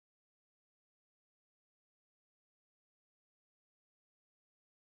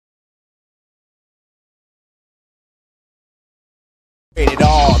Rated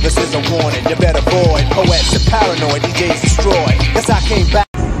R, this is a warning, you better avoid. Poets are paranoid, DJs destroy. Guess I came back.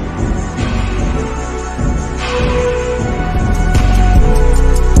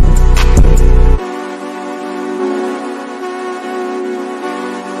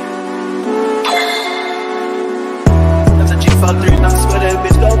 That's a G53, and I swear that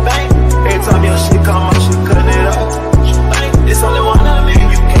bitch go bang. Every time your shit come on, she cut it off. It's only one of me,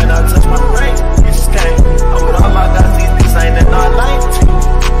 you cannot touch my brain. You just can't. I'm with all my guys, these niggas ain't in our lane.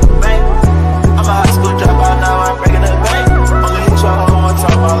 Man, I'm a high school dropout, now I'm breaking the bank. Only hit y'all on one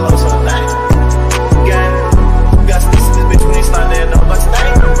time, I love something. Gang, we got sneaks in this bitch, we ain't sliding no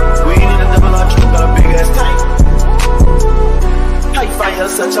Mustang. We ain't in a double R truck, got a big ass tank. How you find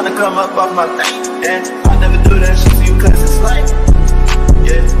yourself trying to come up off my thing? And I never do that shit to you cause it's lame.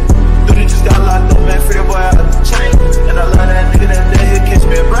 Yeah, dude, you just got locked up, man, free the boy out of the chain. And I love that nigga that day, he'll catch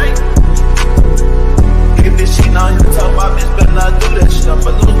me a break. Nigga bitch cheating on you, talk about bitch, better not do that shit,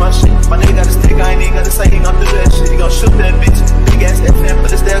 I'ma lose my shit. My nigga got a stick, I ain't even gotta say he gon' do that shit. He gon' shoot that bitch, big ass FM,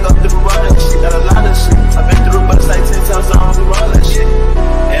 but it's there, go through all that shit. Got a lot of shit, I've been through but it's like 10 times, I don't do all that shit.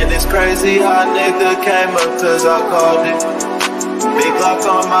 And it's crazy how a nigga came up cause I called it. Big lock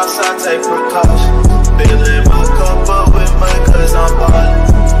on my side, take precautions. Filling my cup up with mud cause I'm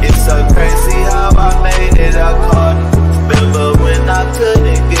ballin'. It's so crazy how I made it, I caught it. Remember when I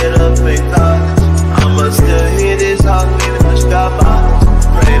couldn't get up in college? I'ma still hit this hard, meaning much got mileage.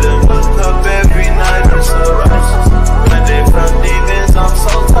 Pray to look up every night, it's so righteous. Running from demons, I'm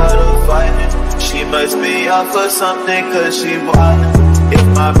so tired of fighting. She must be off for something cause she wildin'. If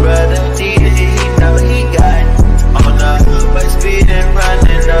my brother needed, he know he got it. On the hood, by speed and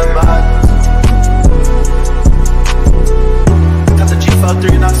running the miles. Got the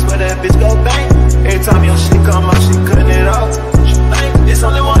G53 and I swear that bitch go bang. Every time your shit come up, she cutting it off. It's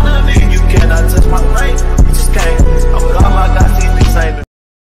only one of me, you cannot touch my brain. You just can't. I'm with all my guys, these niggas ain't.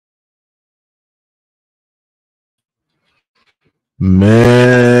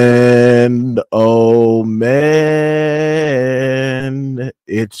 Man, oh man,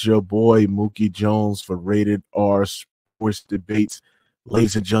 it's your boy Mookie Jones for Rated R Sports Debates.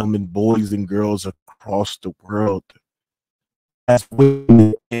 Ladies and gentlemen, boys and girls across the world, as with the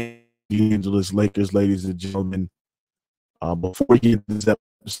Los Angeles Lakers, ladies and gentlemen, before we get into this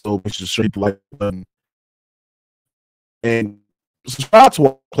episode, make sure to straight like button and subscribe to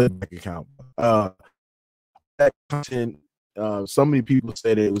our playback account. That content. So many people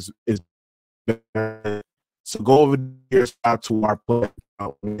said it is better. So go over there, subscribe to our playback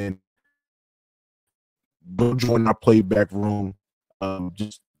account, and go join our playback room.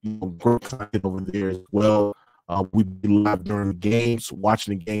 Just great content over there as well. We be live during the games,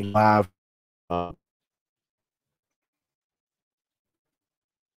 watching the game live. All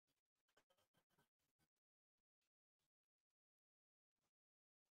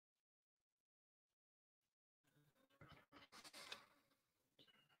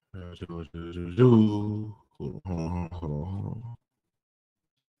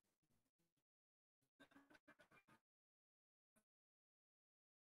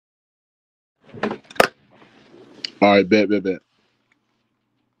right, bet.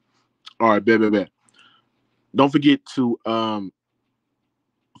 All right, bet. Don't forget to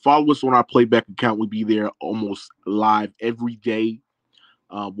follow us on our playback account. We'll be there almost live every day,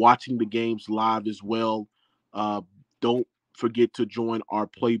 watching the games live as well. Don't forget to join our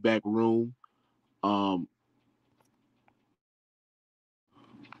playback room.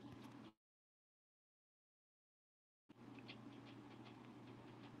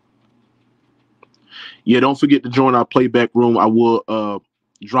 Yeah, don't forget to join our playback room. I will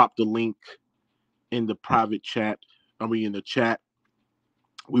drop the link in the private chat. In the chat.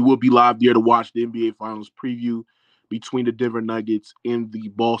 We will be live there to watch the NBA Finals preview between the Denver Nuggets and the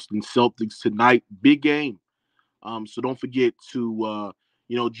Boston Celtics tonight. Big game. So don't forget to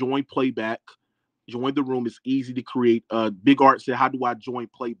join playback. Join the room. It's easy to create. Big Art said, "How do I join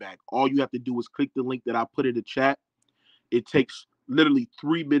playback?" All you have to do is click the link that I put in the chat. It takes literally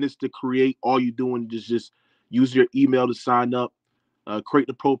 3 minutes to create. All you're doing is just use your email to sign up, create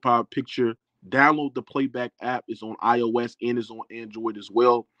the profile picture, download the playback app. It's on iOS and it's on Android as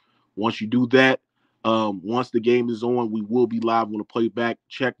well. Once you do that, once the game is on, we will be live on the playback.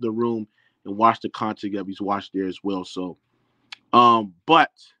 Check the room and watch the content that we watch there as well. So,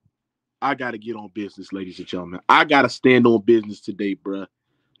 but I got to get on business, ladies and gentlemen. I got to stand on business today, bruh.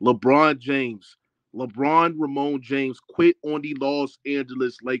 LeBron Ramon James quit on the Los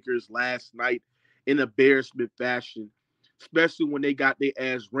Angeles Lakers last night in embarrassment fashion, especially when they got their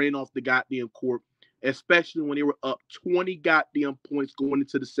ass ran off the goddamn court, especially when they were up 20 goddamn points going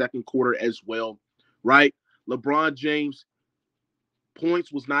into the second quarter as well, right? LeBron James,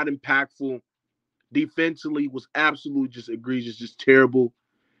 Points was not impactful. Defensively was absolutely just egregious, just terrible.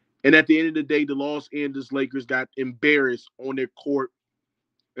 And at the end of the day, the Los Angeles Lakers got embarrassed on their court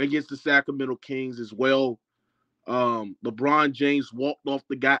against the Sacramento Kings as well. LeBron James walked off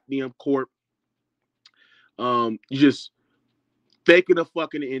the goddamn court. Just faking a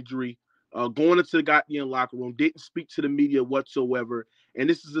fucking injury, going into the goddamn locker room, didn't speak to the media whatsoever. And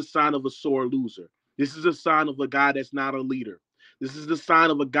this is a sign of a sore loser. This is a sign of a guy that's not a leader. This is the sign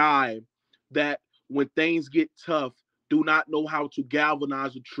of a guy that when things get tough, do not know how to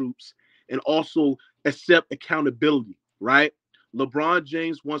galvanize the troops and also accept accountability, right? LeBron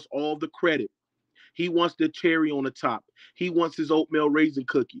James wants all the credit. He wants the cherry on the top. He wants his oatmeal raisin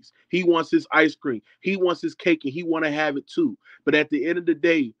cookies. He wants his ice cream. He wants his cake, and he want to have it too. But at the end of the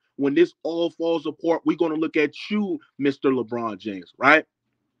day, when this all falls apart, we're going to look at you, Mr. LeBron James, right?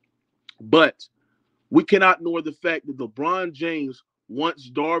 But we cannot ignore the fact that LeBron James wants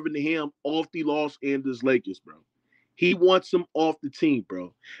Darvin Ham off the Los Angeles Lakers, bro. He wants him off the team,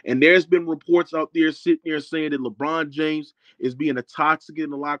 bro. And there's been reports out there sitting there saying that LeBron James is being a toxic in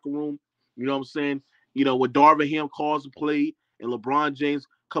the locker room. You know what I'm saying? You know, when Darvin Ham calls a play and LeBron James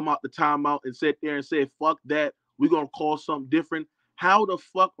come out the timeout and sit there and say, fuck that, we're going to call something different. How the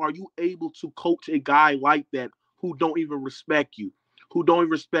fuck are you able to coach a guy like that who don't even respect you, who don't even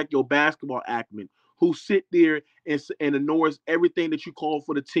respect your basketball acumen, who sit there and ignores everything that you call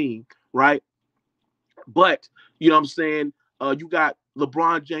for the team, right? But, you know what I'm saying, you got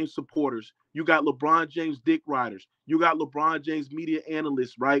LeBron James supporters. You got LeBron James dick riders. You got LeBron James media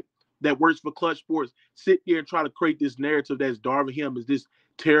analysts, right, that works for Clutch Sports, sit there and try to create this narrative that Darvin Ham is this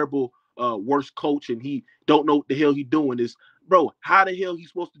terrible, worst coach and he don't know what the hell he doing. This, bro, how the hell he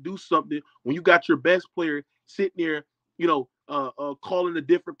supposed to do something when you got your best player sitting there, you know, calling a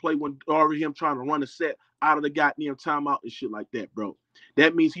different play when Darvin Ham trying to run a set out of the goddamn timeout and shit like that, bro.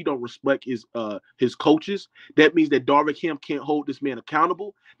 That means he don't respect his coaches. That means that Darvin Ham can't hold this man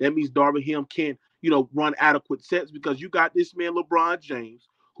accountable. That means Darvin Ham can't, you know, run adequate sets because you got this man LeBron James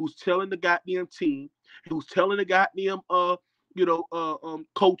who's telling the goddamn team, who's telling the goddamn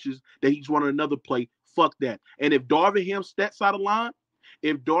coaches that he's running another play. Fuck that. And if Darvin Ham steps out of line,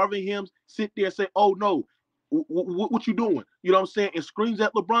 if Darvin Ham sit there and say, "Oh no, what you doing?" You know what I'm saying, and screams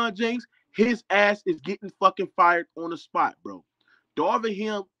at LeBron James, his ass is getting fucking fired on the spot, bro. Darvin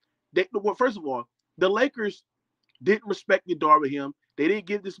Ham, first of all, the Lakers didn't respect Darvin Ham. They didn't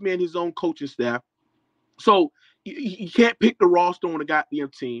give this man his own coaching staff. So he can't pick the roster on the goddamn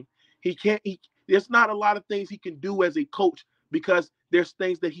team. There's not a lot of things he can do as a coach because there's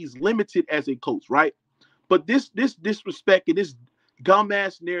things that he's limited as a coach, right? But this disrespect and this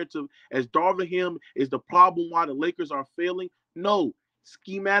dumbass narrative as Darvin Ham is the problem why the Lakers are failing. No,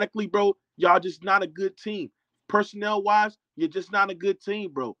 schematically, bro, y'all just not a good team. Personnel-wise, you're just not a good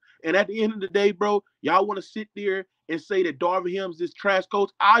team, bro. And at the end of the day, bro, y'all want to sit there and say that Darvin Ham's this trash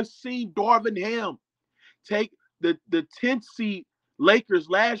coach. I've seen Darvin Ham take the 10th seed Lakers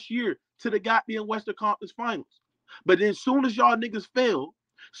last year to the goddamn Western Conference Finals. But then soon as y'all niggas fail,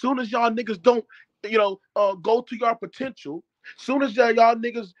 soon as y'all niggas don't, go to your potential, soon as y'all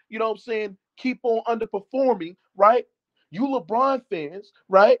niggas, you know what I'm saying, keep on underperforming, right? You LeBron fans,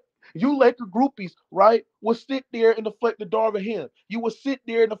 right? You Laker groupies, right, will sit there and deflect the Darvin Ham. You will sit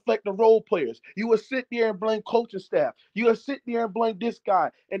there and deflect the role players. You will sit there and blame coaching staff. You will sit there and blame this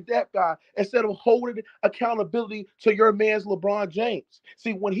guy and that guy instead of holding accountability to your man's LeBron James.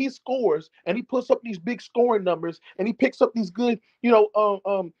 See, when he scores and he puts up these big scoring numbers and he picks up these good,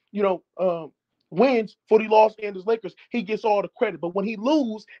 wins for the Los Angeles Lakers, he gets all the credit. But when he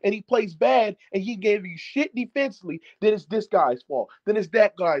loses and he plays bad and he gave you shit defensively, then it's this guy's fault. Then it's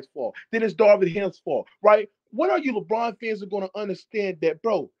that guy's fault. Then it's Darvin Ham's fault, right? When are you LeBron fans are going to understand that,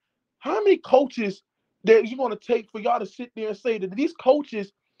 bro? How many coaches that you going to take for y'all to sit there and say that these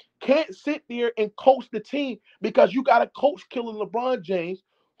coaches can't sit there and coach the team because you got a coach killing LeBron James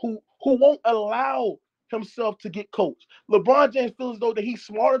who won't allow himself to get coached. LeBron James feels as though that he's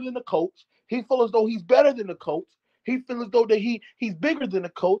smarter than the coach. He feels as though he's better than the coach. He feels as though that he's bigger than the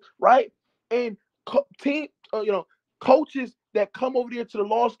coach, right? And coaches that come over there to the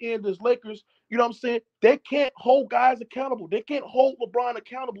Los Angeles Lakers, you know what I'm saying? They can't hold guys accountable. They can't hold LeBron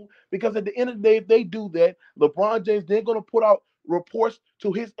accountable because at the end of the day, if they do that, LeBron James, they're going to put out reports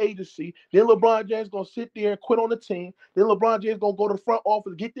to his agency. Then LeBron James going to sit there and quit on the team. Then LeBron James going to go to the front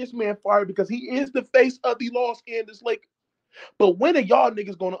office, get this man fired because he is the face of the Los Angeles Lakers. But when are y'all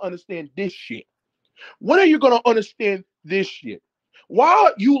niggas going to understand this shit? When are you going to understand this shit?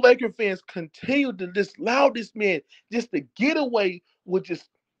 Why you Laker fans continue to just allow this man just to get away with just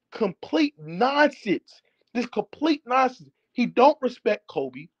complete nonsense? This complete nonsense. He don't respect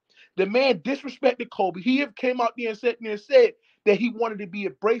Kobe. The man disrespected Kobe. He came out there and said that he wanted to be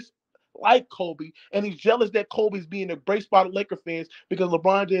embraced like Kobe, and he's jealous that Kobe's being embraced by the Laker fans because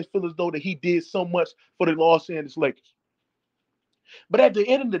LeBron James feels as though that he did so much for the Los Angeles Lakers. But at the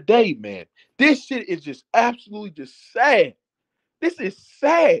end of the day, man, this shit is just absolutely just sad. This is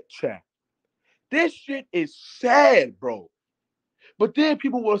sad, chat. This shit is sad, bro. But then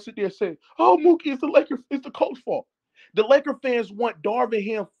people will sit there and say, "Oh, Mookie, it's the coach's fault." The Laker fans want Darvin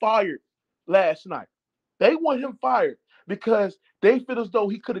Ham fired last night. They want him fired because they feel as though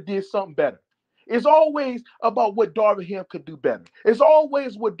he could have did something better. It's always about what Darvin Ham could do better. It's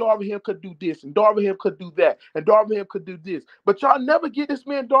always what Darvin Ham could do this, and Darvin Ham could do that, and Darvin Ham could do this. But y'all never give this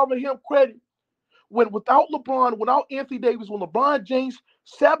man Darvin Ham credit. When without LeBron, without Anthony Davis, when LeBron James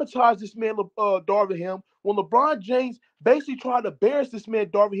sabotaged this man, Darvin Ham, when LeBron James basically tried to embarrass this man,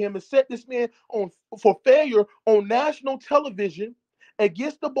 Darvin Ham, and set this man on for failure on national television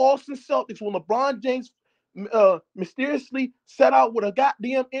against the Boston Celtics, when LeBron James mysteriously set out with a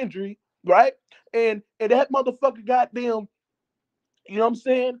goddamn injury, right? And that motherfucker goddamn, you know what I'm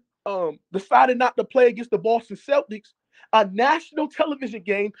saying? Decided not to play against the Boston Celtics, a national television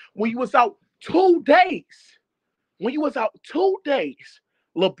game when he was out 2 days. When he was out 2 days,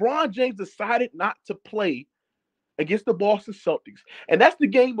 LeBron James decided not to play against the Boston Celtics. And that's the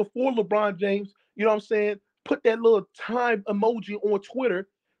game before LeBron James, you know what I'm saying, put that little time emoji on Twitter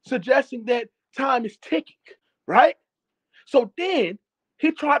suggesting that time is ticking, right? So then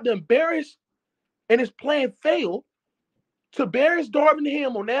he tried to embarrass, and his plan failed, to embarrass Darvin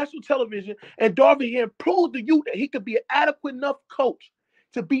Ham on national television, and Darvin Ham proved to you that he could be an adequate enough coach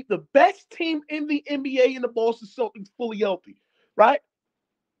to beat the best team in the NBA in the Boston Celtics fully healthy, right?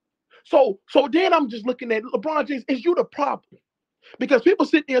 So then I'm just looking at LeBron James. Is you the problem? Because people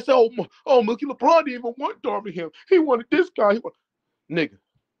sit there and say, oh, Mookie, LeBron didn't even want Darvin Ham. He wanted this guy. Nigga,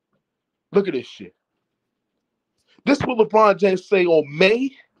 look at this shit. This is what LeBron James say on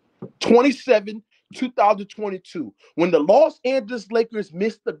May 27, 2022, when the Los Angeles Lakers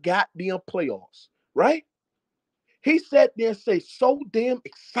missed the goddamn playoffs, right? He sat there and say, so damn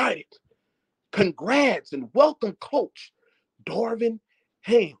excited. Congrats and welcome, coach Darvin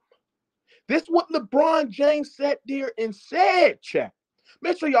Ham. This is what LeBron James sat there and said, chat.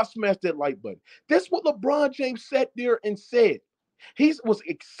 Make sure y'all smash that like button. This is what LeBron James sat there and said. He was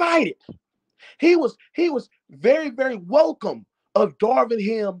excited. He was very, very welcome of Darvin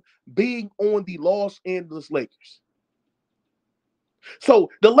Ham being on the Los Angeles Lakers. So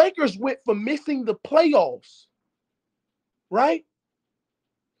the Lakers went from missing the playoffs, right,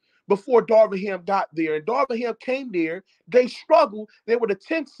 before Darvin Ham got there. And Darvin Ham came there. They struggled. They were the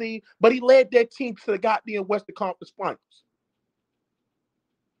 10th seed, but he led that team to the goddamn Western Conference Finals.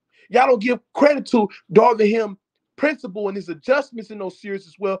 Y'all don't give credit to Darvin Ham principle and his adjustments in those series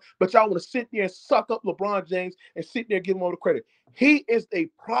as well, but y'all want to sit there and suck up LeBron James and sit there and give him all the credit. He is a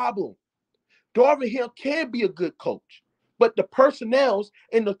problem. Darvin Ham can be a good coach, but the personnel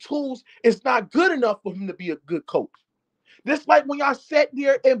and the tools is not good enough for him to be a good coach. Just like when y'all sat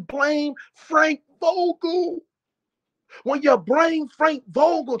there and blame Frank Vogel. When you blame Frank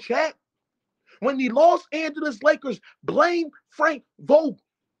Vogel, chat, when the Los Angeles Lakers blame Frank Vogel,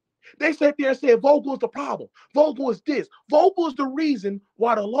 they sat there and said Vogel is the problem. Vogel is this. Vogel is the reason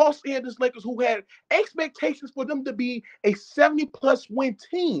why the Los Angeles Lakers, who had expectations for them to be a 70-plus win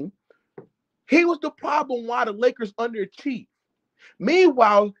team, he was the problem why the Lakers underachieved.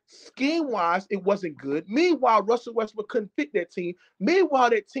 Meanwhile, scheme-wise, it wasn't good. Meanwhile, Russell Westbrook couldn't fit that team.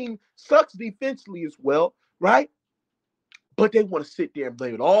 Meanwhile, that team sucks defensively as well, right? But they want to sit there and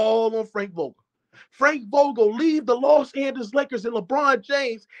blame it all on Frank Vogel. Frank Vogel leaves the Los Angeles Lakers and LeBron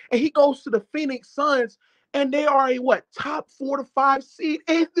James, and he goes to the Phoenix Suns, and they are a top 4 to 5 seed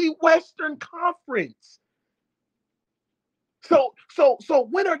in the Western Conference. So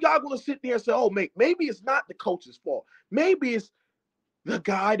when are y'all going to sit there and say, oh, maybe it's not the coach's fault. Maybe it's the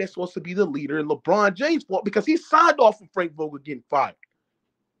guy that's supposed to be the leader in LeBron James' fault, because he signed off on Frank Vogel getting fired.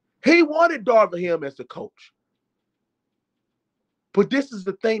 He wanted Darvin Ham as the coach. But this is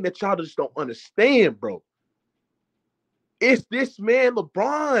the thing that y'all just don't understand, bro. It's this man,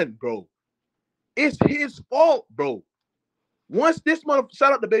 LeBron, bro. It's his fault, bro. Once this month,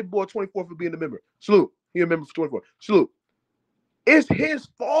 shout out to Baby Boy 24 for being a member. Salute. He a member for 24. Salute. It's his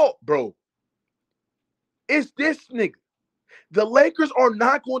fault, bro. It's this nigga. The Lakers are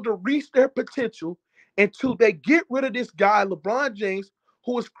not going to reach their potential until they get rid of this guy, LeBron James,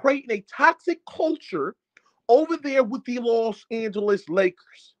 who is creating a toxic culture over there with the Los Angeles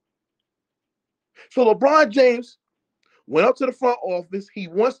Lakers. So LeBron James went up to the front office. He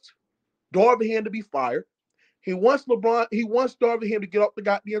wants Darvin Ham to be fired. He wants LeBron. He wants Darvin Ham to get off the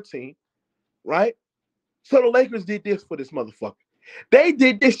goddamn team, right? So the Lakers did this for this motherfucker. They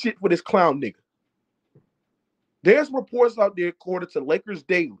did this shit for this clown nigga. There's reports out there, according to Lakers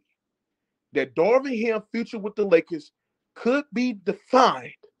Daily, that Darvin Ham's future with the Lakers could be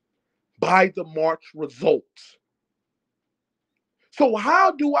defined by the March results. So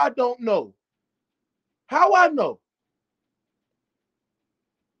how do I don't know? How I know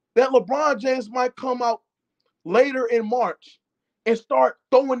that LeBron James might come out later in March and start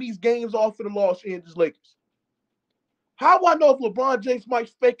throwing these games off for the Los Angeles Lakers? How do I know if LeBron James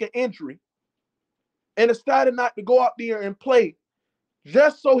might fake an injury and decided not to go out there and play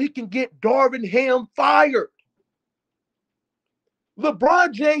just so he can get Darvin Ham fired?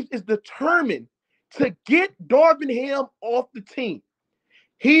 LeBron James is determined to get Darvin Ham off the team.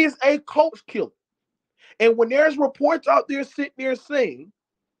 He is a coach killer. And when there's reports out there sitting there saying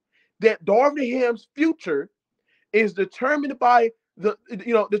that Darvin Ham's future is determined by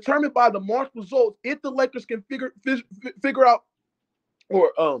the March results, if the Lakers can figure out,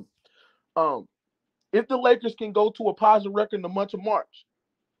 or if the Lakers can go to a positive record in the month of March,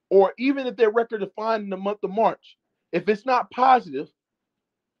 or even if their record is fine in the month of March, if it's not positive,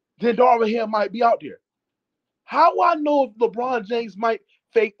 then Darvin Ham might be out there. How do I know if LeBron James might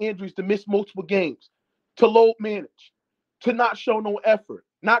fake injuries to miss multiple games, to load manage, to not show no effort,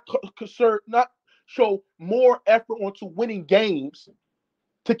 not show more effort onto winning games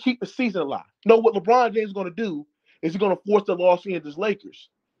to keep the season alive? No, what LeBron James is going to do is he's going to force the Los Angeles Lakers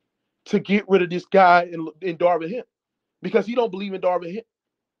to get rid of this guy in Darvin Ham, because he don't believe in Darvin Ham.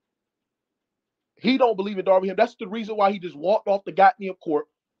 He don't believe in Darvin Ham. That's the reason why he just walked off the goddamn court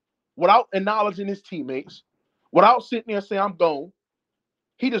without acknowledging his teammates, without sitting there saying, I'm gone.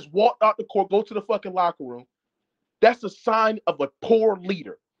 He just walked out the court, go to the fucking locker room. That's a sign of a poor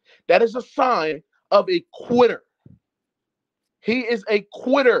leader. That is a sign of a quitter. He is a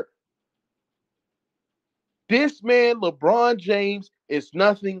quitter. This man, LeBron James, is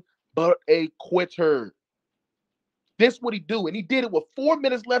nothing but a quitter. This is what he do, and he did it with 4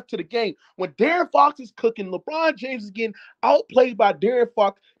 minutes left to the game. When De'Aaron Fox is cooking, LeBron James is getting outplayed by De'Aaron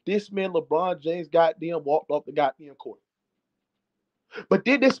Fox. This man, LeBron James, goddamn walked off the goddamn court. But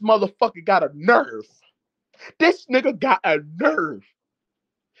then this motherfucker got a nerve. This nigga got a nerve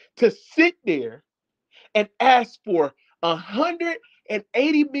to sit there and ask for $180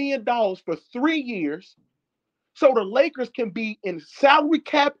 million for 3 years so the Lakers can be in salary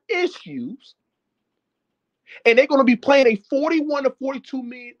cap issues. And they're going to be playing a 41 to 42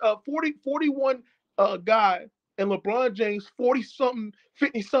 million, 41 guy, and LeBron James 40-something,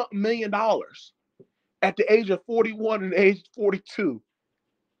 50-something million dollars at the age of 41 and the age of 42.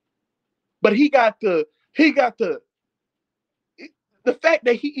 But the fact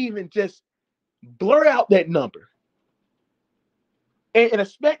that he even just blur out that number and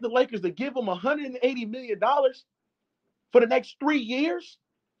expect the Lakers to give him $180 million for the next 3 years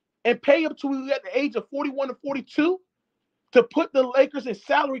and pay him till he's at the age of 41 to 42 to put the Lakers in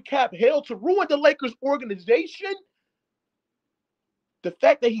salary cap hell, to ruin the Lakers organization. The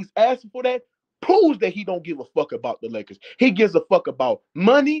fact that he's asking for that proves that he don't give a fuck about the Lakers. He gives a fuck about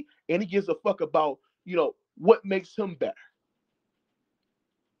money, and he gives a fuck about, what makes him better.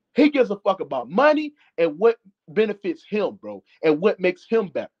 He gives a fuck about money and what benefits him, bro, and what makes him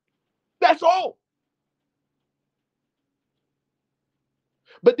better. That's all.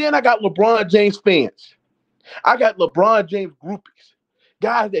 But then I got LeBron James fans. I got LeBron James groupies.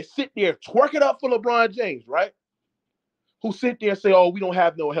 Guys that sit there, twerk it up for LeBron James, right? Who sit there and say, oh, we don't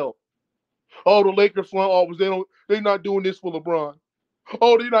have no help. Oh, the Lakers front office, they're not doing this for LeBron.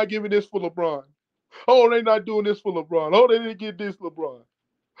 Oh, they're not giving this for LeBron. Oh, they're not doing this for LeBron. Oh, they didn't get this LeBron.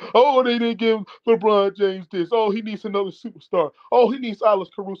 Oh, they didn't give LeBron James this. Oh, he needs another superstar. Oh, he needs Alex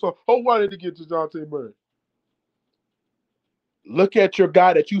Caruso. Oh, why did he get DeJounte Murray? Look at your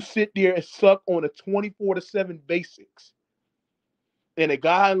guy that you sit there and suck on a 24-7 basics. And a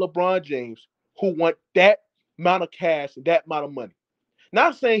guy in LeBron James who want that amount of cash and that amount of money.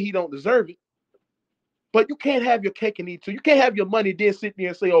 Not saying he don't deserve it, but you can't have your cake and eat too. You can't have your money then sit there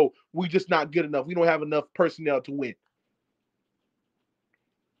and say, oh, we just not good enough. We don't have enough personnel to win.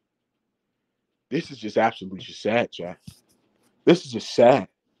 This is just absolutely just sad, Jack. This is just sad.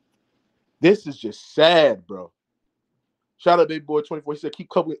 This is just sad, bro. Shout out Big Boy 24. He said, keep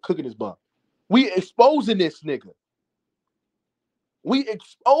cooking his bum. We exposing this nigga. We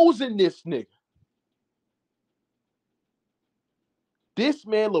exposing this nigga. This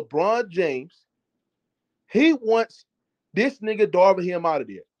man, LeBron James, he wants this nigga Darvin Ham out of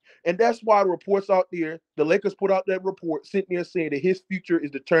there. And that's why the reports out there, the Lakers put out that report sitting there saying that his future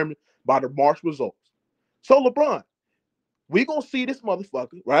is determined by the March results. So LeBron, we gonna see this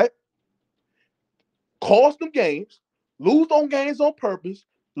motherfucker, right? Cost them games, lose on games on purpose,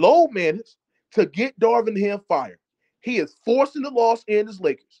 low minutes to get Darvin Ham fired. He is forcing the Los Angeles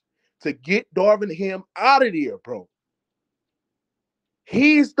Lakers to get Darvin Ham out of there, bro.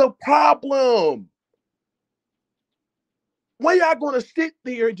 He's the problem. When y'all gonna sit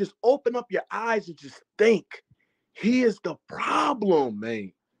there and just open up your eyes and just think? He is the problem,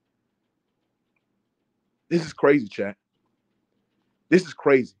 man. This is crazy, chat. This is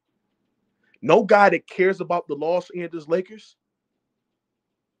crazy. No guy that cares about the Los Angeles Lakers,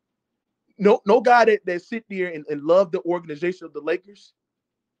 no guy that sit there and love the organization of the Lakers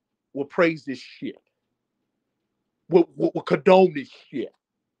will praise this shit. Will condone this shit.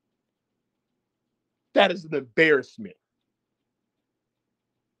 That is an embarrassment.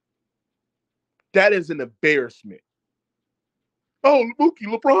 That is an embarrassment. Oh, Mookie,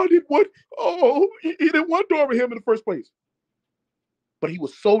 LeBron didn't want. Oh, he didn't want Darvin Ham in the first place. But he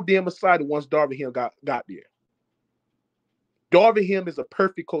was so damn excited once Darvin Ham got there. Darvin Ham is a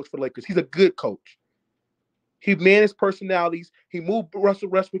perfect coach for the Lakers. He's a good coach. He managed personalities. He moved Russell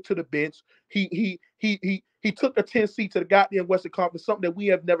Westbrook to the bench. He took a 10 seat to the goddamn Western Conference, something that we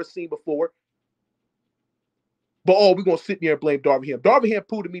have never seen before. But we're gonna sit there and blame Darvin Ham. Darvin Ham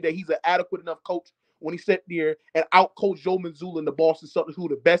proved to me that he's an adequate enough coach when he sat there and outcoached Joe Mazzulla and the Boston Celtics, who are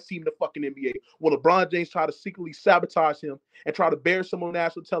the best team in the fucking NBA. When LeBron James tried to secretly sabotage him and try to embarrass him on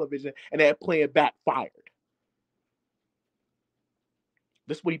national television, and that plan backfired.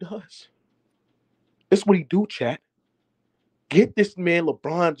 That's what he does. That's what he do, chat. Get this man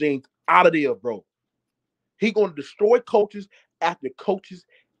LeBron James out of there, bro. He gonna destroy coaches after coaches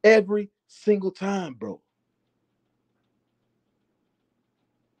every single time, bro.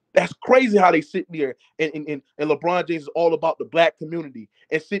 That's crazy how they sit there and LeBron James is all about the black community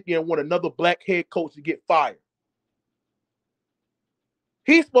and sit there and want another black head coach to get fired.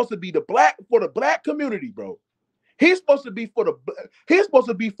 He's supposed to be for the black community, bro. He's supposed to be for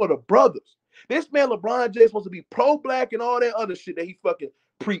the brothers. This man LeBron James is supposed to be pro-black and all that other shit that he fucking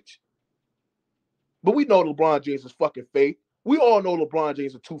preach. But we know LeBron James is fucking fake. We all know LeBron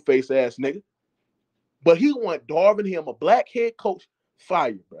James is a two-faced ass nigga. But he want Darvin Ham, a black head coach,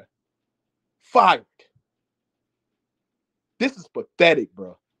 fired, bro. Fired. This is pathetic,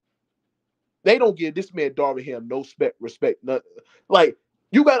 bro. They don't give this man Darvin Ham no respect, nothing. Like,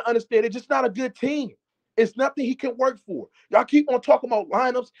 you got to understand, it's just not a good team. It's nothing he can work for. Y'all keep on talking about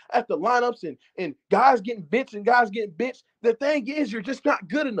lineups after lineups and guys getting benched and guys getting benched. The thing is, you're just not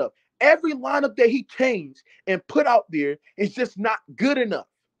good enough. Every lineup that he changed and put out there is just not good enough.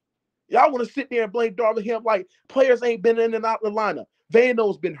 Y'all want to sit there and blame Darvin Ham like players ain't been in and out of the lineup.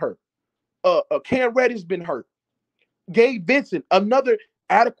 Vando's been hurt. Cam Reddish been hurt. Gabe Vincent, another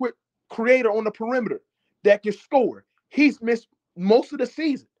adequate creator on the perimeter that can score. He's missed most of the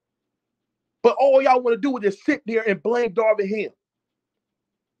season. But all y'all want to do is just sit there and blame Darvin Ham.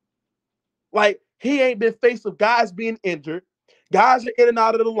 Like, he ain't been faced with guys being injured. Guys are in and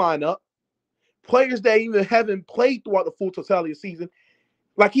out of the lineup. Players that even haven't played throughout the full totality of the season.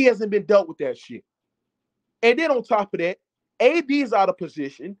 Like, he hasn't been dealt with that shit. And then on top of that, AD is out of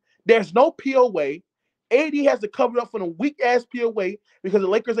position. There's no POA. AD has to cover up for the weak-ass POA because the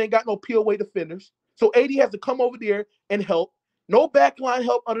Lakers ain't got no POA defenders. So AD has to come over there and help. No backline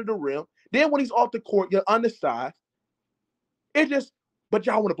help under the rim. Then when he's off the court, you're undersized. But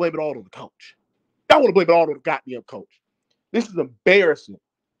y'all want to blame it all on the coach. Y'all want to blame it all on the goddamn coach. This is embarrassing.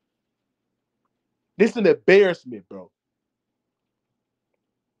 This is an embarrassment, bro.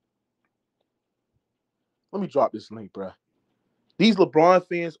 Let me drop this link, bro. These LeBron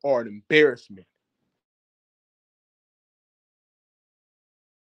fans are an embarrassment.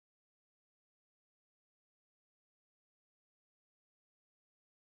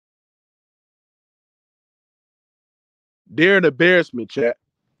 They're an embarrassment, chat.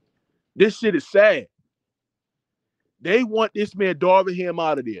 This shit is sad. They want this man Darvin Ham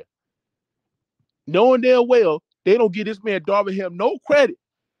out of there. Knowing damn well they don't give this man Darvin Ham no credit.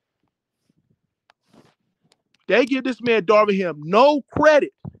 They give this man Darvin Ham no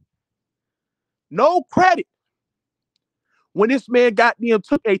credit. No credit. When this man goddamn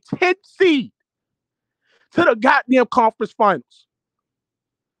took a 10th seed to the goddamn conference finals.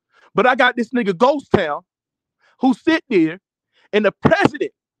 But I got this nigga Ghost Town who sit there and the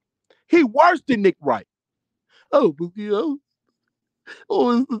president, he worse than Nick Wright. Oh,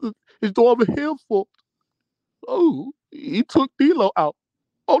 it's Darvin Ham's fault. Oh, he took D'Lo out.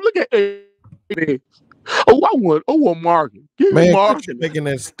 Oh, look at it. Oh, I want Morgan. Give me Morgan. Making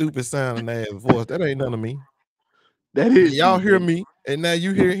that stupid sounding ass voice. That ain't none of me. That is y'all hear me, and now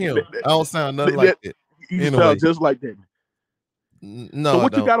you hear him. I don't sound nothing like that. You Anyway. sound just like that. No, so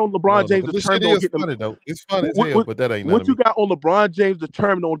what you got on LeBron James This determined shit on is getting funny though. It's funny as hell, but that ain't what you me. got on LeBron James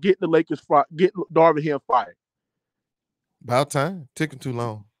determined on getting the Lakers getting Darvin Ham fired? About time. Taking too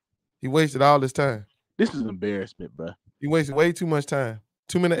long. He wasted all this time. This is embarrassment, bro. He wasted way too much time.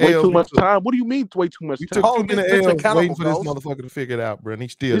 Too many way L's. Too much time. What do you mean way too much time? We took too many L's waiting for this motherfucker to figure it out, bro. And he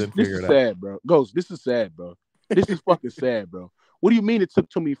still didn't figure it out. This is sad, bro. Ghost, this is sad, bro. This is fucking sad, bro. What do you mean it took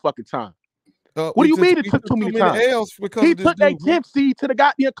too many fucking time? What do you mean it took too many time? He took a 10th seed to the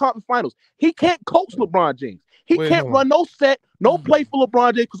goddamn conference finals. He can't coach LeBron James. He can't run no set, no play for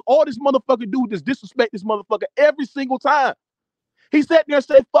LeBron James because all this motherfucker do is disrespect this motherfucker every single time. He sat there and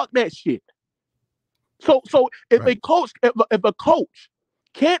said, "Fuck that shit." So if a coach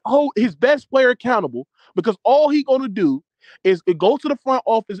can't hold his best player accountable because all he gonna do is go to the front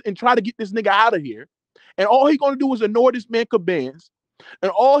office and try to get this nigga out of here, and all he gonna do is ignore this man Caban's.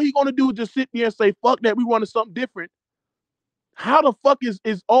 And all he gonna do is just sit there and say, "Fuck that, we running something different." How the fuck is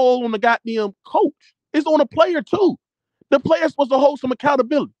all on the goddamn coach? It's on a player too. The player's supposed to hold some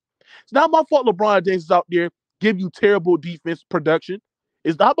accountability. It's not my fault LeBron James is out there give you terrible defense production.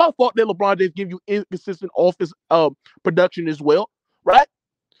 It's not my fault that LeBron James give you inconsistent offense production as well, right?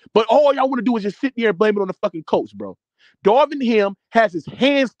 But all y'all want to do is just sit there and blame it on the fucking coach, bro. Darvin Ham has his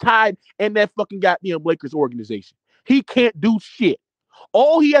hands tied in that fucking goddamn Lakers organization. He can't do shit.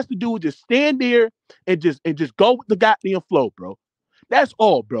 All he has to do is just stand there and just go with the goddamn flow, bro. That's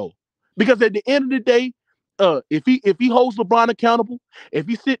all, bro. Because at the end of the day, if he holds LeBron accountable, if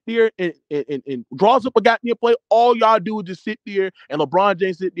he sit there and draws up a goddamn play, all y'all do is just sit there and LeBron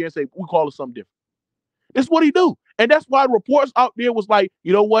James sit there and say, "We call it something different." That's what he do. And that's why reports out there was like,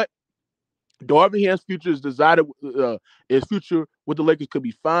 you know what? Darvin Ham's future is decided. His future with the Lakers could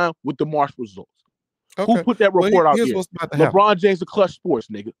be fine with the March results. Okay. Who put that report out there? LeBron James, the Clutch Sports,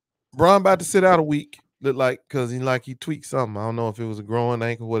 nigga. Bron about to sit out a week. Look like because he tweaked something. I don't know if it was a growing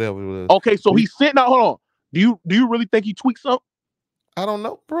ankle, whatever it was. Okay, so he's sitting out. Hold on. Do you really think he tweaked something? I don't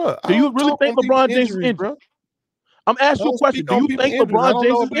know, bro. Do you really think LeBron James is injured? Bro. I'm asking you a question. Do you think LeBron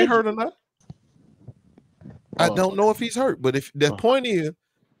James is hurt or not? I don't know if he's hurt, but if the point is,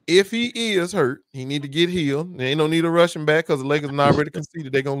 if he is hurt, he need to get healed. There ain't no need to rush him back because the Lakers already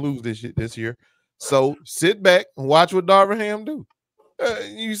conceded they're gonna lose this year. So sit back and watch what Darvin Ham do.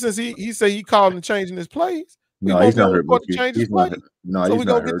 Since he say he called and changing his plays. No, he's not hurt. He's not. No, so we're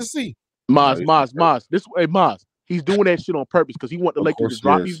gonna get to see. Maz. He's doing that shit on purpose because he want the Lakers to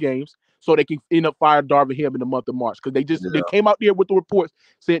drop these games so they can end up firing Darvin Ham in the month of March. Because they came out there with the reports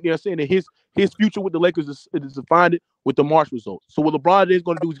saying that his future with the Lakers is defined with the March results. So what LeBron is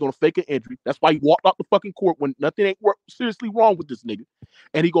going to do, he's going to fake an injury. That's why he walked out the fucking court when nothing ain't seriously wrong with this nigga.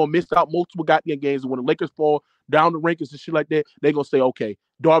 And he going to miss out multiple goddamn games. And when the Lakers fall down the rankings and shit like that, they going to say, okay,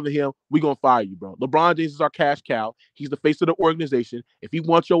 Darvin Ham, we going to fire you, bro. LeBron James is our cash cow. He's the face of the organization. If he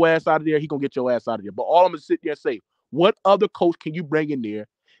wants your ass out of there, he going to get your ass out of there. But all I'm going to sit there and say, what other coach can you bring in there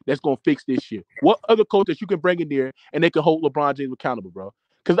that's going to fix this shit? What other coach that you can bring in there and they can hold LeBron James accountable, bro?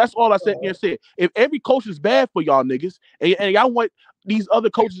 Because that's all I sat there and said. If every coach is bad for y'all niggas and y'all want these other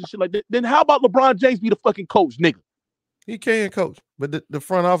coaches and shit like that, then how about LeBron James be the fucking coach, nigga? He can coach, but the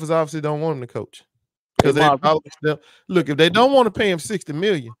front office obviously don't want him to coach. Because look, if they don't want to pay him $60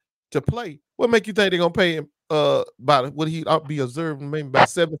 million to play, what make you think they're gonna pay him about what he ought to be observing maybe about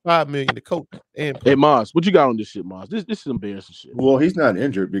 $75 million to coach? And hey Maz, what you got on this shit, Maz? This is embarrassing shit. Well, he's not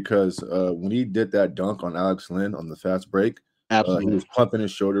injured because when he did that dunk on Alex Lynn on the fast break, he was pumping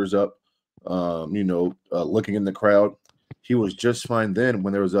his shoulders up, looking in the crowd. He was just fine then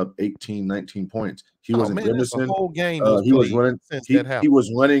when there was up 18, 19 points. He wasn't grimacing. Whole game he was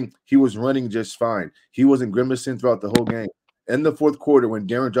running. He was running just fine. He wasn't grimacing throughout the whole game. In the fourth quarter, when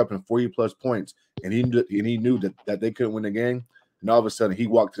Darren dropped in 40+ points, and he knew that they couldn't win the game, and all of a sudden he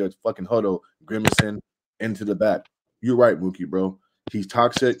walked to the fucking huddle, grimacing into the back. You're right, Mookie, bro. He's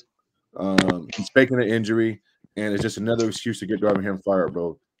toxic. He's faking an injury, and it's just another excuse to get Darvin Ham fired,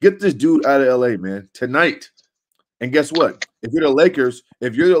 bro. Get this dude out of LA, man, tonight. And guess what? If you're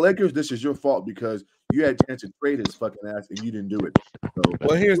the Lakers, this is your fault because you had a chance to trade his fucking ass and you didn't do it. So,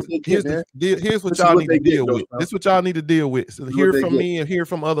 well, here's what y'all need to deal with. This is what y'all need to deal with. So hear from me and hear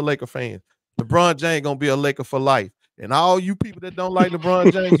from other Laker fans. LeBron James gonna be a Laker for life. And all you people that don't like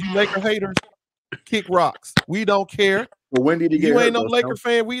LeBron James, you Laker haters, kick rocks. We don't care. But when did he get hurt? You ain't no Laker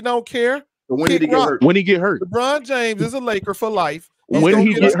fan. We don't care. But when did he get hurt? When he get hurt? LeBron James is a Laker for life. When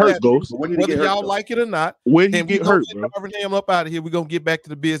he get hurt, Ghost. Whether y'all like it or not. When he get hurt, bro. Darvin Ham up out of here. We're gonna get back to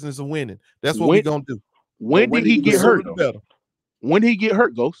the business of winning. That's what we're gonna do. When did he get hurt? When did he get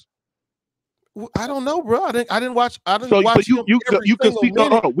hurt, Ghost? I don't know, bro. I didn't watch. You can see.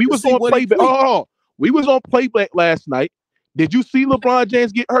 We was on playback. We was on playback last night. Did you see LeBron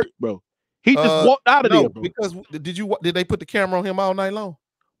James get hurt, bro? He just walked out of there, bro. Because did they put the camera on him all night long?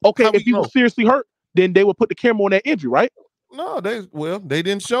 Okay, if he was seriously hurt, then they would put the camera on that injury, right? No, they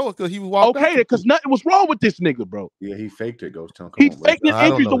didn't show it because he was walking. Okay, because nothing was wrong with this nigga, bro. Yeah, he faked it. Ghost Town. He faked his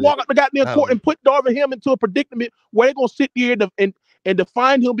injuries to walk out the goddamn court and put Darvin Ham into a predicament where they're gonna sit there and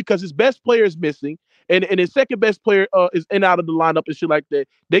define him because his best player is missing and his second best player is in out of the lineup and shit like that.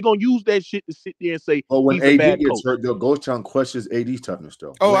 They're gonna use that shit to sit there and say, "Oh, when he's AD a bad gets coach. hurt, they'll Ghost Town questions AD's toughness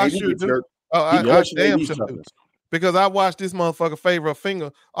though. Oh, when I AD sure do. Hurt, I damn sure do. Because I watched this motherfucker favor a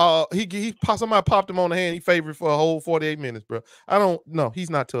finger. Somebody popped him on the hand. He favored for a whole 48 minutes, bro. I don't know. He's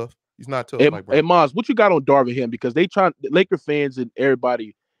not tough. He's not tough. Hey, Maz, what you got on Darvin Ham? Because the Laker fans and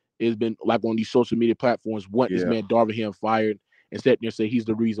everybody has been like on these social media platforms want this man Darvin Ham fired and sitting there and say he's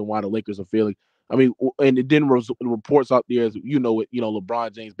the reason why the Lakers are failing. I mean, and it didn't reports out there as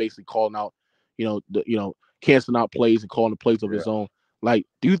LeBron James basically calling out, canceling out plays and calling the plays of his own. Like,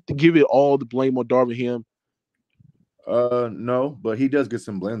 do you give it all the blame on Darvin Ham? No, but he does get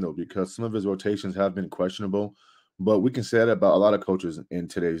some blame though because some of his rotations have been questionable. But we can say that about a lot of coaches in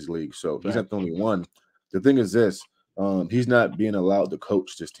today's league. So he's not the only one. The thing is this: he's not being allowed to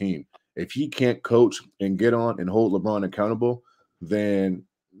coach this team. If he can't coach and get on and hold LeBron accountable, then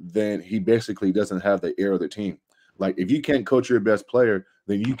he basically doesn't have the air of the team. Like if you can't coach your best player,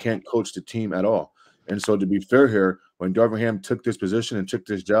 then you can't coach the team at all. And so to be fair here, when Darvin Ham took this position and took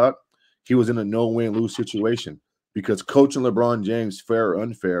this job, he was in a no-win-lose situation. Because coaching LeBron James, fair or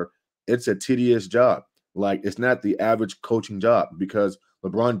unfair, it's a tedious job. Like, it's not the average coaching job because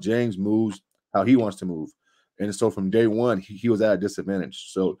LeBron James moves how he wants to move. And so from day one, he was at a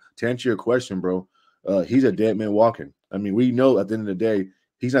disadvantage. So to answer your question, bro, he's a dead man walking. I mean, we know at the end of the day,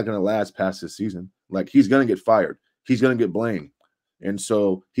 he's not going to last past this season. Like, he's going to get fired. He's going to get blamed. And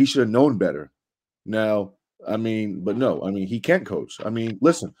so he should have known better. Now, he can't coach. I mean,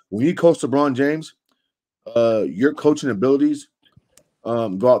 listen, when you coach LeBron James, your coaching abilities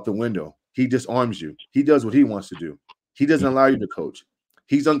go out the window. He disarms you. He does what he wants to do. He doesn't allow you to coach.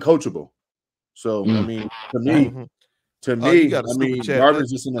 He's uncoachable. So I mean, to me,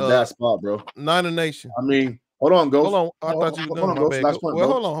 Darvin's just in a bad spot, bro. Niner Nation. I mean, hold on, Ghost. Hold on. I thought you were done. Last point,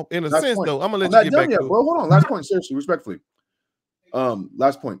 well, hold on. In a sense, though, I'm gonna let you get back to it. Bro, hold on. Last point, seriously, respectfully.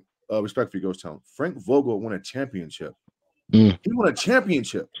 Last point, respectfully, Ghost Town. Frank Vogel won a championship. He won a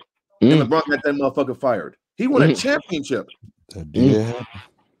championship. And LeBron got that motherfucker fired. He won a championship.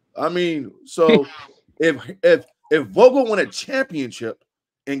 I mean, so if Vogel won a championship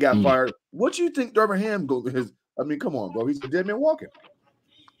and got fired, what do you think Darvin Ham goes? I mean, come on, bro. He's a dead man walking.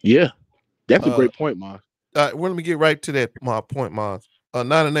 Yeah, that's a great point, Maz. Well, let me get right to that point, Maz.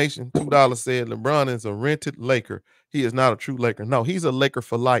 Niner Nation, $2 said LeBron is a rented Laker. He is not a true Laker. No, he's a Laker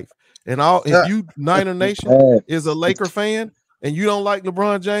for life. And if you Niner Nation is a Laker fan and you don't like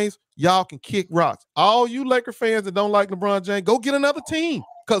LeBron James, y'all can kick rocks. All you Laker fans that don't like LeBron James, go get another team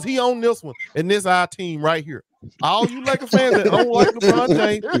because he on this one. And this our team right here. All you Laker fans that don't like LeBron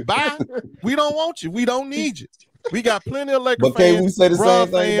James, bye. We don't want you. We don't need you. We got plenty of Laker fans. Can we say the same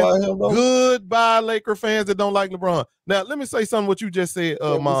thing about him, though? Goodbye, Laker fans that don't like LeBron. Now, let me say something what you just said,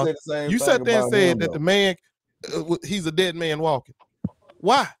 Mom. You sat there and said that the man, he's a dead man walking.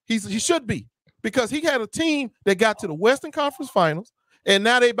 Why? He should be. Because he had a team that got to the Western Conference Finals, and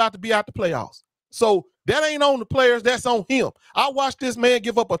now they about to be out the playoffs. So that ain't on the players. That's on him. I watched this man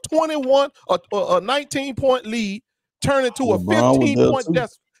give up a 19-point lead, turn into a 15-point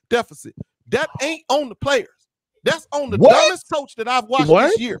deficit. That ain't on the players. That's on the dumbest coach that I've watched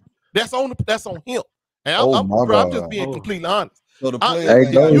this year. That's on him. And I'm just being completely honest. So the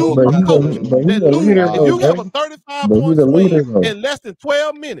if you have a 35-point swing in less than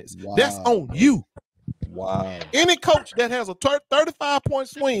 12 minutes, that's on you. Wow. Any coach that has a 35-point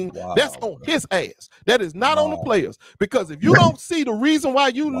swing, that's on his ass. That is not on the players. Because if you don't see the reason why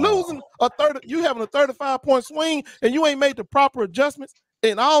you losing you having a 35-point swing and you ain't made the proper adjustments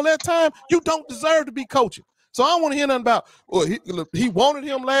in all that time, you don't deserve to be coaching. So I don't want to hear nothing about, well, he wanted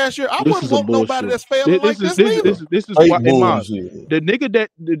him last year. I wouldn't want nobody that's failing like this neither. This is why, the nigga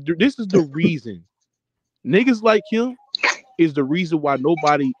this is the reason. Niggas like him is the reason why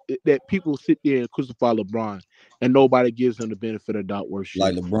that people sit there and crucify LeBron and nobody gives him the benefit of doubt worship.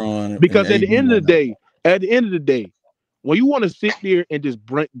 Like LeBron. Because at the end of the day, when you want to sit there and just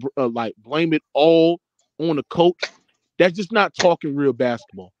blame it all on the coach, that's just not talking real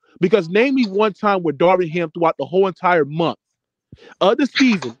basketball. Because name me one time where Darvin Ham throughout the whole entire month of the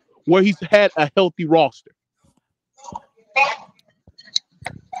season where he's had a healthy roster.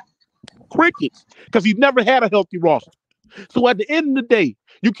 Crickets, because he's never had a healthy roster. So at the end of the day,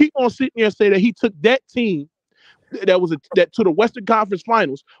 You keep on sitting there and say that he took that team that to the Western Conference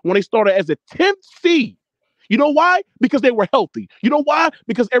Finals when they started as a 10th seed. You know why? Because they were healthy. You know why?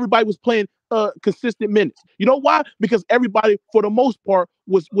 Because everybody was playing consistent minutes. You know why? Because everybody, for the most part,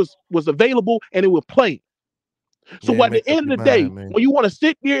 was available and they were playing. So at the end of the day, when you want to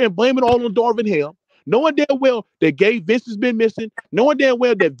sit there and blame it all on Darvin Ham, knowing damn well that Gabe Vince has been missing, knowing damn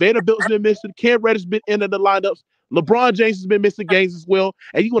well that Vanderbilt's been missing, Cam Reddish been into the lineups, LeBron James has been missing games as well,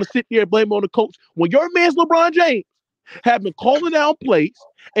 and you want to sit there and blame it on the coach when your man's LeBron James have been calling down plays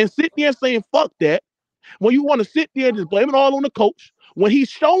and sit there saying fuck that, when you want to sit there and just blame it all on the coach, when he's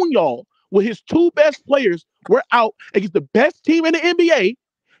shown y'all when his two best players were out against the best team in the NBA,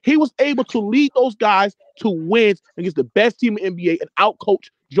 he was able to lead those guys to wins against the best team in the NBA and outcoach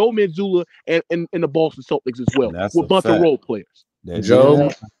Joe Mazzulla and the Boston Celtics as well with a bunch of role players. Joe,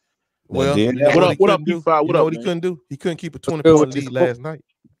 well, what up, P5? What he couldn't do? He couldn't keep a 20-point lead last night.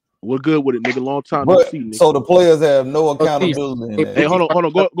 We're good with it, nigga. Long time no see, nigga. So the players have no accountability. Hey, hold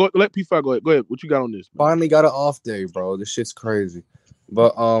on. Go. Let P5 go ahead. Go ahead. What you got on this? Man? Finally got an off day, bro. This shit's crazy.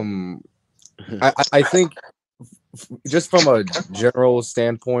 But I think just from a general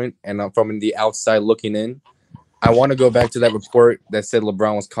standpoint and from the outside looking in, I want to go back to that report that said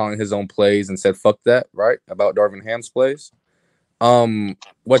LeBron was calling his own plays and said fuck that, right? About Darvin Ham's plays.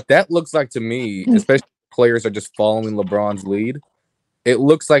 What that looks like to me, especially if players are just following LeBron's lead, it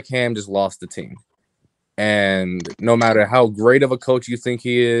looks like Ham just lost the team. And no matter how great of a coach you think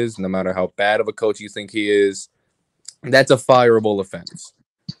he is, no matter how bad of a coach you think he is, that's a fireable offense.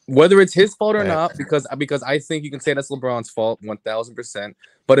 Whether it's his fault or not, because I think you can say that's LeBron's fault, 1,000%,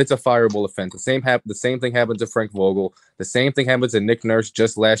 but it's a fireable offense. The same thing happened to Frank Vogel. The same thing happened to Nick Nurse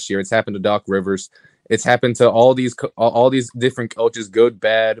just last year. It's happened to Doc Rivers. It's happened to all these different coaches, good,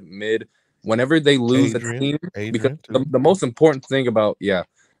 bad, mid. Whenever they lose a team, because the most important thing about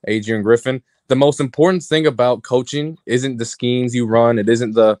Adrian Griffin, the most important thing about coaching isn't the schemes you run. It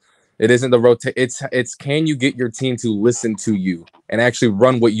isn't the rotate. It's can you get your team to listen to you and actually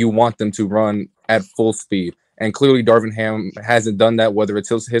run what you want them to run at full speed. And clearly, Darvin Ham hasn't done that, whether it's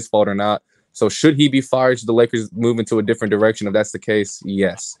his fault or not. So should he be fired? Should the Lakers move into a different direction? If that's the case,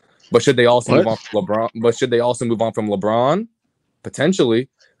 yes. But should they also move on from LeBron? But should they also move on from LeBron? Potentially.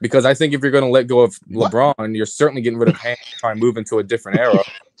 Because I think if you're going to let go of LeBron, you're certainly getting rid of Ham to try and move into a different era.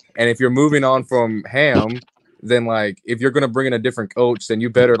 And if you're moving on from Ham, then if you're going to bring in a different coach, then you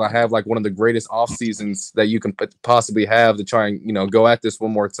better have one of the greatest off seasons that you can possibly have to try and go at this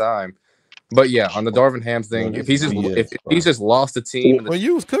one more time. But on the Darvin Ham thing, if he's just lost the team,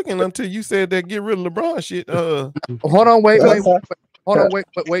 you was cooking until you said that get rid of LeBron shit. Hold on,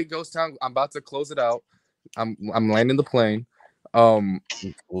 wait, Ghost Town. I'm about to close it out. I'm landing the plane.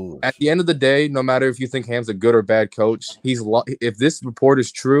 At the end of the day, no matter if you think Ham's a good or bad coach, if this report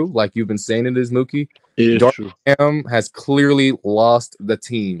is true, like you've been saying it is, Mookie, Darvin Ham has clearly lost the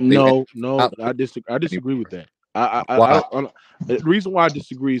team. No, I disagree with that. The reason why I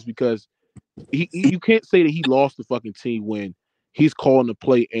disagree is because you can't say that he lost the fucking team when he's calling the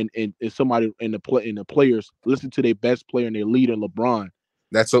play and somebody and the players listen to their best player and their leader LeBron.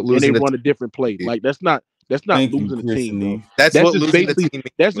 That's what losing. And they run a different play. That's not losing the team, bro.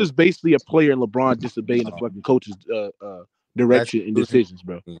 That's just basically a player and LeBron disobeying the fucking coach's direction and decisions,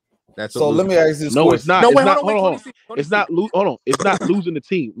 bro. Let me ask this. No, it's not. Hold on. It's not losing the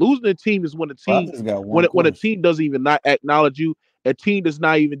team. Losing the team is when the team when a team doesn't even not acknowledge you. A team does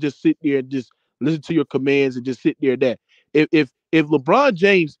not even just sit there and just listen to your commands and just sit there. That if LeBron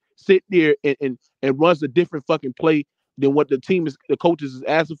James sit there and runs a different fucking play than what the coaches is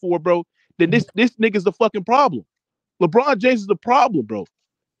asking for, bro, then this nigga's the fucking problem. LeBron James is the problem, bro.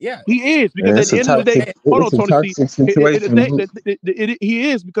 Yeah, he is, because at the end of the day, hold on, Tony. He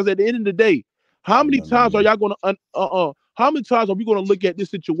is, because at the end of the day, how many times are y'all going to how many times are we going to look at this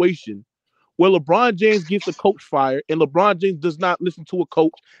situation where LeBron James gets a coach fired and LeBron James does not listen to a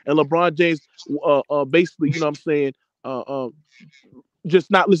coach and LeBron James basically, you know what I'm saying,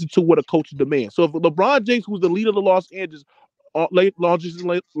 just not listen to what a coach demands. So if LeBron James, who's the leader of the Los Angeles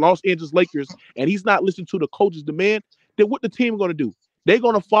Lakers, and he's not listening to the coach's demand, then what the team going to do? They're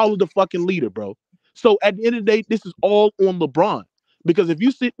going to follow the fucking leader, bro. So at the end of the day, this is all on LeBron. Because if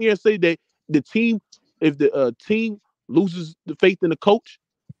you sit there and say that if the team loses the faith in the coach,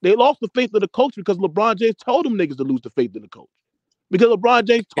 they lost the faith of the coach because LeBron James told them niggas to lose the faith in the coach. Because LeBron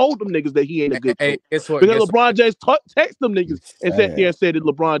James told them niggas that he ain't a good coach. Because LeBron James texted them niggas and sat there and said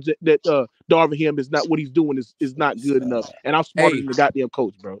that Darvin Ham is not, what he's doing is not good enough. And I'm smarter than the goddamn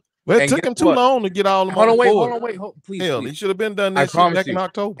coach, bro. Well, it took him too long to get all them on board. Hold on, please. Hell, please. he should have been done that shit back in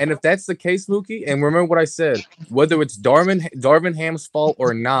October. And if that's the case, Mookie, and remember what I said, whether it's Darvin Ham's fault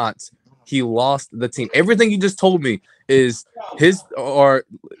or not, he lost the team. Everything you just told me is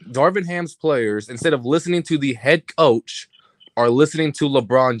Darvin Ham's players, instead of listening to the head coach, are listening to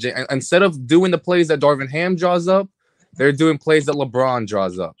LeBron James. Instead of doing the plays that Darvin Ham draws up, they're doing plays that LeBron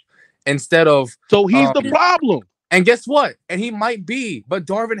draws up. Instead of he's the problem. And guess what? And he might be, but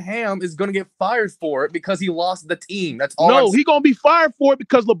Darvin Ham is going to get fired for it because he lost the team. That's all. No, he's going to be fired for it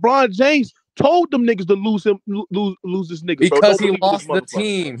because LeBron James told them niggas to lose this nigga. Because he lost the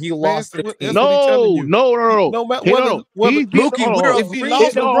team. He lost the team. No. No matter if he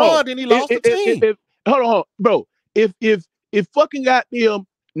lost LeBron, then he lost the team. Hold on, bro. If fucking goddamn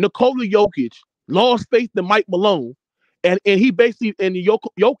Nikola Jokic lost faith in Mike Malone, and he basically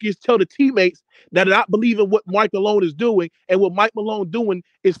Jokic tell the teammates that are not believing what Mike Malone is doing, and what Mike Malone doing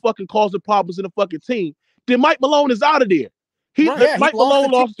is fucking causing problems in the fucking team, then Mike Malone is out of there. Mike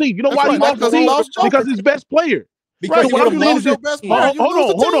Malone lost the team. You know why he lost the team? Because his best player. Because so you lose your best player.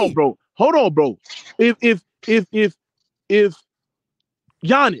 Hold on, bro. If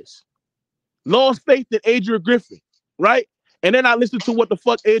Giannis lost faith in Adrian Griffin, right? And then I listened to what the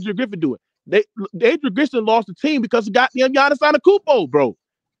fuck Adrian Griffin doing. Adrian Griffin lost the team because of goddamn Giannis Antetokounmpo, bro.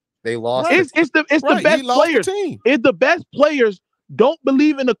 They lost. It's the best players. If the best players don't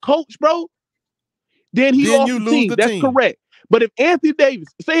believe in the coach, bro, then he lost the team. That's correct. But if Anthony Davis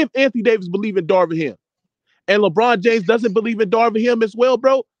believe in Darvin Ham, and LeBron James doesn't believe in Darvin Ham as well,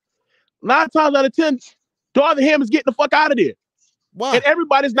 bro, 9 times out of 10, Darvin Ham is getting the fuck out of there. Why? And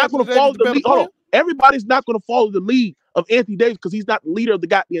everybody's not going to follow the lead. Hold on. Everybody's not going to follow the lead of Anthony Davis because he's not the leader of the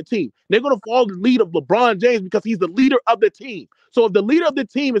goddamn team. They're going to follow the lead of LeBron James because he's the leader of the team. So if the leader of the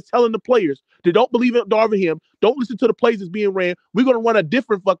team is telling the players they don't believe in Darvin Ham, don't listen to the plays that's being ran, we're going to run a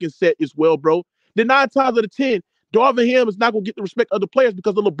different fucking set as well, bro. Then 9 times out of 10, Darvin Ham is not going to get the respect of the players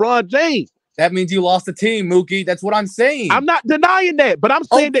because of LeBron James. That means you lost the team, Mookie. That's what I'm saying. I'm not denying that, but I'm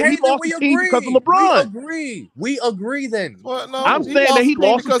saying that he lost the team because of LeBron. We agree then. Well, no, I'm saying that he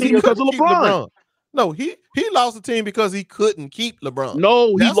lost the team because of LeBron. No, he lost the team because he couldn't keep LeBron.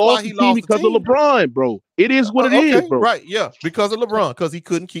 No, he lost the team because of LeBron, bro. It is what it is, bro. Right, yeah, because of LeBron, because he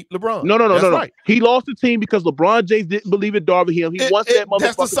couldn't keep LeBron. No. Right. He lost the team because LeBron James didn't believe in Darvin Ham. He wants that motherfucker.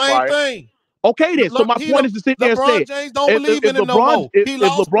 That's the same thing. Okay, then. So my point is to sit there and say, LeBron James don't believe in him no more. He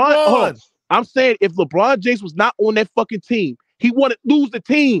lost LeBron. I'm saying if LeBron James was not on that fucking team, he wanted to lose the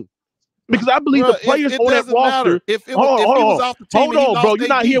team. Because I believe the players on that roster. Hold on, bro. You're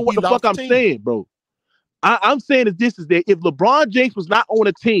not hearing what the fuck I'm saying, bro. I'm saying is that if LeBron James was not on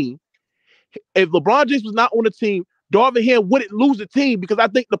a team, Darvin Ham wouldn't lose the team because I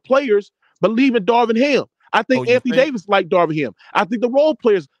think the players believe in Darvin Ham. I think Anthony Davis like Darvin Ham. I think the role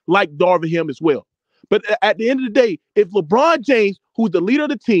players like Darvin Ham as well. But at the end of the day, if LeBron James, who's the leader of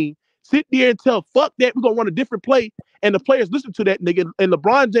the team, sit there and tell, fuck that, we're going to run a different play, and the players listen to that nigga, and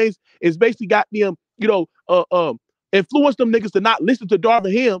LeBron James is basically got them, influenced them niggas to not listen to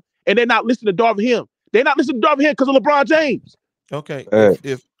Darvin Ham, and they're not listening to Darvin Ham. They're not listening to Darvin Ham because of LeBron James. Okay,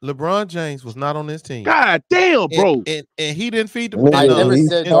 if LeBron James was not on this team, god damn, bro, and he didn't feed the. I never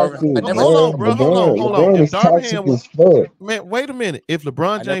said Darvin. Hold on. If Darvin Ham was, man, wait a minute. If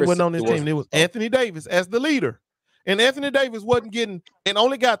LeBron James wasn't on this team, it was Anthony Davis as the leader, and Anthony Davis wasn't getting and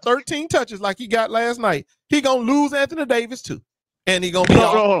only got 13 touches like he got last night. He gonna lose Anthony Davis too, and he gonna be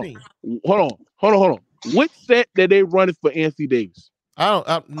off the team. Hold on. Which set that they running for Anthony Davis?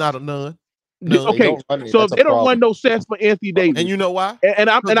 I'm not a none. No. Okay, so if they don't run no sets for Anthony Davis, and you know why? And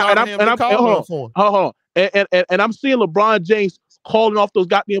I'm seeing LeBron James calling off those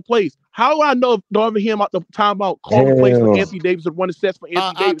goddamn plays. How do I know if Darvin Ham out the timeout calling plays for Anthony Davis and running sets for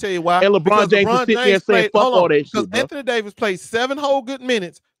Anthony Davis? I'll tell you why. And LeBron James is sitting there saying fuck all that shit. Because Anthony Davis played 7 whole good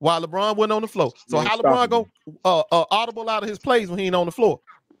minutes while LeBron wasn't on the floor. So how LeBron go audible out of his plays when he ain't on the floor?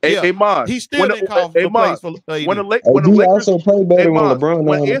 Hey, Mons. He still didn't call for plays for when the Lakers also play better when LeBron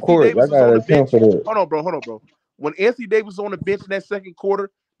on the court. I gotta account for that. Hold on, bro. When Anthony Davis was on the bench in that second quarter,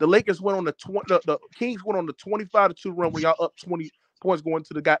 the Lakers went on the Kings went on the 25-2 run when y'all up 20 points going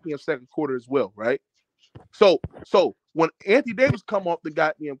to the goddamn second quarter as well, right? So when Anthony Davis come off the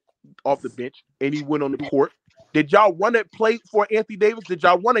bench and he went on the court, did y'all run that play for Anthony Davis? Did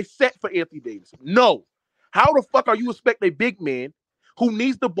y'all run a set for Anthony Davis? No. How the fuck are you expect a big man who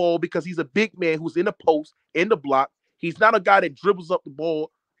needs the ball because he's a big man who's in the post, in the block? He's not a guy that dribbles up the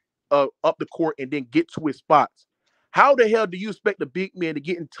ball up the court and then get to his spots. How the hell do you expect the big man to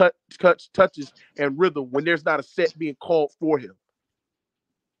get in touches and rhythm when there's not a set being called for him?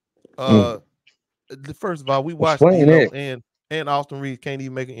 First of all, we watched D'Lo and Austin Reeves can't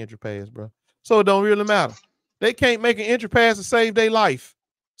even make an entry pass, bro. So it don't really matter. They can't make an entry pass to save their life.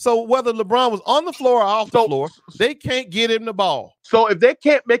 So whether LeBron was on the floor or off the floor, they can't get him the ball. So if they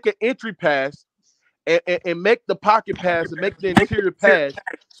can't make an entry pass and make the pocket pass and make the interior pass,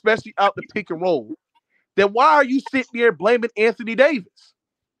 especially out the pick and roll, then why are you sitting there blaming Anthony Davis?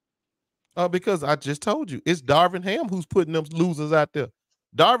 Because I just told you, it's Darvin Ham who's putting them losers out there.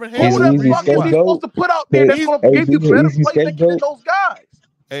 Darvin Ham. Who the fuck is he supposed to put out there that's going to give you better playmaking than those guys?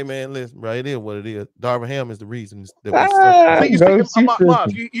 Hey man, listen, bro. It is what it is. Darvin Ham is the reason that we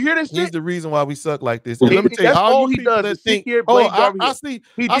suck. You hear this shit? He's the reason why we suck like this. And let me tell you, all you people that think,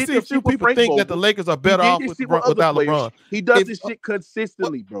 I see a few people think that the Lakers are better off without LeBron. He does this shit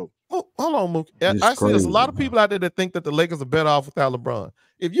consistently, bro. Hold on, Mookie. I see there's a lot of people out there that think that the Lakers are better off without LeBron.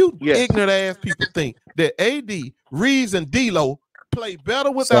 If you ignorant ass people think that AD, Reeves, and D'Lo play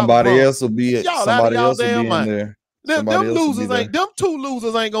better without somebody LeBron, else will be it. Somebody else will be in there. Them two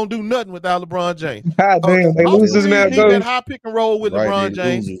losers ain't gonna do nothing without LeBron James. God damn, they losers now. Need that high pick and roll with LeBron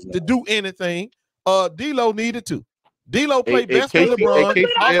James to do anything. D'Lo needed to. D'Lo played best with LeBron.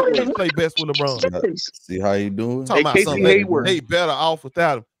 Austin played best with LeBron. See how you doing? Talking about something they better off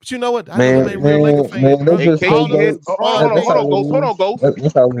without him. But you know what? Man, that's hold on, Ghost.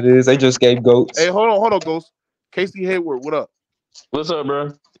 That's how it is. They just scapegoats. Hey, hold on, Ghost. Casey Hayward, what up? What's up,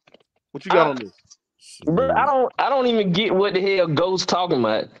 bro? What you got on this? Bro, I don't even get what the hell Ghost talking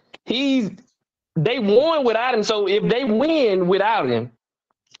about. They won without him, so if they win without him,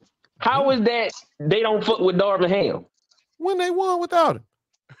 how is that they don't fuck with Darvin Ham? When they won without him?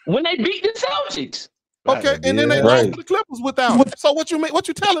 When they beat the Celtics. Okay, and then they lost to the Clippers without him. So what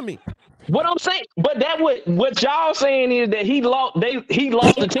you telling me? What I'm saying, but what y'all saying is that he lost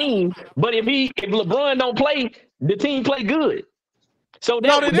the team, but if LeBron don't play, the team play good. So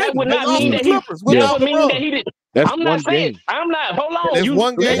that would not mean that he did. I'm not saying. Hold on.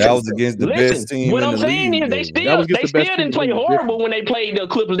 One game. That was against the best team. What in I'm the saying league, is they still didn't play horrible when they played the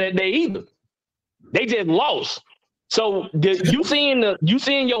Clippers that day either. They just lost. So you seeing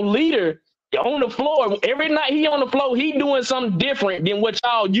your leader on the floor every night. He on the floor. He doing something different than what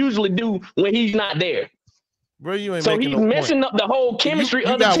y'all usually do when he's not there. Bro, you ain't so he's messing up the whole chemistry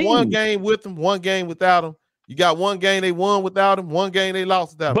of the team. You got one game with him, one game without him. You got one game they won without him, one game they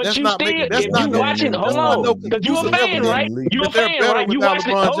lost without him. But that's you not still, making. That's if not you watching, hold on, because you a fan, right? You a fan, right? You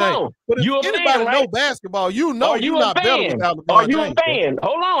watching. Hold on. But if you a anybody fan, right? know basketball, you know you're not better without LeBron Are you James, a fan?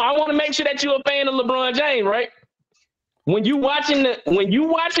 Hold on, I want to make sure that you're a fan of LeBron James, right? When you watching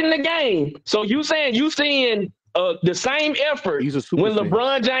the game, so you seeing the same effort when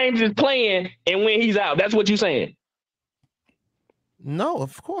LeBron James is playing and when he's out. That's what you're saying. No,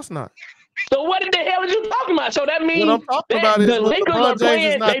 of course not. So what the hell are you talking about? So that means what I'm talking about is the Lakers LeBron are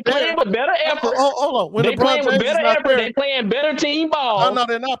playing. They playing with better effort. Hold on. When they playing with better effort. They playing better team ball. No,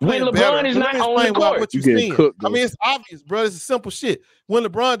 they're not playing when LeBron better. is not on the court. What you seeing? I mean, it's obvious, bro. It's simple shit. When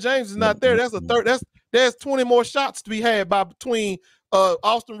LeBron James is not there, there's 20 more shots to be had between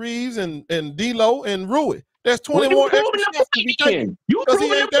Austin Reeves and D'Lo and Rui. There's 20 more extra shots to be taken because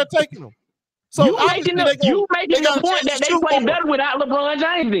he ain't there taking them. So you making the point that they play better without LeBron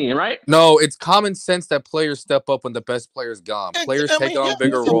James, then, right? No, it's common sense that players step up when the best player's gone. Players take on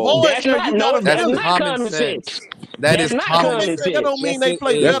bigger roles. That's not common sense. That is common sense. That don't mean they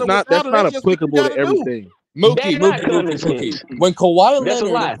play better. That's not applicable to everything. Mookie. When Kawhi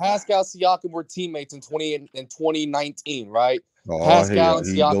Leonard and Pascal Siakam were teammates in 2019, right? Pascal and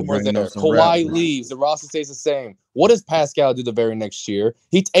Siakam were there. Kawhi leaves. The roster stays the same. What does Pascal do the very next year?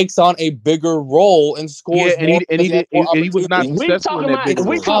 He takes on a bigger role and scores more. And he was not successful in that big role.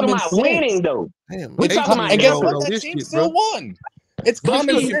 We're talking about winning, though. We're talking about, and guess what? That team still won. It's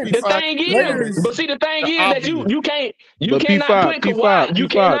common sense. The thing is that you cannot put Kawhi. You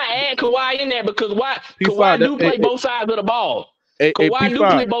cannot add Kawhi in there because Kawhi do play both sides of the ball. Kawhi do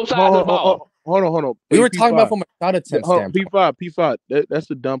play both sides of the ball. Hold on. We were talking about from a shot attempt standpoint. P5. That's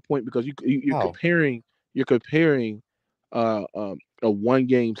a dumb point because you're comparing a one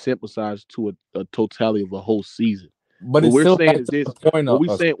game sample size to a totality of a whole season. But what we're saying is this. What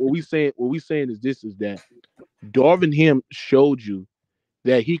we saying is this: is that Darvin Ham showed you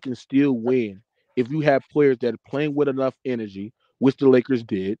that he can still win if you have players that are playing with enough energy, which the Lakers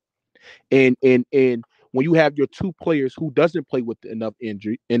did, and when you have your two players who doesn't play with enough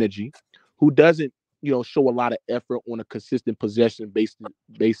energy, who doesn't show a lot of effort on a consistent possession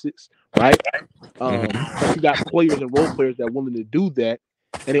basis, right? But you got players and role players that are willing to do that,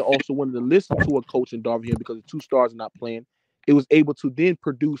 and they also wanted to listen to a coach in Darvin Ham because the two stars are not playing. It was able to then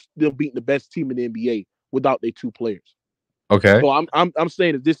produce them beating the best team in the NBA without their two players. Okay. So I'm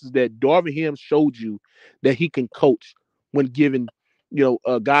saying that this is that Darvin Ham showed you that he can coach when given,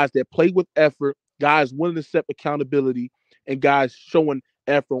 guys that play with effort, guys willing to accept accountability, and guys showing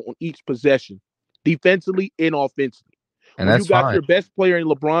effort on each possession, defensively and offensively. And when that's you got fine. your best player in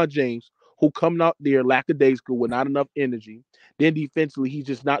LeBron James, who coming out there lackadaisical with not enough energy, then defensively he's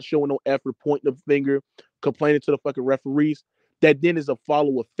just not showing no effort, pointing the finger, complaining to the fucking referees, that then is a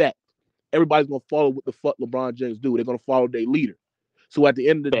follow effect. Everybody's gonna follow what the fuck LeBron James do. They're gonna follow their leader. So at the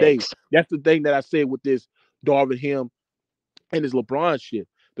end of the day, that's the thing that I said with this Darvin Ham and his LeBron shit.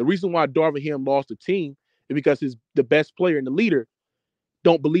 The reason why Darvin Ham lost the team is because the best player and the leader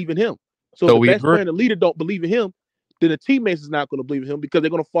don't believe in him. So if the best player and the leader don't believe in him, then the teammates is not going to believe in him because they're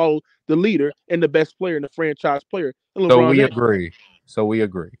going to follow the leader and the best player and the franchise player. So we agree.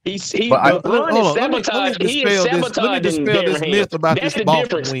 LeBron is sabotaging. He is sabotaging this myth about That's this the Boston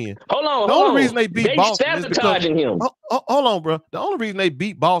difference. win. Hold on. The only reason they beat Boston is because sabotaging him. Hold on, bro. The only reason they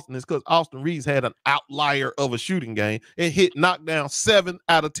beat Boston is because Austin Reeves had an outlier of a shooting game and knocked down 7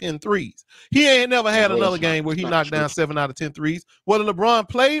 out of 10 threes. He ain't never had another game where he knocked down 7 out of 10 threes, whether LeBron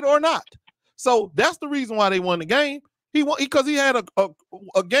played or not. So that's the reason why they won the game. He won because he had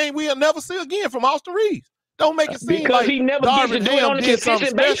a game we'll never see again from Austin Reeves. Don't make it seem because like he never gets to do it on a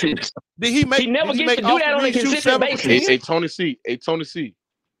consistent basis. Did he make? He never gets to do that on a consistent basis. Hey, Tony C.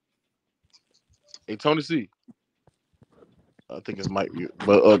 I think it's Mike,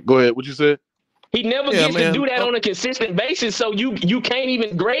 but go ahead. What you said? He never gets to do that on a consistent basis, so you can't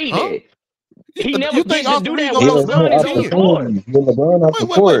even grade it. He never gets to do that when LeBron is on the court. LeBron off the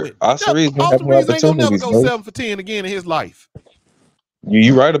court. Austin Reeves gonna have more opportunities. Ain't gonna never go 7 for 10 again in his life.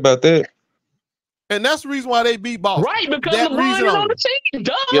 You right about that. And that's the reason why they beat Boston. Right, because LeBron is on the team.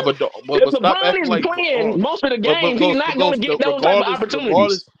 Duh. Yeah, but if LeBron is playing most of the games, he's not going to get those type of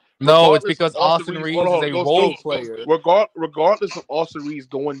opportunities. No, it's because Austin Reeves is a role player. Regardless of Austin Reeves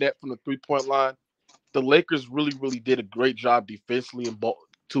going that from the 3-point line, the Lakers really, really did a great job defensively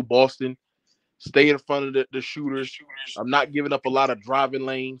to Boston. Stay in front of the shooters. I'm not giving up a lot of driving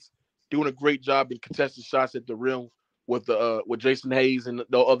lanes. Doing a great job in contested shots at the rim with Jason Hayes and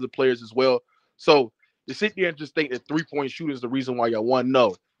the other players as well. So to sit there and just think that 3-point shooting is the reason why y'all won,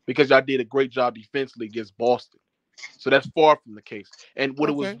 no, because y'all did a great job defensively against Boston. So that's far from the case. And what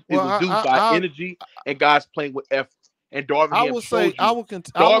it was due by energy and guys playing with effort. And Darvin I will say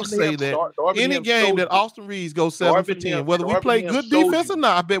that any game that Austin Reeves goes 7 for 10, whether we play good defense or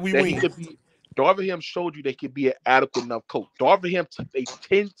not, I bet we win. Darvin Ham showed you they could be an adequate enough coach. Darvin Ham took a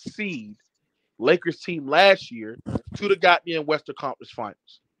 10th seed Lakers team last year to the goddamn Western Conference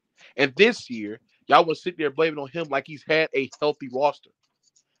Finals. And this year, y'all will sit there blaming on him like he's had a healthy roster.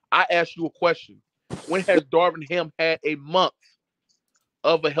 I ask you a question. When has Darvin Ham had a month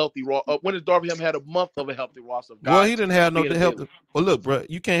of a healthy roster? When has Darvin Ham had a month of a healthy roster? Well, he didn't have no healthy. Well, look, bro,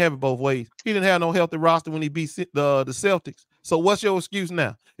 you can't have it both ways. He didn't have no healthy roster when he beat the Celtics. So what's your excuse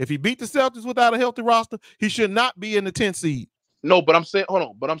now? If he beat the Celtics without a healthy roster, he should not be in the 10th seed. No, but I'm saying, hold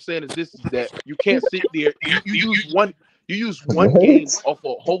on. But I'm saying is that you can't sit there. You use one game off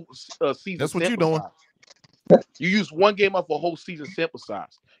a whole season. That's what you're doing. You use one game off a whole season sample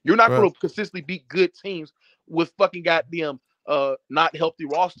size. You're not going to consistently beat good teams with fucking goddamn not healthy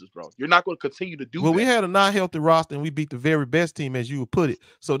rosters, bro. You're not going to continue to do that. We had a not healthy roster and we beat the very best team, as you would put it.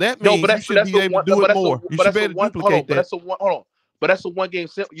 So that means you should be able to do it more. You should be able to duplicate that. But that's a one game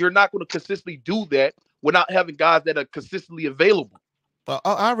sample. You're not going to consistently do that without having guys that are consistently available. I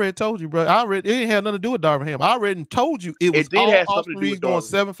already told you, bro. It didn't have nothing to do with Darvin Ham. I already told you it was all Austin Reeves going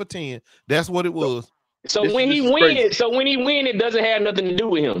 7 for 10. That's what it was. So when he wins, it doesn't have nothing to do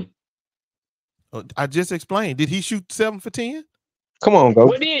with him. I just explained. Did he shoot 7 for 10? Come on, go.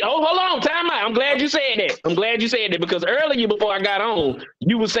 Hold on, time out. I'm glad you said that. Because earlier before I got on,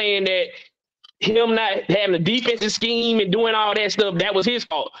 you were saying that him not having a defensive scheme and doing all that stuff, that was his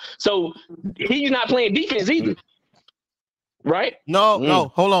fault. So he's not playing defense either. Right?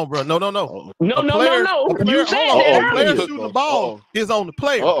 No, hold on, bro. No. No. You said that a player shooting the ball is on the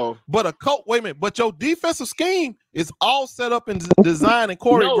player. But a coach, wait a minute, but your defensive scheme is all set up and designed and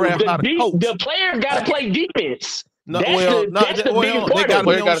choreographed by the coach. The players got to play defense. They got to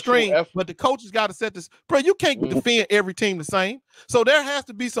be on string, but the coaches got to set this. Bro, you can't defend every team the same. So there has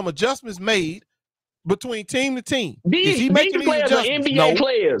to be some adjustments made between team to team. These players are NBA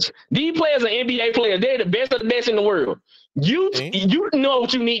players. These players are NBA players. They're the best of the best in the world. You know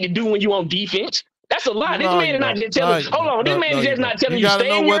what you need to do when you on defense. That's a lot. This man is not just telling. Hold on, this man is just not telling you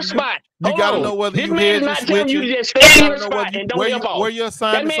stay in your spot. You got to know whether this you man is hedge not and telling you switching. to just stay in your spot and don't where help off. Where your That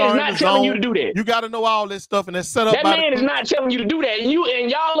assignments man is are in not the telling you zone. to do that. You got to know all this stuff, and that's set up that by man is not telling you to do that. And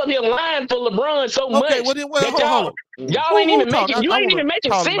y'all up here lying for LeBron so much. Okay, well then, hold on. Y'all ain't even making. You ain't even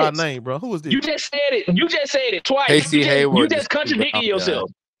making sense. By name, bro. Who is this? You just said it. You just said it twice. Casey Hayward. You just contradicted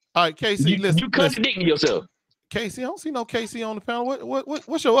yourself. All right, Casey. You contradicting yourself. Casey, I don't see no Casey on the panel.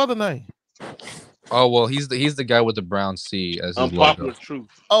 What's your other name? Oh well, he's the guy with the brown C as his unpopular logo. Truth.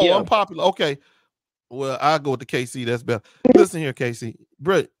 Oh, yeah. Unpopular. Okay. Well, I'll go with the KC. That's better. Listen here, Casey.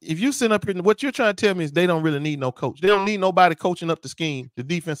 Bro, if you sit up here, what you're trying to tell me is they don't really need no coach. They don't need nobody coaching up the scheme, the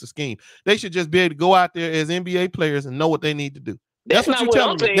defensive scheme. They should just be able to go out there as NBA players and know what they need to do. That's what you're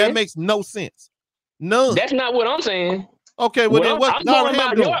telling me. That makes no sense. None. That's not what I'm saying. Okay, well then what's Darvin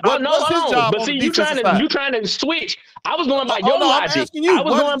Ham doing? What's his job on the defensive side? You trying to switch. I was going by your logic. I'm asking you. I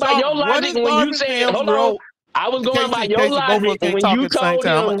was going by your logic when you said, hold on. I was going by your logic when you told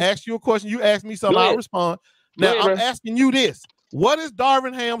him. I'm going to ask you a question. You ask me something, I'll respond. Now, I'm asking you this. What is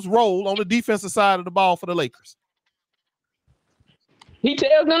Darvin Ham's role on the defensive side of the ball for the Lakers? He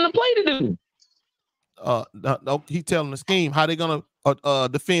tells them to play to do. No, he telling the scheme how they're going to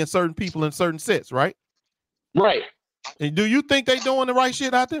defend certain people in certain sets, right? Right. And do you think they doing the right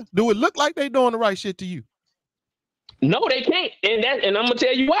shit out there? Do it look like they doing the right shit to you? No, they can't. And I'm going to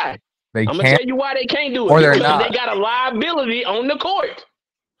tell you why. I'm going to tell you why they can't do it. Or they're because not. They got a liability on the court.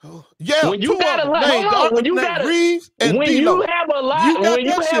 Yeah, when you got a liability,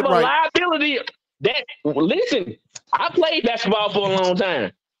 that listen, I played basketball for a long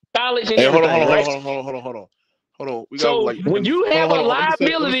time, college and everything. Hold on. When you have a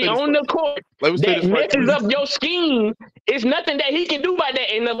liability on the court that messes up your scheme, it's nothing that he can do by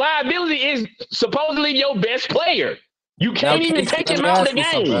that. And the liability is supposedly your best player. You can't even take him out of the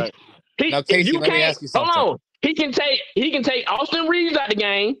game. Now, Casey, let me ask you something. Hold on. He can take Austin Reeves out the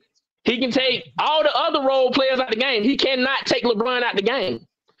game. He can take all the other role players out the game. He cannot take LeBron out the game.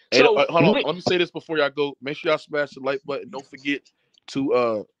 So hold on. Let me say this before y'all go. Make sure y'all smash the like button. Don't forget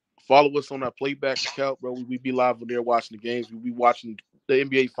to follow us on our playback account, bro. We be live on there watching the games. We be watching the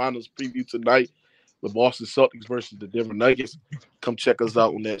NBA Finals preview tonight. The Boston Celtics versus the Denver Nuggets. Come check us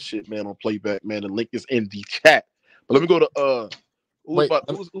out on that shit, man, on playback, man. The link is in the chat. But let me go to let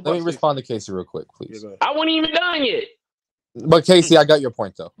me respond to Casey real quick, please. I wasn't even done yet. But Casey, I got your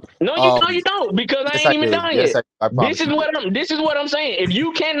point though. No, you don't, because I ain't even done yet. This is what I'm saying. If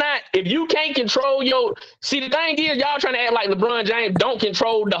you can't control the thing is y'all trying to act like LeBron James don't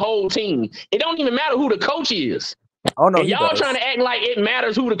control the whole team. It don't even matter who the coach is. Oh no, and y'all trying to act like it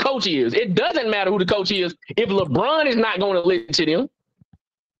matters who the coach is. It doesn't matter who the coach is if LeBron is not going to listen to them.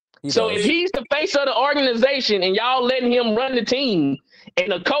 If he's the face of the organization and y'all letting him run the team,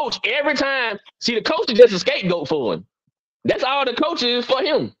 and the coach every time, the coach is just a scapegoat for him. That's all the coach is for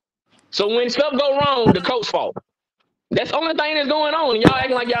him. So when stuff go wrong, the coach's fault. That's the only thing that's going on, and y'all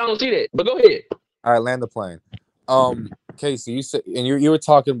acting like y'all don't see that. But go ahead. All right, land the plane. Casey, you said, and you were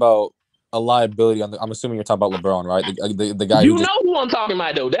talking about a liability on the. I'm assuming you're talking about LeBron, right? The guy. You know who I'm talking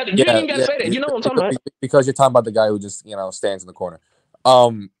about, though. You ain't gotta say that. You know what I'm talking about. Because you're talking about the guy who just stands in the corner.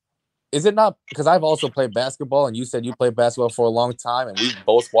 Is it not because I've also played basketball, and you said you played basketball for a long time, and we've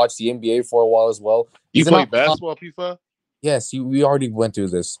both watched the NBA for a while as well. You played basketball, P5? Yes, we already went through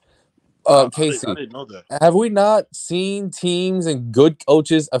this. Casey, I didn't know that. Have we not seen teams and good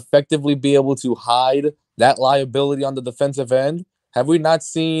coaches effectively be able to hide that liability on the defensive end? Have we not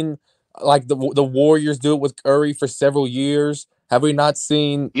seen like the Warriors do it with Curry for several years? Have we not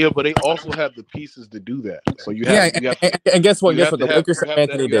seen? Yeah, but they also have the pieces to do that. So you have. And guess what? The Lakers have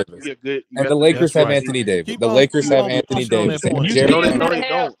Anthony Davis, and the Lakers have Anthony Davis. The Lakers have Anthony Davis. No, they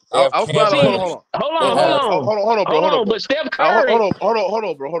don't. Hold on, bro. But Steph Curry. Hold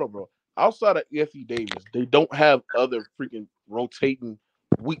on, bro. Outside of Anthony Davis, they don't have other freaking rotating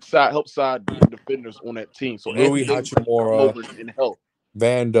weak side, help side defenders on that team. So Rui Hachimura and help.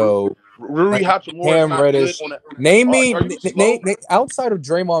 Vando, Rui Hachimura, Cam Reddish. Name me outside of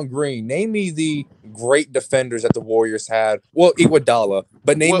Draymond Green. Name me the great defenders that the Warriors had. Well, Iguodala,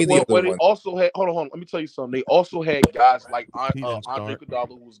 but name me the other one. Also had. Hold on. Let me tell you something. They also had guys like Andre Iguodala,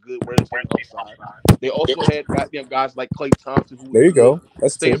 who was good rotating outside. They also had goddamn guys like Klay Thompson, who there you go.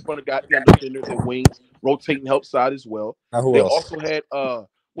 That's stay in front of goddamn defenders and wings, rotating help side as well. Now, who they else? Also had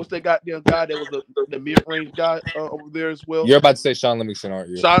what's that goddamn guy that was the mid-range guy over there as well? You're about to say Sean Livingston, aren't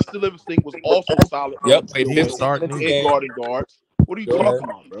you? Sean Livingston was also solid. Yep, played 15 guarding guards. What are you talking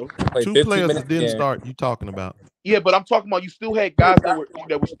about, bro? Two players that didn't start. You talking about? Yeah, but I'm talking about you still had guys that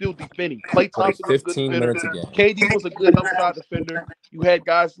were still defending. Klay Thompson was a good defender. KD was a good outside defender. You had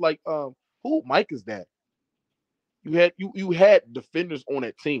guys like who Mike is that? You had defenders on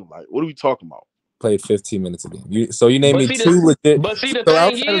that team. Like, what are we talking about? Played 15 minutes a game. You named me two legit. But see, the so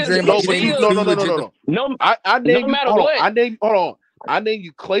thing is, no. I named you. Hold on. I named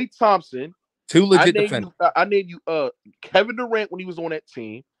you Klay Thompson. Two legit defenders. I named you Kevin Durant when he was on that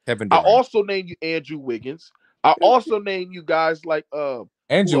team. Kevin Durant. I also named you Andrew Wiggins. I also named you guys like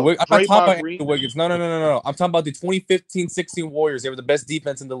Andrew Wiggins. I'm not talking about Andrew Wiggins. No. I'm talking about the 2015-16 Warriors. They were the best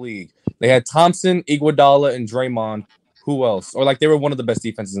defense in the league. They had Thompson, Iguodala, and Draymond. Who else? Or like they were one of the best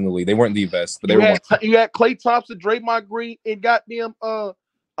defenses in the league. They weren't the best, but you had Klay Thompson, Draymond Green, and goddamn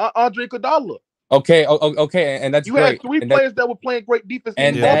Andre Iguodala. Okay, and that's you great. had three players that were playing great defense.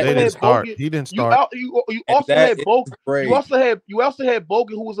 And they didn't start. He didn't start. You also had Bogut. You also had Bogut,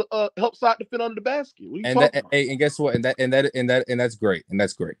 who was a help side defender under the basket. And guess what? And that's great. And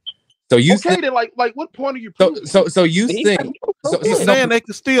that's great. So you then like what point are you? So you think? He's saying they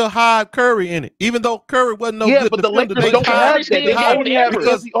could still hide Curry in it, even though Curry wasn't no good. But the Lakers don't have that. They only have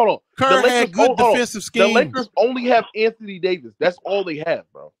because Curry had good defensive schemes. The Lakers only have Anthony Davis. That's all they have,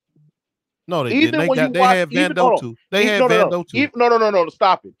 bro. No, they didn't. They had Vando too. They had Vando too. No.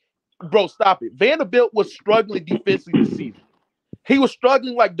 Stop it, bro. Stop it. Vanderbilt was struggling defensively this season. He was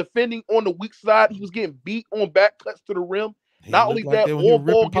struggling like defending on the weak side. He was getting beat on back cuts to the rim. Not only that, on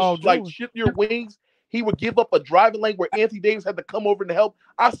ball gets like shift your wings. He would give up a driving lane where Anthony Davis had to come over and help.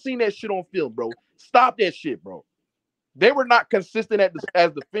 I've seen that shit on film, bro. Stop that shit, bro. They were not consistent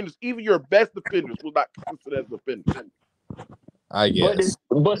as defenders. Even your best defenders were not consistent as defenders. I guess.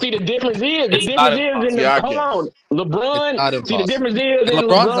 But see, the difference is hold on, LeBron. See, the difference is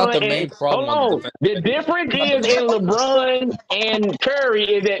LeBron's not the main problem. Hold on, the difference is in LeBron and Curry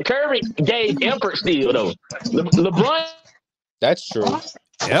is that Curry gave effort still though. LeBron. That's true.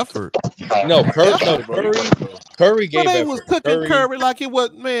 Effort. No, Curry gave they effort. Was cooking Curry like it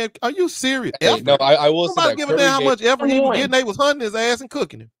was, man. Are you serious? Hey, no, I will say that. Giving them how much effort he was getting. They was hunting his ass and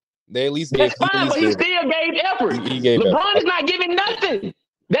cooking him. They at least gave. That's fine, but he still gave effort. He gave LeBron effort. is not giving nothing.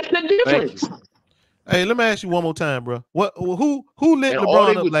 That's the difference. Hey, let me ask you one more time, bro. Who lit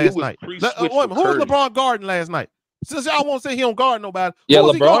LeBron up last night? Who was LeBron guarding last night? Since y'all won't say he don't guard nobody. Yeah,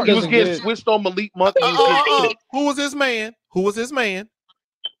 LeBron was getting switched on Malik Monk. Who was his man?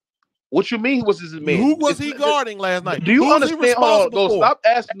 What you mean? Was his man? Who was he guarding last night? Do you understand? Stop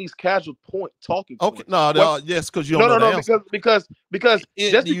asking these casual talking. Okay, yes, because you don't know the answer. because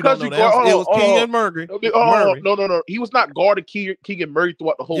just because you guard, it was Keegan Murray. No. He was not guarding Keegan Murray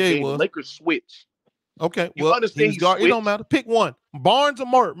throughout the whole game. Lakers switch. Okay, well, understand. It don't matter. Pick one. Barnes or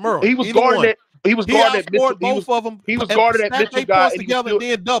Murray. He was guarding that. He was guarding that Mitchell. Both of them. He was guarding that Mitchell guy. Together and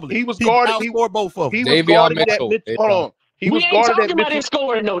then double. He was guarding. He scored both of them. He was guarding that Mitchell. Hold on. He was guarding that Mitchell.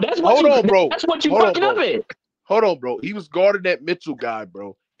 Scoring, though. That's what bro. That's what you fucking up at. Hold on, bro. He was guarding that Mitchell guy,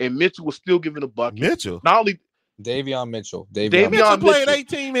 bro, and Mitchell was still giving a bucket. Mitchell. Not only Davion Mitchell. Mitchell played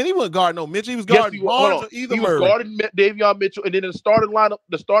 18 minutes. He wasn't guarding no Mitchell. He was guarding Barnes or either Murray. He was guarding Davion Mitchell, and then in the starting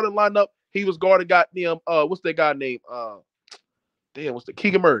lineup, he was guarding goddamn what's that guy name? What's the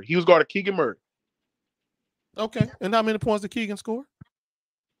Keegan Murray? He was guarding Keegan Murray. Okay, and how many points did Keegan score?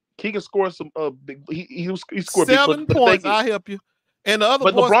 Keegan scored some big. He scored 7 points. I help you. And the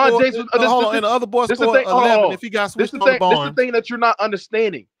other boy scored. And the other boy scored 11. If he got switched on Barnes. This is the thing that you're not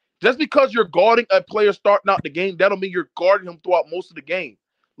understanding. Just because you're guarding a player starting out the game, that don't mean you're guarding him throughout most of the game.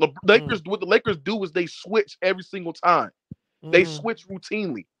 What the Lakers do is they switch every single time. They switch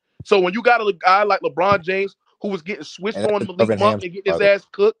routinely. So when you got a guy like LeBron James who was getting switched on Malik Monk and getting his ass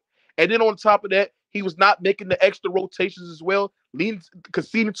cooked, and then on top of that, he was not making the extra rotations as well,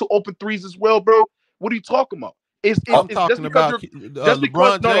 conceding to open threes as well, bro. What are you talking about? I'm talking about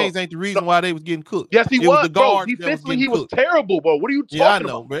LeBron James ain't the reason why they was getting cooked. Yes, he was, bro. Defensively, he was terrible, bro. What are you talking about? I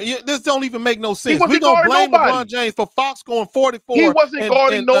know, bro. This don't even make no sense. We gonna blame LeBron James for Fox scoring 44. He wasn't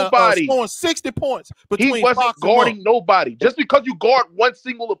guarding nobody. Scoring 60 points between He wasn't guarding nobody. Just because you guard one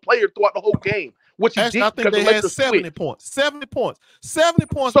single player throughout the whole game. Which actually, I think they had 70 points. 70 points. 70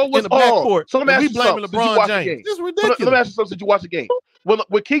 points in the backcourt. So let me ask you blaming LeBron James. This is ridiculous. Let me ask you something. Did you watch the game?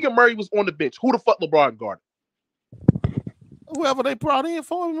 When Keegan Murray was on the bench, who the fuck LeBron guarded? Whoever they brought in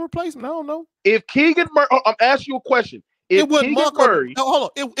for him to replace him. I don't know. If Keegan Murray, I'm asking you a question. If it wasn't Keegan Murray. No, hold on.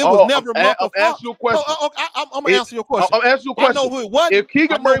 It was never Monk. I'm asking you a question. I'm going to answer your question. I'm asking you a question. I know who it wasn't. If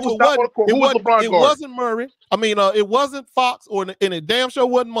Keegan Murray was not on the court, who was LeBron guarding? It wasn't Murray. I mean, it wasn't Fox, and it damn sure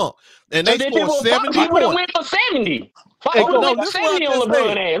wasn't Monk. And they scored 70 points. He went for 70. Fox would have went for 70 on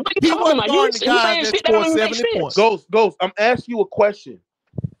LeBron ass. He wasn't guarding the guys that scored 70 points. Ghost, I'm asking you a question.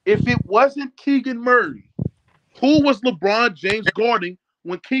 If it wasn't Keegan Murray, who was LeBron James guarding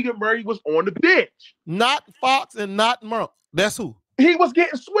when Keegan Murray was on the bench? Not Fox and not Monk. That's who. he was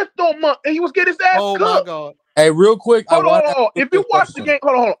getting swift on Monk, and he was getting his ass cooked. Oh my God! Hey, real quick, hold on. If you watch the game,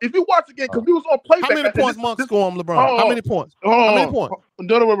 hold on. If you watch the game, because we was on playback. How many points Monk scored on LeBron? How many points? How many points?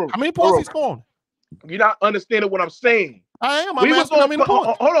 How many points he scoring? You're not understanding what I'm saying. I am. I'm asking how many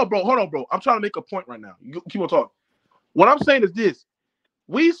points. Hold on, bro. I'm trying to make a point right now. You keep on talking. What I'm saying is this: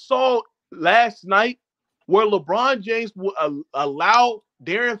 we saw last night where LeBron James would allow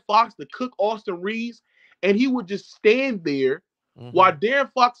Darren Fox to cook Austin Reeves, and he would just stand there while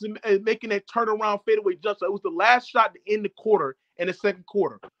Darren Fox is making that turnaround fadeaway jump. So it was the last shot to end the quarter in the second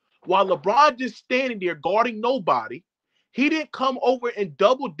quarter. While LeBron just standing there guarding nobody, he didn't come over and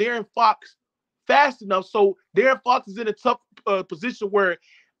double Darren Fox fast enough. So Darren Fox is in a tough position where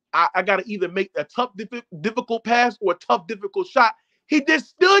I got to either make a tough, difficult pass or a tough, difficult shot. He just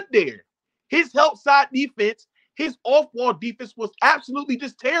stood there. His help side defense, his off-ball defense was absolutely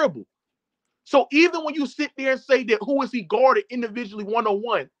just terrible. So even when you sit there and say that who is he guarded individually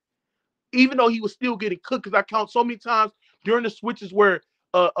one-on-one, even though he was still getting cooked, because I count so many times during the switches where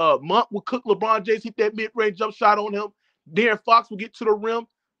Monk would cook LeBron James, hit that mid-range jump shot on him, Darren Fox would get to the rim.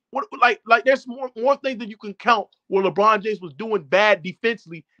 Like there's more things that you can count where LeBron James was doing bad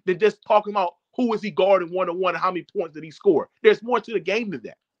defensively than just talking about who is he guarding one-on-one and how many points did he score. There's more to the game than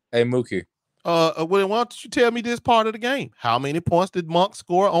that. Hey, Mookie. Well, why don't you tell me this part of the game? How many points did Monk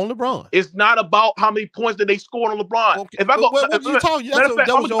score on LeBron? It's not about how many points did they score on LeBron. Okay. If I go, that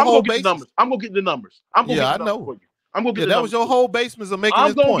was your whole basis. I'm gonna get the numbers. I'm gonna get the numbers for you. I'm gonna get the numbers. That was your whole basis of making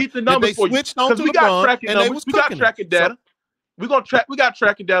this point. I'm gonna get the numbers for you. Switched on to LeBron and they was cooking. We got tracking data. We got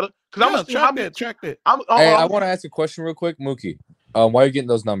tracking data. Because I'm gonna see how many. Track that. Hey, I want to ask a question real quick, Mookie. While you're getting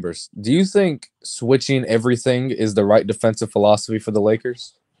those numbers, do you think switching everything is the right defensive philosophy for the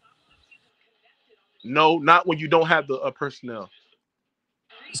Lakers? No, not when you don't have the personnel.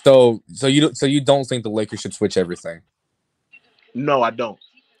 So you don't think the Lakers should switch everything? No, I don't.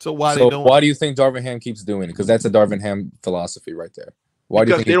 So why do you think Darvin Ham keeps doing it? Because that's a Darvin Ham philosophy right there. Why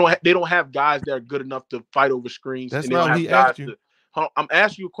because do you think they don't have guys that are good enough to fight over screens. That's and not what he asked you. I'm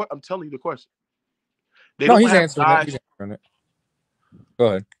asking you. I'm telling you the question. He's answering it. Go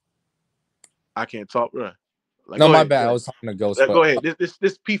ahead. I can't talk, bro. My bad. I was talking to Ghost. Go ahead.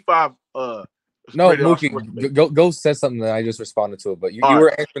 This P5. No, Mookie, go said something that I just responded to it, but you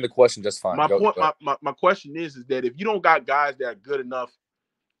were answering the question just fine. My question is that if you don't got guys that are good enough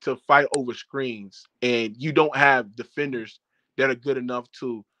to fight over screens, and you don't have defenders that are good enough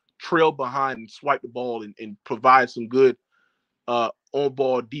to trail behind and swipe the ball and provide some good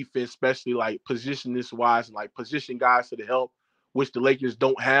on-ball defense, especially like positionless wise, and like position guys to the help, which the Lakers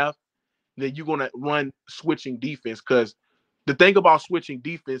don't have, then you're gonna run switching defense. Because the thing about switching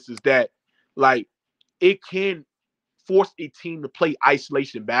defense is that like it can force a team to play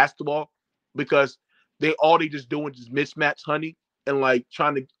isolation basketball because they just doing just mismatch hunting and like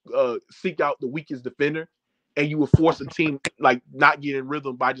trying to seek out the weakest defender, and you would force a team like not getting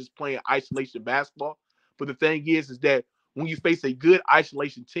rhythm by just playing isolation basketball. But the thing is that when you face a good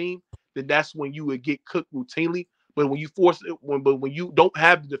isolation team, then that's when you would get cooked routinely. But when you when you don't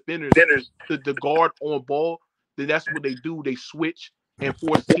have the defenders to guard on ball, then that's what they do. They switch and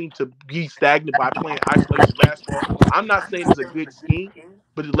force the team to be stagnant by playing isolation basketball. I'm not saying it's a good scheme,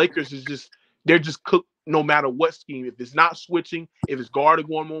 but the Lakers they're just cooked no matter what scheme. If it's not switching, if it's guarding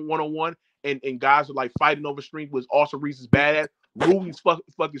going one-on-one, and guys are like fighting over screens, which also Reese is bad at, Rudy's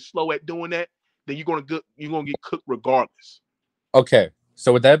fucking slow at doing that, then you're gonna get cooked regardless. Okay,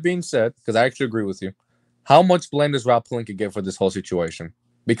 so with that being said, because I actually agree with you, how much blame does Rob Pelinka get for this whole situation?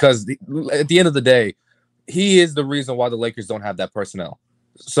 Because at the end of the day, he is the reason why the Lakers don't have that personnel.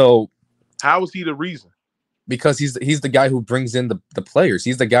 So how is he the reason? Because he's the guy who brings in the players.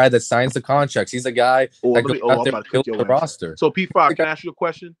 He's the guy that signs the contracts. He's the guy that goes out there and builds the roster. So P5, can I ask you a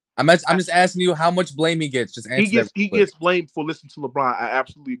question? I'm just asking you how much blame he gets. Just answer he gets blamed for listening to LeBron. I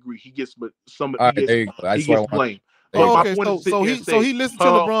absolutely agree. He gets there you go. He gets blamed. Okay, so he listened to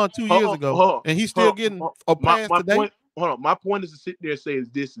LeBron 2 years ago, and he's still getting a pass today. My point is to sit there and say is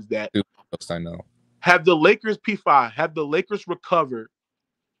that I know. Have the Lakers recovered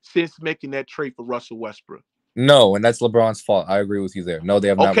since making that trade for Russell Westbrook? No, and that's LeBron's fault. I agree with you there. No, they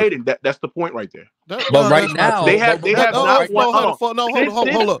have not. Okay, then that's the point right there. But right now, they have not won.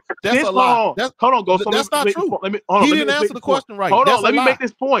 Hold up. That's a lie. Hold on, go. That's not true. He didn't answer the question right. Hold on, let me make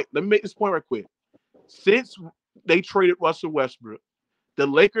this point. Right quick. Since they traded Russell Westbrook, the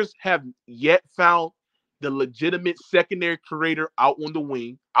Lakers have yet found the legitimate secondary creator out on the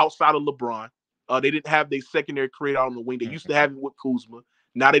wing outside of LeBron. They didn't have their secondary creator out on the wing. They used to have it with Kuzma.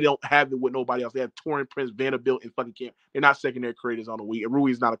 Now they don't have it with nobody else. They have Taurean Prince, Vanderbilt, and fucking Camp. They're not secondary creators on the wing. And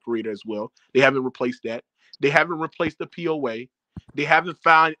Rui is not a creator as well. They haven't replaced that. They haven't replaced the POA. They haven't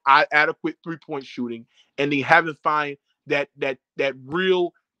found adequate 3-point shooting, and they haven't found that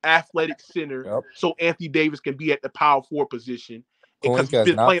real athletic center so Anthony Davis can be at the power forward position, because he's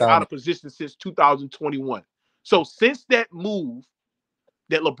been playing out of position since 2021. So since that move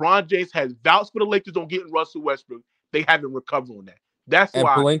that LeBron James has vouched for the Lakers on getting Russell Westbrook, they haven't recovered on that. That's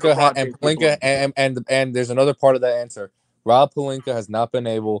why and there's another part of that answer. Rob Pelinka has not been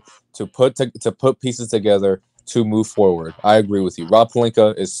able to put pieces together to move forward. I agree with you. Rob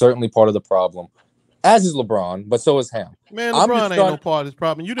Pelinka is certainly part of the problem, as is LeBron, but so is Ham. Man, LeBron ain't no part of this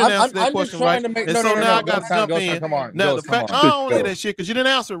problem. You didn't answer that question right. Now I got to jump in. Come on. Now the fact I don't hear that shit because you didn't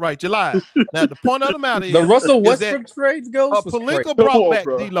answer it right. You lied. Now the point of the matter is the Russell Westbrook trade goes. Pelinka brought back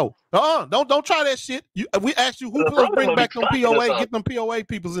D-Lo. Don't try that shit. We asked you who supposed to bring back them POA, get them POA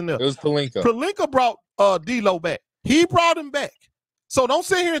peoples in there. It was Pelinka. Pelinka brought D-Lo back. He brought him back. So don't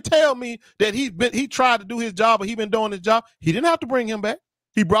sit here and tell me that he tried to do his job or he been doing his job. He didn't have to bring him back.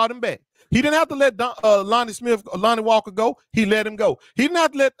 He brought him back. He didn't have to let Lonnie Walker go. He let him go. He didn't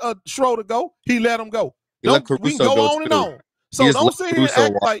have to let Schroeder go. He let him go. We can go on and on. So don't sit here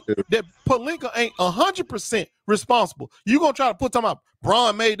and act like that Pelinka ain't 100% responsible. You gonna try to put something out.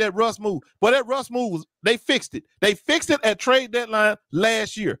 Bron made that Russ move. But that Russ move they fixed it. They fixed it at trade deadline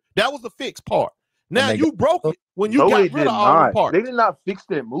last year. That was the fixed part. Now you broke it when you got rid of all the parts. They did not fix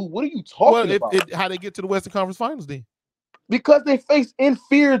that move. What are you talking about? How they get to the Western Conference Finals then? Because they faced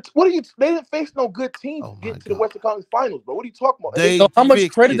inferior. They didn't face no good teams to get to the Western Conference Finals, bro. What are you talking about? So how much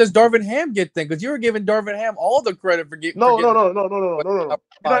credit does Darvin Ham get then? Because you were giving Darvin Ham all the credit for getting. No. You're not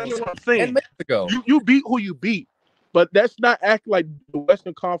what I'm saying. You beat who you beat, but that's not acting like the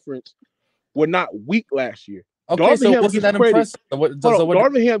Western Conference were not weak last year. Okay, Darvin so Ham wasn't that impressive?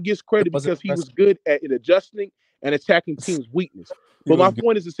 Darvin Ham gets credit because he was good at adjusting and attacking teams' weakness. But my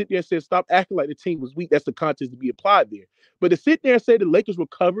point is to sit there and say, stop acting like the team was weak. That's the context to be applied there. But to sit there and say the Lakers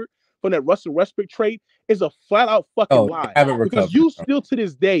recovered from that Russell Westbrook trade is a flat-out fucking lie. Because you still to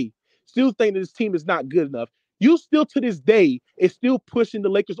this day still think that this team is not good enough. You still to this day is still pushing the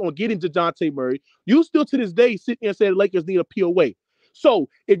Lakers on getting DeJounte Murray. You still to this day sit there and say the Lakers need a POA. So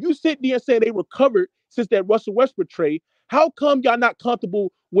if you sit there and say they recovered since that Russell Westbrook trade, how come y'all not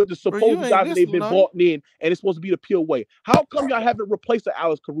comfortable with the supposed guys that they've been bought in and it's supposed to be the POA? How come y'all haven't replaced the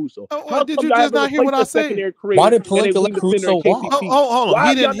Alex Caruso? How did you just not hear what I said? Why did Pelinka let Caruso walk? Hold on.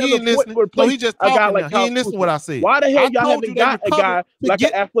 He didn't listen. No, he just talking now. He didn't listen to what I said. Why the hell y'all haven't got a guy like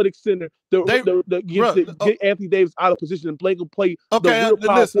an athletic center to get Anthony Davis out of position and play the real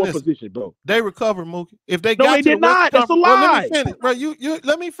power forward position, bro? They recovered, Mookie. If they no, they did not. That's a lie.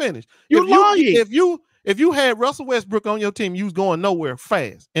 Let me finish. You're lying. If you had Russell Westbrook on your team, you was going nowhere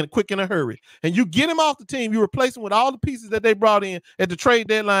fast and quick in a hurry, and you get him off the team, you replace him with all the pieces that they brought in at the trade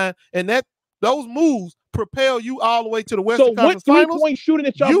deadline, and those moves propel you all the way to the Western Conference Finals. So what 3-point shooting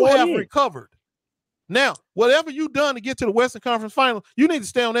that y'all you have recovered. Now, whatever you done to get to the Western Conference Finals, you need to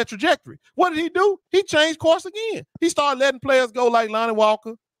stay on that trajectory. What did he do? He changed course again. He started letting players go like Lonnie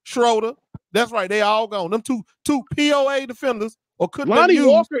Walker, Schroeder. That's right, they all gone. Them two POA defenders. Lonnie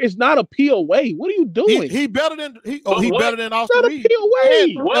Walker is not a POA. What are you doing? He better than better than Austin Reeves.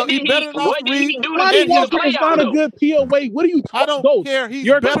 He better than Austin Reeves. Lonnie Walker is not a good POA. What are you talking about? I don't care.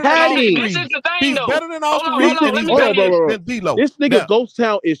 You're better than Austin Reeves. He's better than Austin Reeves and he's better than D-Lo. This nigga Ghost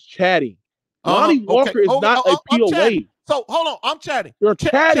Town is chatting. Lonnie Walker is not a POA. So hold on, I'm chatting. You're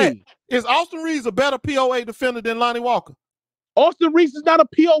chatting. Is Austin Reeves a better POA defender than Lonnie Walker? Austin Reeves is not a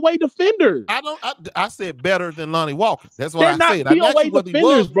POA defender. I said better than Lonnie Walker. That's what I said. They're not POA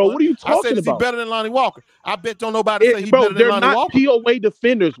defenders, bro. What are you talking about? I said, is he better than Lonnie Walker? I bet don't nobody say he's better than Lonnie Walker. They're not POA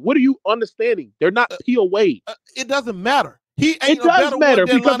defenders. What are you understanding? They're not POA. It doesn't matter. He ain't it does matter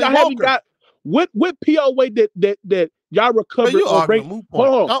because I haven't got what POA that y'all recovered. You arguing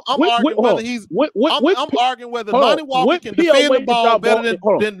hold on. I'm arguing whether he's. I'm arguing whether Lonnie Walker can defend the ball better than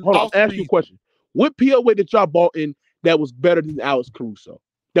Austin Reeves. Ask you a question. What POA did y'all bought in that was better than Alex Caruso?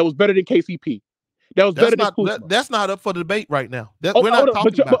 That was better than KCP? That was better than Kuzma? That's not up for debate right now. We're not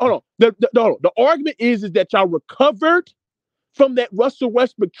talking about hold on. The argument is that y'all recovered from that Russell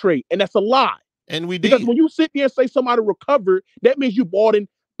Westbrook trade, and that's a lie. And we did. Because when you sit there and say somebody recovered, that means you bought in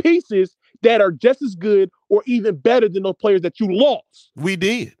pieces that are just as good or even better than those players that you lost. We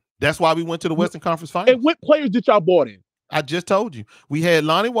did. That's why we went to the Western Conference Finals. And what players did y'all bought in? I just told you. We had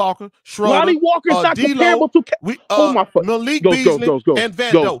Lonnie Walker, Schroeder, Lonnie Walker is not comparable to Malik Beasley and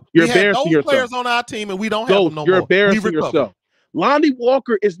Van Doe. You're we had embarrassing those players on our team, and we don't have them no more. You're embarrassing yourself. Lonnie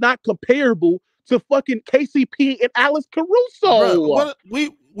Walker is not comparable to fucking KCP and Alex Caruso. Bruh,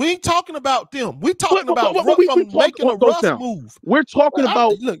 we ain't talking about them. We talking about making a Russ move. We're talking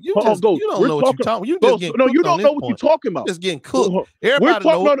about look. You don't know what you're talking. You just getting you don't know what you're talking about. Just getting cooked. Everybody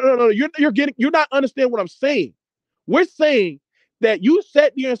knows. No. You're not understanding what I'm saying. We're saying that you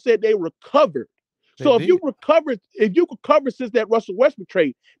sat there and said they recovered. So if you recover since that Russell Westbrook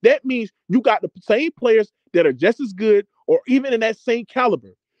trade, that means you got the same players that are just as good or even in that same caliber.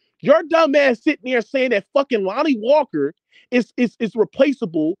 Your dumb ass sitting there saying that fucking Lonnie Walker is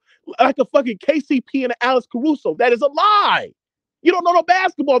replaceable like a fucking KCP and Alex Caruso. That is a lie. You don't know no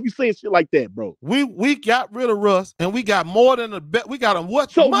basketball if you saying shit like that, bro. We got rid of Russ and we got more than a bet. We got a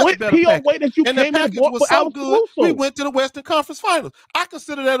much better package. That you and came the package was so good. Caruso. We went to the Western Conference Finals. I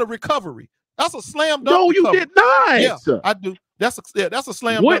consider that a recovery. That's a slam dunk. No, you recovery. did not. Yeah, I do. That's a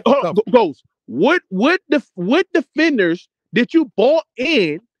slam dunk. What defenders did you bought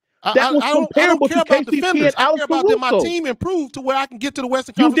in that was comparable to KCP and Alex Caruso? That my team improved to where I can get to the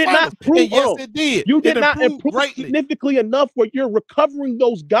Western Conference Finals. Yes, it did. You did not improve significantly enough where you're recovering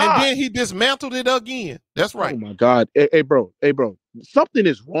those guys. And then he dismantled it again. That's right. Oh my God. Hey, bro. Something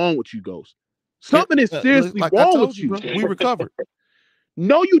is wrong with you, Ghost. Something is seriously wrong with you. Bro, we recovered.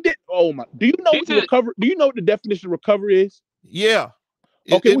 No, you didn't. Oh my! Do you know what recover? Do you know what the definition of recovery is? Yeah.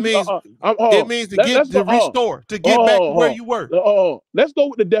 Okay. It means to restore, to get back to where you were. Let's go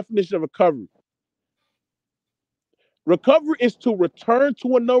with the definition of recovery. Recovery is to return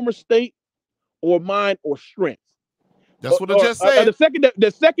to a normal state, or mind, or strength. That's what I just said.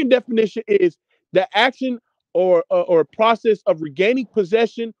 The second definition is the action or process of regaining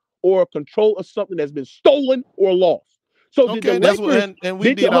possession or control of something that's been stolen or lost. So did the Lakers,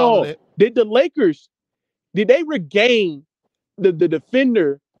 did the Lakers, did they regain the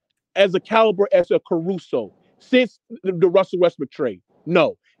defender as a caliber as a Caruso since the Russell Westbrook trade?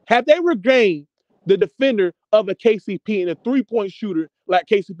 No. Have they regained the defender of a KCP and a three-point shooter like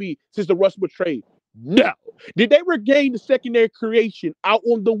KCP since the Russell Westbrook trade? No. Did they regain the secondary creation out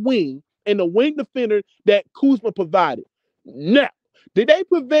on the wing and the wing defender that Kuzma provided? No. Did they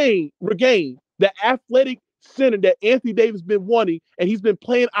regain the athletic center that Anthony Davis been wanting and he's been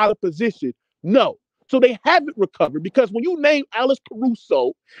playing out of position? No. So they haven't recovered, because when you name Alex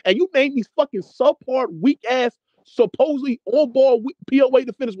Caruso and you name these fucking subpar, weak-ass, supposedly on-ball POA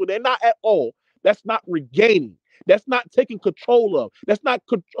defenders when they're not at all, that's not regaining. That's not taking control of. That's not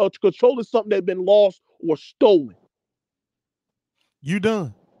controlling something that's been lost or stolen. You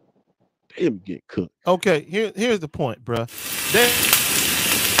done. Damn, get cooked. Okay, here's the point, bro.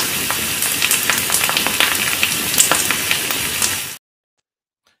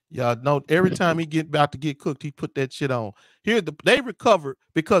 Y'all know every time he about to get cooked, he put that shit on. They recovered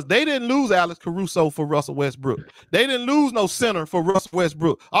because they didn't lose Alex Caruso for Russell Westbrook. They didn't lose no center for Russell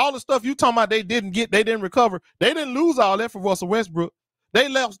Westbrook. All the stuff you talking about they didn't recover. They didn't lose all that for Russell Westbrook. They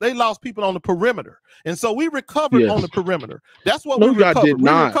lost people on the perimeter. And so we recovered on the perimeter. That's what we recovered. We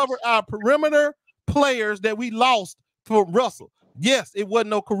recovered our perimeter players that we lost for Russell. Yes, it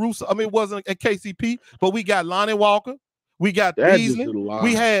wasn't no Caruso. I mean, it wasn't a KCP, but we got Lonnie Walker. We got Beasley.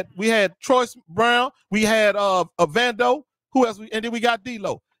 We had Troyce Brown. We had Vando. Who else? And then we got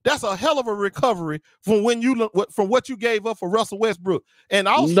D'Lo. That's a hell of a recovery from what you gave up for Russell Westbrook. And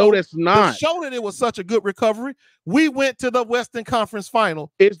also, no, that's not. To show that it was such a good recovery, we went to the Western Conference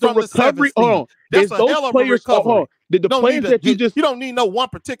Final. It's the recovery. That's a hell of a recovery. Did the players that you just? You don't need no one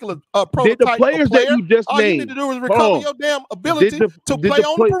particular prototype. Did the players that you just named? All you need to do is recover your damn ability to play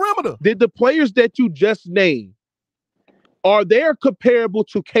on the perimeter. Did the players that you just named? Are they comparable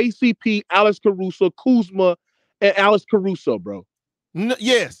to KCP, Alex Caruso, Kuzma, and Alex Caruso, bro?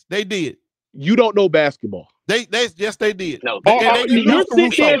 Yes, they did. You don't know basketball. Yes, they did. No, they didn't lose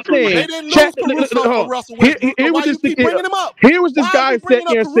Caruso for Russell Westbrook. Why you keep bringing him up? Here was this guy sitting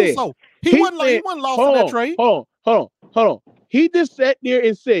there and said, he wasn't lost in that trade. Hold on. He just sat there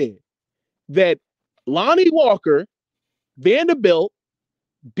and said that Lonnie Walker, Vanderbilt,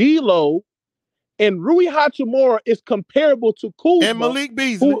 D'Lo, and Rui Hachimura is comparable to Kuzma and Malik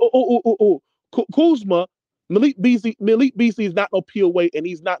Beasley. Kuzma, Malik Beasley is not no POA, and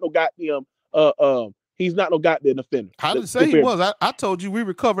he's not no goddamn defender. I didn't say he was. I told you we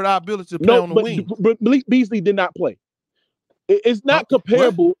recovered our ability to play on the wing. But Malik Beasley did not play. It's not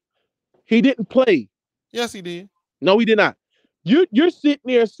comparable. What? He didn't play. Yes, he did. No, he did not. You're sitting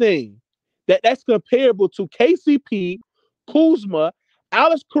there saying that's comparable to KCP, Kuzma,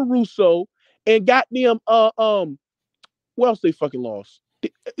 Alex Caruso, and goddamn what else they fucking lost?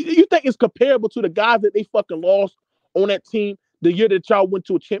 You think it's comparable to the guys that they fucking lost on that team the year that y'all went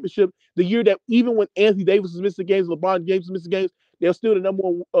to a championship, the year that even when Anthony Davis was missing games, LeBron James was missing games, they're still the number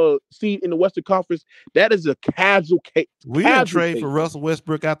one seed in the Western Conference. That is a casual case. We didn't trade for Russell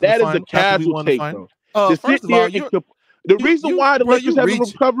Westbrook after that the is final. a casual case, bro. First of all, the reason why the Lakers haven't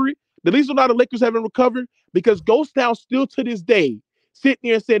recovered, the reason why the Lakers haven't recovered, because Ghost Town still to this day sitting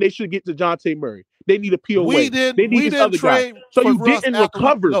there and saying they should get to Dejounte Murray. They need a POA. They need this other guy. So you didn't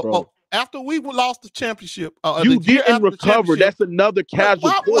recover, bro. After we lost the championship, you didn't recover. That's another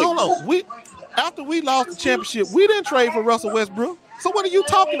casual point. Hold on. After we lost the championship, we didn't trade for Russell Westbrook. So what are you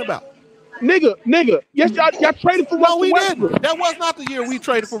talking about? Nigga. Yes, y'all traded for Russell Westbrook. Didn't. That was not the year we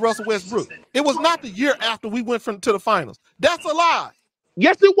traded for Russell Westbrook. It was not the year after we went to the finals. That's a lie.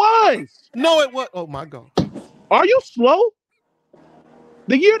 Yes, it was. No, it was. Oh my God. Are you slow?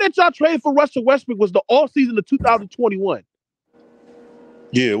 The year that y'all traded for Russell Westbrook was the off season of 2021.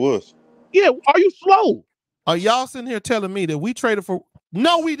 Yeah, it was. Yeah, are you slow? Are y'all sitting here telling me that we traded for?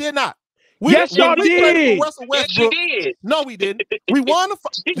 No, we did not. Yes, y'all did. Traded for Russell Westbrook. Yes, did. No, we didn't. We won the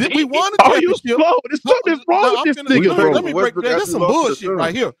championship. Are you slow? There's something wrong with this nigga. Let me break that. This is some bullshit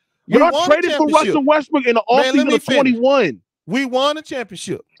right here. Y'all traded for Russell Westbrook in the offseason of 21. We won the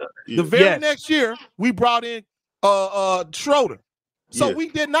championship. The very next year, we brought in Schroeder. So we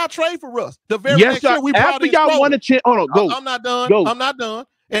did not trade for Russ. The very next year, we brought in Schroeder. After y'all won a chance, hold on, go. I'm not done. I'm not done.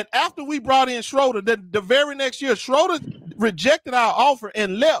 And after we brought in Schroeder, the very next year, Schroeder rejected our offer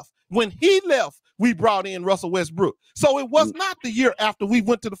and left. When he left, we brought in Russell Westbrook. So it was not the year after we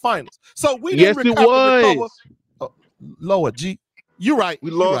went to the finals. So we didn't recover. Oh, Lord, G. You're right.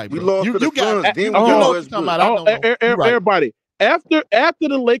 We lost. Right, we lost you to the got Suns. you know what you're talking about. Everybody, after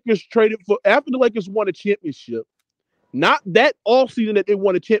the Lakers after the Lakers won a championship, not that off season that they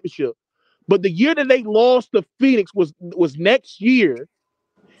won a championship, but the year that they lost to Phoenix was next year.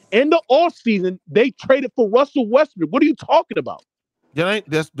 In the off season, they traded for Russell Westbrook. What are you talking about?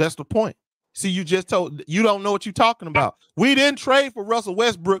 That's the point. See, you just told you don't know what you're talking about. We didn't trade for Russell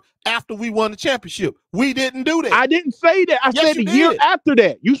Westbrook after we won the championship. We didn't do that. I didn't say that. I said the year after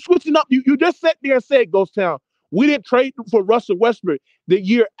that. You switching up. You just sat there and said, Ghost Town, we didn't trade for Russell Westbrook the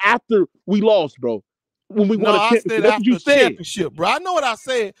year after we lost, bro. When we won a championship. That's what you said. Championship, bro. I know what I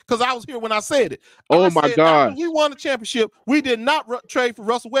said because I was here when I said it. Oh my God. After we won the championship, we did not trade for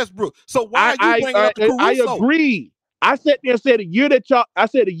Russell Westbrook. So why are you bringing up Caruso? I agree. I sat there and said the year that y'all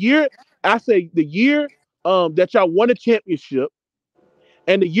that y'all won a championship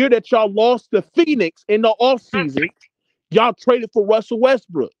and the year that y'all lost to Phoenix in the offseason, y'all traded for Russell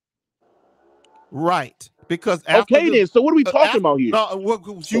Westbrook. Right. Because then, so what are we talking about here? No,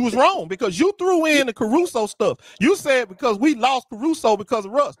 you was wrong because you threw in the Caruso stuff. You said because we lost Caruso because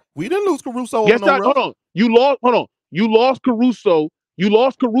of Russ. We didn't lose Caruso. Yes, hold on. You lost Caruso. You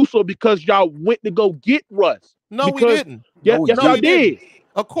lost Caruso because y'all went to go get Russ. No, we didn't. Yes, y'all did.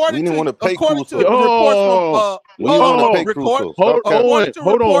 According to reports from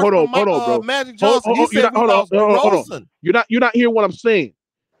Magic Johnson, he said we lost DeRozan. You're not hearing what I'm saying.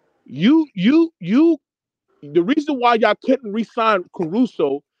 The reason why y'all couldn't re-sign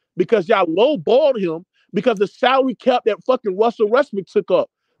Caruso because y'all lowballed him because the salary cap that fucking Russell Westbrook took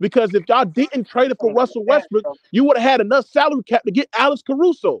up. Because if y'all didn't trade it for Russell Westbrook, you would have had enough salary cap to get Alex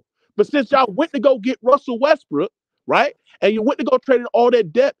Caruso. But since y'all went to go get Russell Westbrook, right? And you went to go trade in all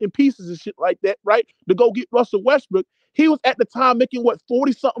that debt and pieces and shit like that, right? To go get Russell Westbrook. He was at the time making what,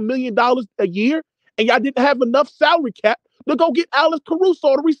 $40-something million a year? And y'all didn't have enough salary cap to go get Alex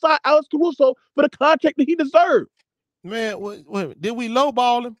Caruso, to re-sign Alex Caruso for the contract that he deserved. Man, wait, did we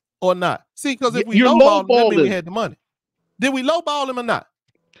lowball him or not? See, because if we lowballed him, that means we had the money. Did we lowball him or not?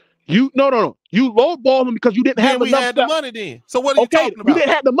 No. You lowballed him because you didn't have enough. We had the money then. So what are you talking about? You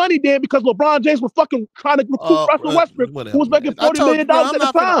didn't have the money then because LeBron James was fucking trying to recruit Russell Westbrook, who was making $40 million at the time. I'm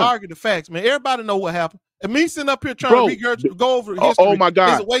not going to argue the facts, man. Everybody know what happened. And me sitting up here trying to go over history oh my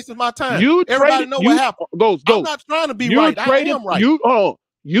God. is a waste of my time. Everybody know what happened. I'm not trying to be right. I am right.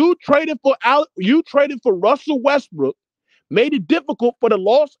 You traded for Russell Westbrook, made it difficult for the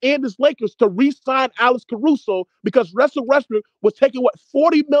Los Angeles Lakers to re-sign Alex Caruso because Russell Westbrook was taking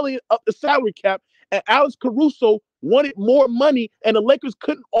 $40 million up the salary cap, and Alex Caruso wanted more money, and the Lakers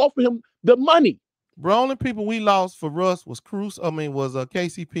couldn't offer him the money. The only people we lost for Russ was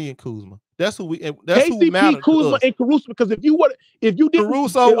KCP and Kuzma. That's who we. KCP, Kuzma, and Caruso. Because if you didn't,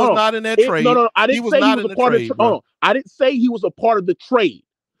 Caruso was not in that trade. No, I didn't say he was a part of the trade. I didn't say he was a part of the trade,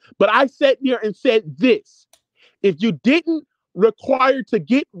 but I sat there and said this: if you didn't require to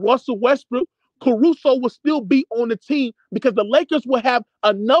get Russell Westbrook, Caruso will still be on the team because the Lakers will have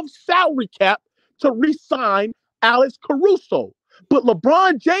enough salary cap to re-sign Alex Caruso. But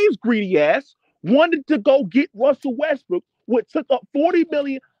LeBron James' greedy ass wanted to go get Russell Westbrook, which took up $40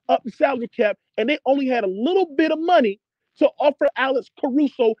 million up the salary cap, and they only had a little bit of money to offer Alex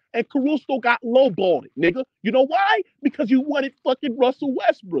Caruso, and Caruso got lowballed it, nigga. You know why? Because you wanted fucking Russell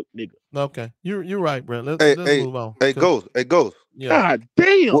Westbrook, nigga. Okay, you're right, Brent. Let's move on. Hey, Ghost. Yeah. God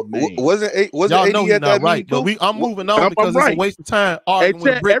damn, man. Wasn't y'all AD know he's at not that right, meeting but I'm moving on because it's a waste of time arguing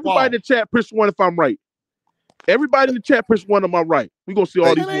with a brick wall. Everybody in the chat, push one if I'm right. Everybody in the chat, push one if I'm right. We gonna see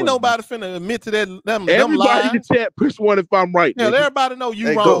all these. Ain't nobody finna admit to that. Everybody in the chat, push one if I'm right. Hell, everybody know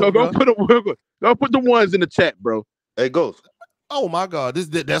you wrong. Go put the ones in the chat, bro. Hey, Ghost. Oh my God,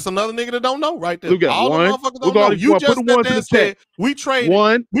 that's another nigga that don't know right there. Look at all one. The motherfuckers don't know. You just put the ones in the chat. We traded.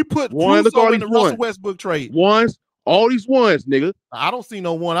 We put Caruso in the Russell Westbrook trade. Ones. All these ones, nigga. I don't see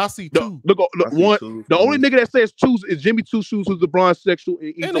no one. I see two. Look one. Two. The only nigga that says two is Jimmy Two Shoes, who's the bisexual.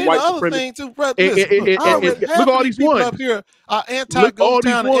 And then the other thing too, bro. Look all these ones up here are anti-Ghost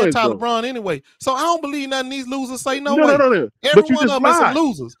Town and anti-LeBron anyway. So I don't believe none of these losers say no way. No. Every one of them is some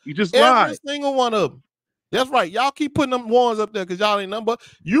losers. You just lied. Every single one of them. That's right. Y'all keep putting them ones up there because y'all ain't nothing but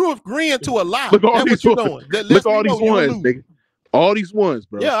you agreeing to a lie. That's what you're doing. Look all these ones, nigga. All these ones,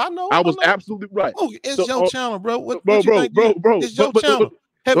 bro. Yeah, I know. I was absolutely right. Oh, it's your channel, bro. What bro. It's your channel.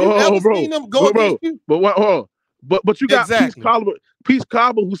 Have you ever seen them go against you? But you got Peace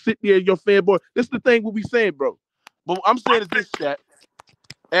Cobbler who's sitting there, your fanboy. This is the thing we'll be saying, bro. But what I'm saying is this, chat.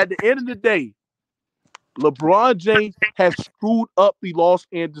 At the end of the day, LeBron James has screwed up the Los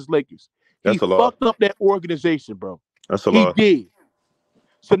Angeles Lakers. He fucked up that organization, bro. That's a lot. He did.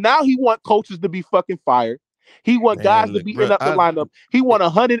 So now he want coaches to be fucking fired. He want guys to be in up the lineup. He want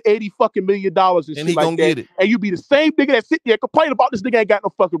 $180 fucking million and shit he like gonna that. get it. And you be the same nigga that sit there complain about this nigga ain't got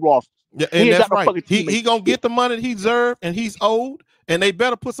no fucking roster. Yeah, and that's right. He gonna get the money he deserved, and he's old, and they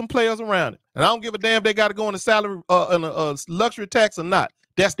better put some players around it. And I don't give a damn if they got to go in the salary, in a luxury tax or not.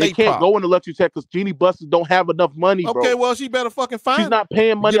 That's they can't go in the luxury tax because Jeannie Busters don't have enough money, bro. Okay, well she better fucking find. She's not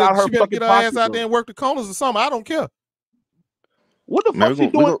paying money out of her fucking pocket. She better get her ass out there and work the corners or something. I don't care. What the fuck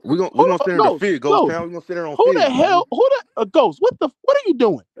you doing? We're gonna sit there on field, Ghost. We're gonna sit there on field. Who the hell? Ghost? What are you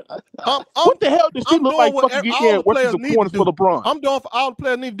doing? What the hell does she look like? Fucking get there working the corners for LeBron. I'm doing for all the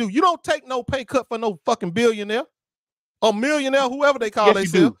players need to do. You don't take no pay cut for no fucking billionaire or millionaire, whoever they call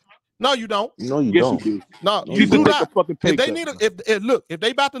themselves. No, you don't. No, you don't. No, you do not. If they need if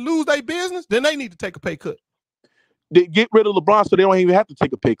they about to lose their business, then they need to take a pay cut. They get rid of LeBron so they don't even have to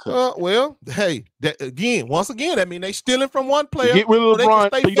take a pay cut. Well, hey, once again, that mean they stealing from one player. Get rid of LeBron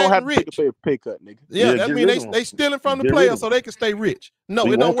so you don't have to take a pay cut, nigga. Yeah, that mean they stealing from the player so they can stay rich. No,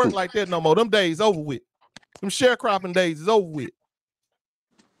 it don't work like that no more. Them days over with. Them sharecropping days is over with.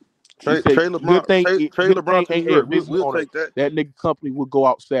 Trade LeBron to New York. We'll take that. That nigga company will go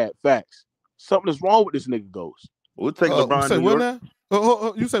out sad. Facts. Something is wrong with this nigga, Ghost. We'll take LeBron to New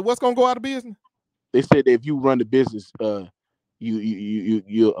York. You say what's gonna go out of business? They said that if you run the business,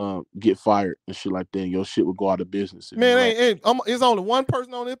 you get fired and shit like that. And your shit will go out of business. Man, it's only one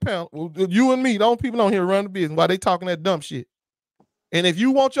person on this panel. You and me, the only people on here run the business. While they talking that dumb shit. And if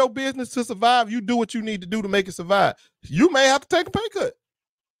you want your business to survive, you do what you need to do to make it survive. You may have to take a pay cut.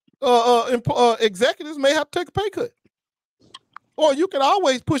 Executives may have to take a pay cut. Or you can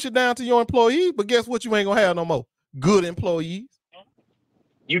always push it down to your employees, but guess what? You ain't gonna have no more good employees.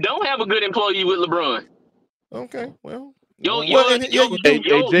 You don't have a good employee with LeBron. Okay, well. You don't just measure the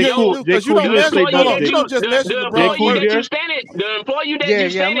employee that you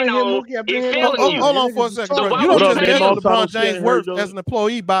standing on is failing you. Hold on for a second, bro. You don't just measure LeBron James' worth as an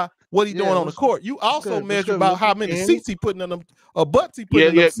employee by what he's doing on the court. You also measure about how many seats he putting in them, or butts he putting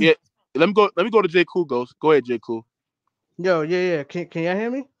in them. Yeah. Let me go to J. Cool. Go ahead, J. Cool. Yo, yeah. Can y'all hear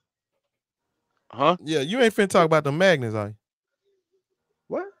me? Huh? Yeah, you ain't finna talk about the magnets, are you?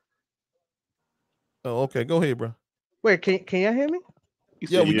 What? Oh, okay. Go ahead, bro. Wait, can y'all hear me?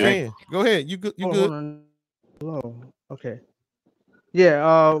 Yeah, we can. Go ahead. You good? You good? Hello. Okay.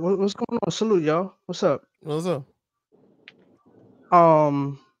 Yeah. What's going on? Salute, y'all. What's up? What's up?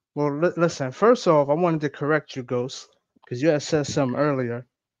 Well, listen. First off, I wanted to correct you, Ghost, because you had said something earlier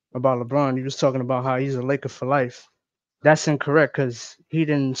about LeBron. You was talking about how he's a Laker for life. That's incorrect because he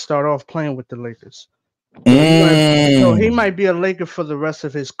didn't start off playing with the Lakers. So he might be a Laker for the rest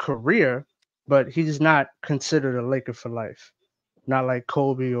of his career, but he's not considered a Laker for life. Not like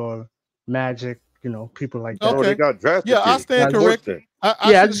Kobe or Magic, people like that. Okay. They got drafted. Yeah, I stand corrected.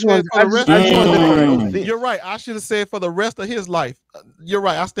 I just wanted to. You're right. I should have said for the rest of his life. You're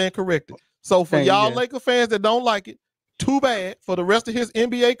right. I stand corrected. So for y'all Laker fans that don't like it, too bad. For the rest of his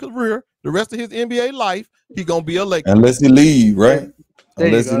NBA career, the rest of his NBA life, he gonna be a Laker. Unless he leave, right?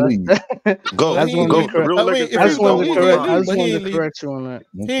 Unless he leave. Go. I just wanted to correct you on that.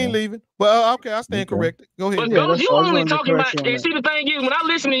 He ain't leaving. Well, okay, I stand corrected. Go ahead. But you only talking about, and see the thing is, when I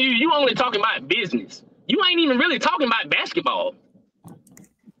listen to you, you only talking about business. you ain't even really talking about basketball.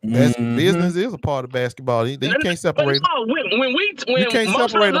 Business is a part of basketball. You can't separate them. When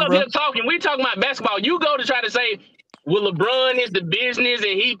most of us up here talking, we talking about basketball. You go to try to say, well, LeBron is the business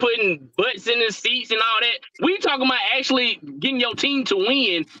and he putting butts in the seats and all that. We talking about actually getting your team to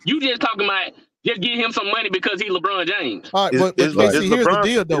win. You just talking about just give him some money because he LeBron James. All right, but Casey, here's the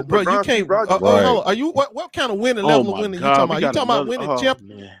deal, though, bro. You can't. Hold on. Are you what kind of winning level of winning you talking about? You talking about winning champ?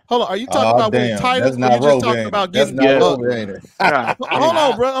 Hold on. Are you talking about winning titles? Or you just talking about getting? Hold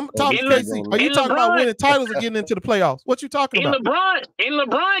on, bro. I'm talking Casey. Are you talking about winning titles or getting into the playoffs? What you talking about? In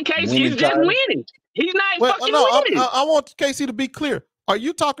LeBron case, he's just winning. He's not fucking winning. I want Casey to be clear. Are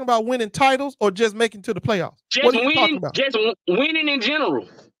you talking about winning titles or just making to the playoffs? Just winning in general.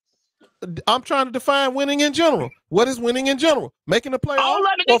 I'm trying to define winning in general. What is winning in general? Making the playoffs? All of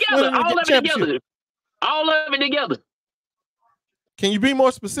it together. All of it together. Can you be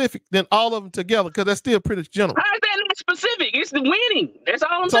more specific than all of them together? Because that's still pretty general. How is that not specific? It's the winning. That's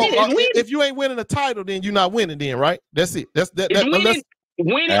all I'm saying. If you ain't winning a title, then you're not winning. Then right? That's it.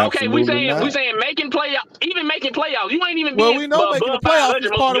 Winning. Okay, we saying making playoffs. Even making playoffs. You ain't even. Well, we know making the playoffs is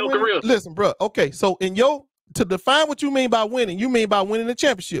part of winning. Listen, bro. Okay, so to define what you mean by winning, you mean by winning the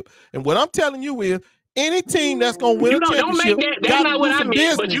championship. And what I'm telling you is, any team that's gonna win a championship, that's not what I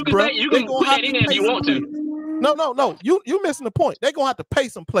mean. But you can put that in there if you want to. No. You missing the point. They're gonna have to pay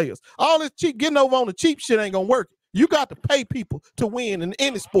some players. All this getting over on the cheap shit ain't gonna work. You got to pay people to win in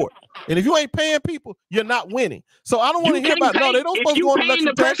any sport. And if you ain't paying people, you're not winning. So I don't want to hear about no, they don't supposed to go on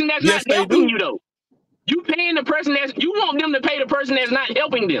the person that's not helping you though. You paying the person you want them to pay the person that's not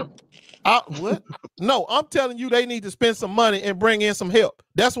helping them. What? No, I'm telling you they need to spend some money and bring in some help.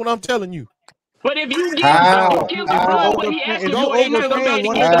 That's what I'm telling you. But if you give LeBron what he asking for, they're not going to be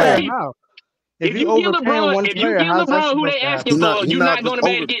able to get those people. If you give LeBron who they asking for, you're not going to be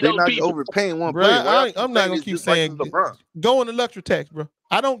able to get those people. Overpaying one player. I'm not going to keep saying go on the luxury tax, bro.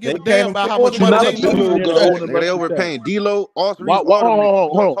 I don't give a damn about how much money they lose. They overpaying D-Lo, all three.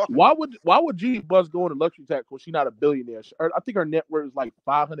 Hold on. Why would G Buzz go on the luxury tax when she's not a billionaire? I think her net worth is like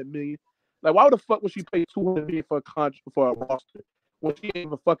 $500 million. Like, why the fuck would she pay $200 million for a contract for a roster when she ain't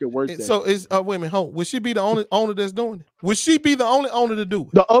even fucking worth that? So is women home? Would she be the only owner that's doing it? Would she be the only owner to do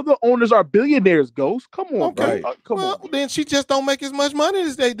it? The other owners are billionaires, Ghost. Come on, okay. Bro. Come on. Then she just don't make as much money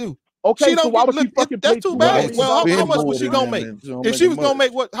as they do. Okay, so why would she fucking pay? That's too bad. Well, how much was she gonna make? If she was gonna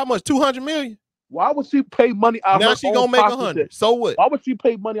make what? How much? $200 million. Why would she pay money out? Now she gonna make 100. So what? Why would she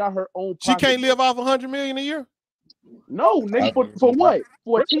pay money out her own pocket? She can't live off $100 million a year. No, nigga, for what? That's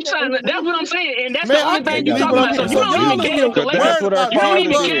what I'm saying, and that's the only thing you talking about. So you don't even care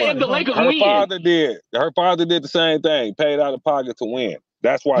if the Lakers win. Her father did. Her father did the same thing. Paid out of pocket to win.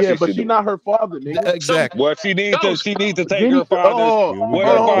 That's why. Yeah, but she's not her father, nigga. Exactly. Well, she needs to take her father's. What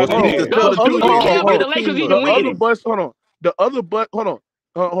her father did. The Lakers even winning. The other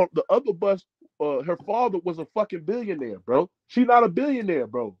bus. Her father was a fucking billionaire, bro. She's not a billionaire,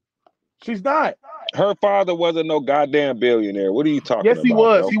 bro. She's not. Her father wasn't no goddamn billionaire. What are you talking about? Yes, he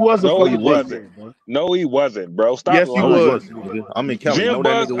was. Bro? He was a fucking billionaire. No, he wasn't, bro. Stop. Yes, he was. I mean, Kelly, no,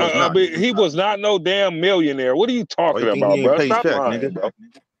 that nigga was not. He was not no damn millionaire. What are you talking about, bro? Stop lying, nigga. Bro.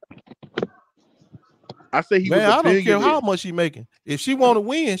 I say he was a I don't care how much she making. If she want to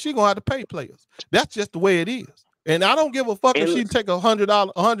win, she gonna have to pay players. That's just the way it is. And I don't give a fuck if she take $150,000,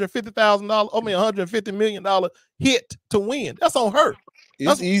 $150 million hit to win. That's on her.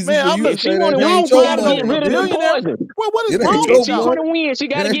 It's easy for you to say that. She gotta get rid of the poison. What is wrong with she want to win? She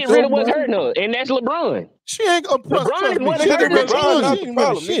gotta get rid of what's hurting her, and that's LeBron. She ain't gonna LeBron is what LeBron not the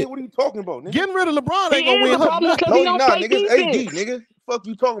problem, nigga. What are you talking about, nigga? Getting rid of LeBron ain't gonna win her. No, he not, nigga. It's AD, nigga. Fuck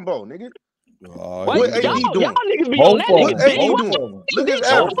you talking about, nigga. What AD doing? Y'all niggas be on that nigga. What AD doing? Look at his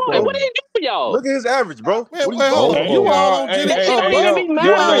average, bro. What they do for y'all? Look at his average, bro. You all don't get it.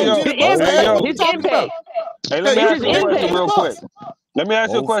 His impact. Hey, let me ask you a question real quick. Let me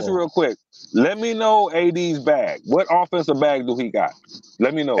ask you a question real quick. Let me know AD's bag. What offensive bag do he got?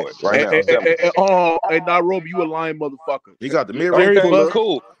 Let me know it right now. Hey, Nairobi, you a lying motherfucker. He got the mid-range. Okay,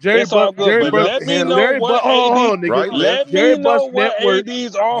 cool. It's all good. But let me know what AD. Let me know what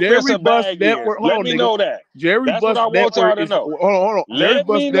AD's offensive bag is. Let me know that. That's what I want y'all to know. Hold on. Let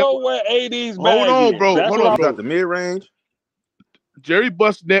me know what AD's bag is. Hold on, bro. Hold on, bro. Got the mid-range. Jerry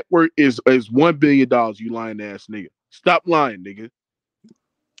Bus network is $1 billion. You lying ass nigga. Stop lying, nigga.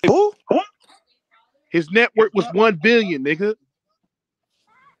 Who? His net worth was $1 billion, nigga.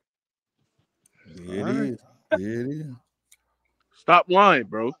 It is. Stop lying,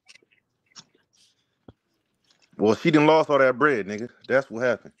 bro. Well, she done lost all that bread, nigga. That's what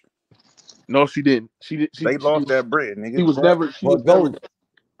happened. No, she didn't. They lost that bread, nigga. She was never.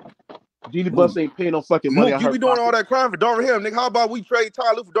 Genie Bus ain't paying no fucking money. Mook, you be doing all that crime for Darvin Ham, nigga. How about we trade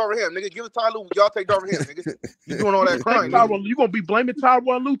Ty Lue for Darvin Ham, nigga? Give us Ty Lue, y'all take Darvin Ham, nigga. You doing all that crime, nigga. You gonna be blaming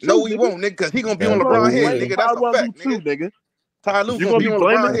Tyronn Lue too? No, he won't, nigga, because he gonna be on LeBron head, nigga. That's a fact, nigga. Ty Lue gonna be on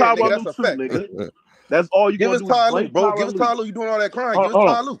LeBron head, nigga. That's a fact, nigga. That's all you gonna do. Give us Ty Lue, bro. Give us Ty Lue. You doing all that crime? Give us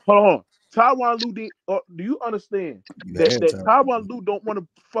Ty Lue. Hold on. Tyronn Lue, do you understand that Tyronn Lue don't want to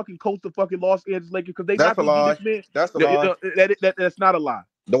fucking coach the fucking Los Angeles Lakers because they not gonna get this man? That's a lie. That's not a lie.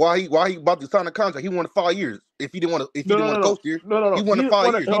 Why he about to sign a contract? He wanted 5 years. If he didn't want to, coach here, no. He wanted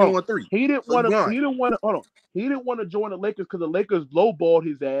 5 years. He didn't want 3. He didn't want to. Hold on. He didn't want to join the Lakers because the Lakers lowballed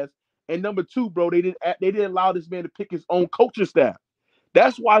his ass. And number 2, bro, they didn't allow this man to pick his own coaching staff.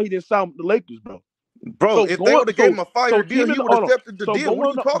 That's why he didn't sign with the Lakers, bro. Bro, if they would have gave him a 5-year deal, he would have accepted the deal. What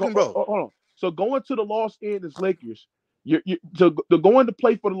are you talking about? Hold on. So going to the Los Angeles Lakers, to going to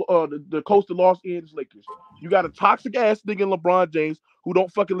play for the coach of the Los Angeles Lakers, you got a toxic ass nigga in LeBron James who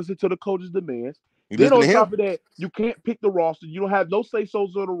don't fucking listen to the coach's demands. Then on top of that, you can't pick the roster. You don't have no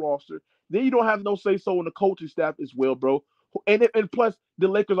say-sos on the roster. Then you don't have no say-so in the coaching staff as well, bro. And plus, the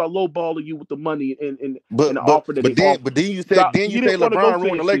Lakers are lowballing you with the money and the offer that they offer. But then you say LeBron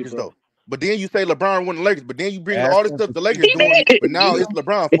ruined the Lakers, though. But then you say LeBron won the Lakers, but then you bring all this stuff the Lakers doing, but now it's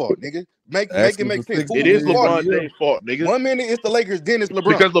LeBron's fault, nigga. Make it make sense. It is LeBron James' fault, nigga. 1 minute it's the Lakers, then it's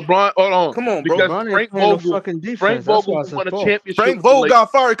LeBron. Because LeBron, hold on. Come on, bro. Because Frank Vogel won a championship. Frank Vogel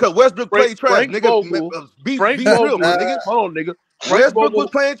got fired because Westbrook played trash, nigga. Be real, nigga. Hold on, nigga. Westbrook was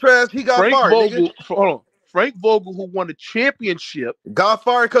playing trash, he got fired, nigga. Hold on. Frank Vogel, who won a championship, got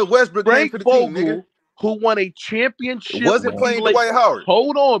fired because Westbrook came to the team, nigga. Who won a championship, wasn't playing Dwight Howard.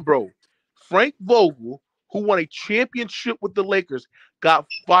 Hold on, bro. Frank Vogel, who won a championship with the Lakers, got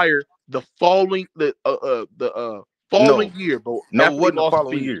fired the following year, bro. No, it wasn't the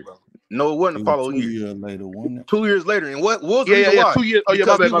following year. No, it wasn't the following year. 2 years later, and what was the reason why? 2 years. Oh yeah,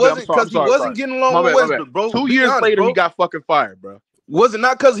 because he wasn't getting along with Westbrook, bro. 2 years later, he got fucking fired, bro. Was it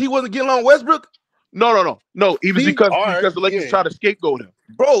not because he wasn't getting along with Westbrook? No. It was because the Lakers tried to scapegoat him.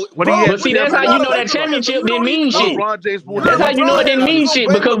 Bro, see, that's how you know that championship didn't mean shit. That's how you know it didn't mean shit.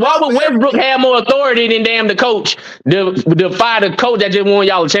 Westbrook, because why would Westbrook have more authority than damn the coach? The fire the coach that just won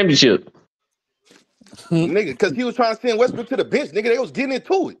y'all a championship. Nigga, because he was trying to send Westbrook to the bench. Nigga, they was getting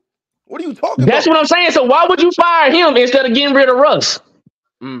into it. What are you talking That's about? what I'm saying. So why would you fire him instead of getting rid of Russ?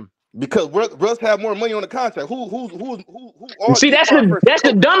 Because Russ had more money on the contract. Who See, that's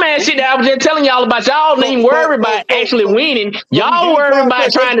the dumbass shit that I was just telling y'all about. Y'all ain't worried about actually winning. Y'all worried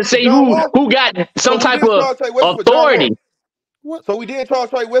about trying to say who got some type of authority. So we didn't try to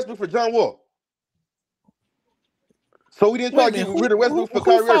trade Westbrook for John Wall. So we didn't try to get rid of Westbrook for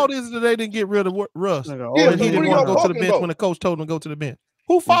Kyrie. Whose fault is it that they didn't get rid of Russ? Yeah, and he didn't want to go to the bench when the coach told him to go to the bench.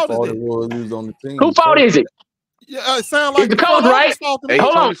 Whose fault is it? Whose fault is it? Yeah, it sounds like it's the coach, right?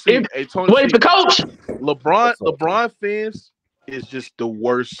 Hold on. It's the coach. LeBron fans is just the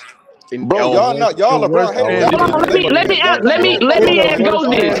worst. Bro, y'all LeBron haters. Let me ask Ghost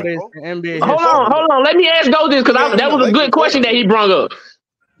this. Hold on. Let me ask Ghost this because that was a good question that he brought up.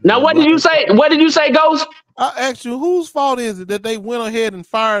 Now, what did you say? What did you say, Ghost? I asked you, whose fault is it that they went ahead and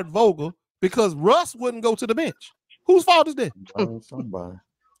fired Vogel because Russ wouldn't go to the bench? Whose fault is that? Somebody.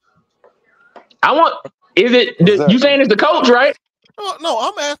 Is it you saying it's the coach, right? No,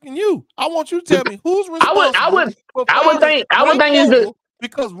 I'm asking you. I want you to tell me who's responsible. I would think it's the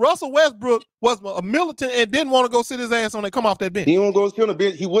because Russell Westbrook was a militant and didn't want to go sit his ass on and come off that bench. He didn't want to go sit on the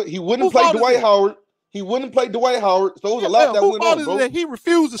bench. He wouldn't play Dwight Howard. He wouldn't play Dwight Howard. So it was a lot that went on, bro. That he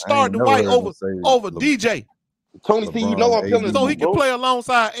refused to start Dwight over DJ. Tony C, you know I'm telling you. So he can play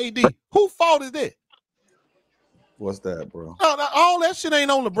alongside AD. Whose fault is that? What's that, bro? No, all that shit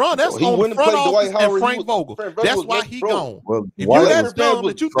ain't on LeBron. That's on the front office and Frank Vogel. That's why he gone. Well, if you that dumb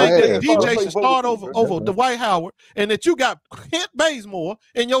that you think that DJ should start over Dwight Howard, and that you got Kent Bazemore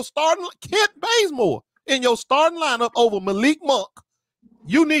in your starting lineup over Malik Monk,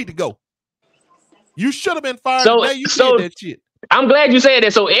 you need to go. You should have been fired today. You did that shit. I'm glad you said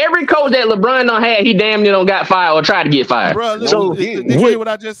that. So every coach that LeBron don't had, he damn near don't got fired or tried to get fired. Bro, so did you hear what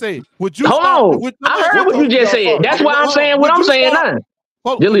I just said? Would you hold on? I heard what you just said. That's why I'm saying what I'm saying now.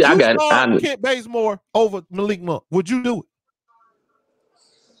 I got it. Kent Bazemore over Malik Monk. Would you do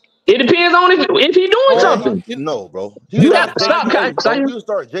it? It depends on if he's doing something. No, bro. You got to stop. You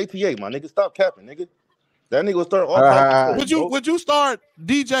start JTA, my nigga. Stop capping, nigga. That nigga will start all time. Would you start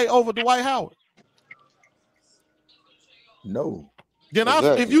DJ over Dwight Howard? No. Then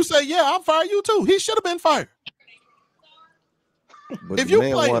if you say I'll fire you too. He should have been fired. But if you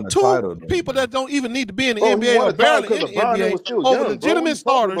play two people that don't even need to be in the NBA or barely in the NBA over legitimate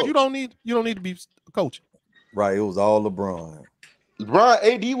starters, you don't need to be coaching. Right, it was all LeBron. LeBron,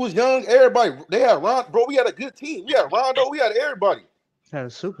 AD was young. Everybody, they had Ron. Bro, we had a good team. We had Rondo. We had everybody. Had a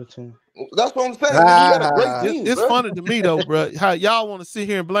super team. That's what I'm saying. We had a great team. It's funny to me though, bro. How y'all want to sit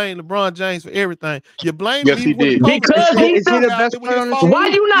here and blame LeBron James for everything? You blame yes, he did. Because he's the best player on the team. Why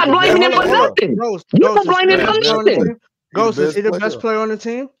you not blaming him for nothing? You don't blame him for nothing. Ghost, is he the best player on the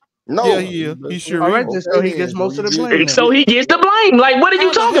team? No, yeah, he is. He sure. All right, so he gets most of the blame. So he gets the blame. Like, what are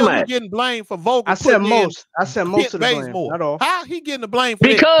you talking about? Getting blamed for Vogel. I said most. I said most of the blame. Not all. How he getting the blame for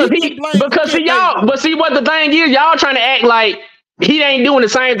because that? Because see y'all. But see what the thing is, y'all trying to act like he ain't doing the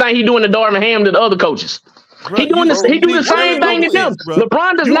same thing he doing to Darvin Ham to the other coaches. Bro, He do the same thing to them.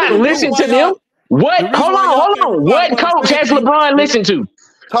 LeBron does not listen to them. What? Hold on. What coach has LeBron listened to?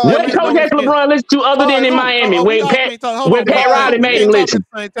 What coach has LeBron listened to other than in Miami when Pat Riley made him listen?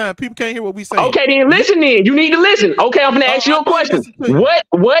 People can't hear what we say. Okay, then listen. Then you need to listen. Okay, I'm gonna ask you a question.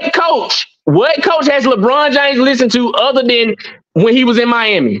 What coach has LeBron James listened to other than when he was in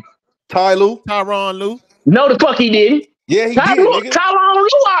Miami? Tyronn Lue. No, the fuck he didn't. Yeah, he did. Tyronn Lue.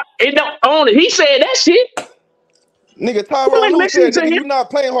 It don't own it. He said that shit. Nigga, Tyronn Lue said, nigga, you not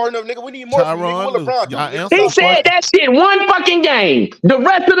playing hard enough, nigga. We need more from you. LeBron. He said that shit one fucking game. The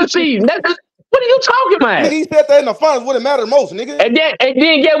rest of the season. What are you talking about? Nigga, he said that in the finals when it mattered most, nigga. And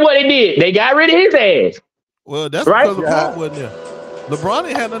then get what they did. They got rid of his ass. Well, that's right? Because LeBron wasn't there. LeBron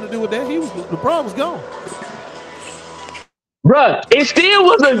ain't had nothing to do with that. LeBron was gone. Bruh, it still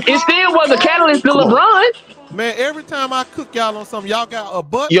was a catalyst to LeBron. Man, every time I cook y'all on something, y'all got a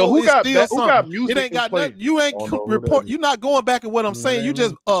butt. Yo, who got It music? ain't got nothing. You ain't report. You're not going back at what I'm saying. You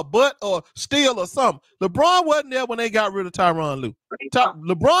just butt or steal or something. LeBron wasn't there when they got rid of Tyronn Lue.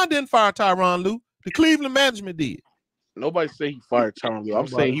 LeBron didn't fire Tyronn Lue. The Cleveland management did. Nobody say he fired Tyronn Lue. I'm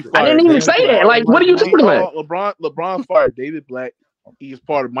saying he fired. I didn't even say that. Like, what are you talking about? LeBron fired David Black. He is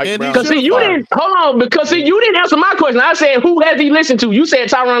part of Mike Brown. Because you didn't you didn't answer my question. I said, who has he listened to? You said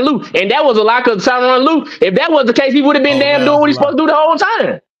Tyronn Lue, and that was a lot of Tyronn Lue. If that was the case, he would have been doing what he's supposed to do the whole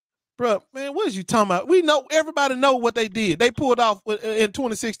time. Bro, man, what is you talking about? We know everybody know what they did. They pulled off in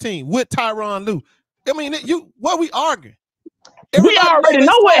 2016 with Tyronn Lue. I mean, what we arguing? We already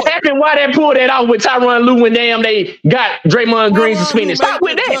know what happened. Why they pulled that off with Tyronn Lue when they got Draymond Green suspended. Stop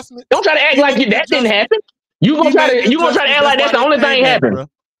with that. Don't try to act like that didn't happen. You gonna try to act like that's the only thing happened.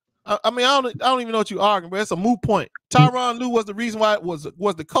 I mean, I don't even know what you're arguing, but it's a moot point. Tyronn Lue was the reason why it was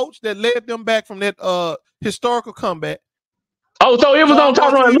the coach that led them back from that historical comeback. Oh, so it was on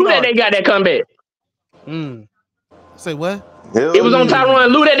Tyronn Lue that they got that comeback. Say what? It was on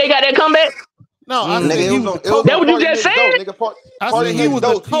Tyronn Lue that they got that comeback. No, I said he was the coach. That what you just said? I said he was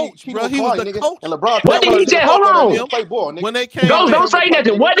the coach, bro. He was the coach. What did he say? Hold on. When they came, don't say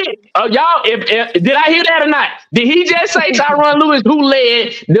nothing. What did y'all? If did I hear that or not? Did he just say Tyronn Lue is who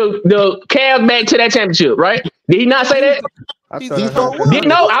led the Cavs back to that championship? Right? Did he not say that?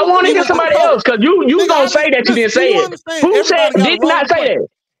 No, I want to hear somebody else because you gonna say that you didn't say it. Who said did not say that?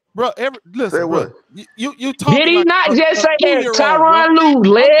 Bro, listen, bro. You did he not just say that Tyronn Lue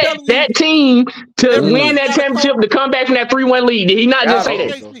led that team to win that championship to come back from that 3-1 lead? Did he not just say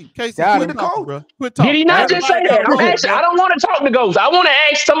that? Casey, quit talking, bro. Did he not just say that? I don't want to talk to Ghost. I want to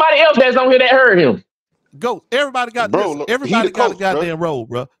ask somebody else that's on here that heard him. Go. Everybody got a goddamn role,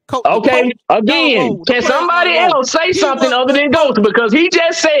 bro. Okay. Again, can somebody else say something other than Ghost because he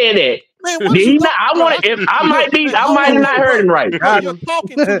just said that? Man, did he not? I want to. I might have not heard him right. You're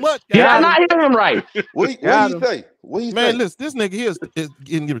talking too much. Did I not hear him right? What he say? Man, listen, this nigga here is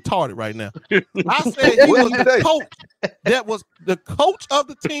getting retarded right now. I said he was the coach. That was the coach of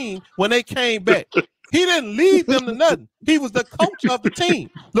the team when they came back. He didn't lead them to nothing. He was the coach of the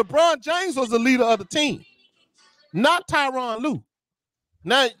team. LeBron James was the leader of the team, not Tyronn Lue.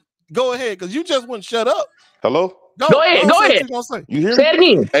 Now go ahead, because you just wouldn't shut up. Hello. Go ahead. You hear me? Say it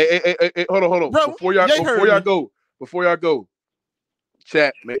again. Hey, hold on. Bro, before y'all go,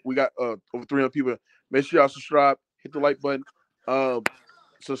 chat, man, we got over 300 people. Make sure y'all subscribe, hit the like button. Follow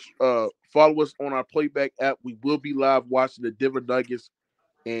us on our playback app. We will be live watching the Denver Nuggets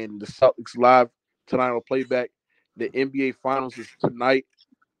and the Celtics live tonight on playback. The NBA Finals is tonight.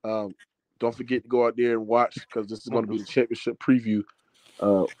 Don't forget to go out there and watch because this is going to be the championship preview.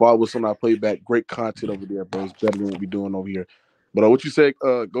 Follow us on our playback. Great content over there, bro. It's better than what we're doing over here. But what you say,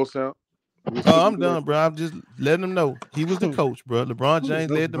 Go Sound? I'm done, bro. I'm just letting them know he was the coach, bro. LeBron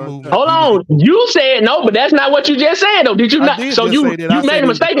James led the movement. Hold on, you said no, but that's not what you just said, though. Did you not? So you made a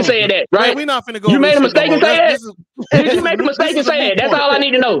mistake in saying that, right? We're not finna go. You made a mistake in saying that. Did you make a mistake in saying that? That's all I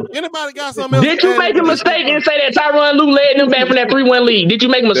need to know. Anybody got something else? Did you make a mistake and say that Tyronn Lue led them back from that 3-1 lead? Did you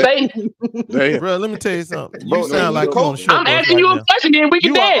make a mistake? Bro, let me tell you something. You sound like you on the short bus. I'm asking you a question, then we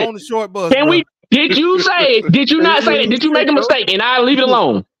can dance. On the short bus. Did you say? Did you not say that? Did you make a mistake? And I'll leave it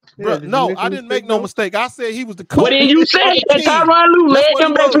alone. Bro, no, I didn't make no mistake. I said he was the coach. Well, then you said that Tyronn Lue led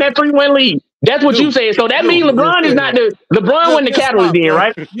them back to that 3-1 lead. That's what you said. So that means LeBron is not the LeBron wasn't the catalyst then,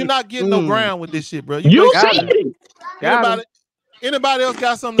 right? You're not getting no ground with this shit, bro. You said it. Anybody else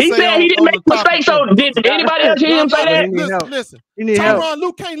got something to say? He said he didn't make a mistake. So did anybody else hear him say that? Listen. Tyronn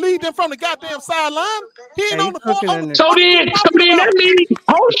Lue can't lead them from the goddamn sideline. He ain't on the floor. So then that means,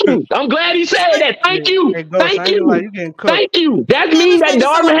 oh shoot, I'm glad he said that. Thank you. Thank you. That means that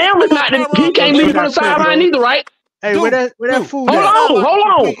Darvin Ham is not, he can't lead from the sideline either, right? Hey, where that fool? Hold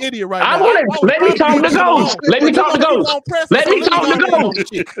on. I want to let me talk to Ghost. Let me talk to Ghost.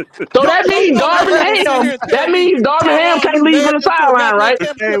 So that means Darvin Ham can't lead from the sideline, right?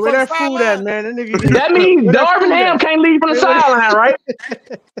 Hey, where that fool at, man? That means Darvin Ham can't lead from the sideline, right?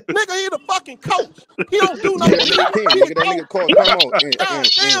 Nigga, he the fucking coach. He don't do nothing. That nigga called timeout.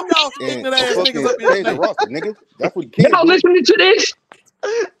 Damn, y'all ignorant ass niggas up in there. Nigga, that's what he can't. Y'all listening to this?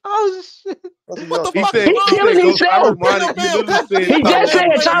 Oh shit! What the he fuck? He's killing himself. He just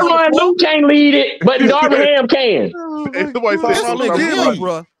said Tyronn Lue can't lead it, but Darvin Ham can. Somebody said Tyronn Lue,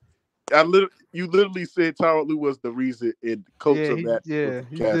 bro. You literally said Tyronn Lue was the reason and coach of that. Yeah,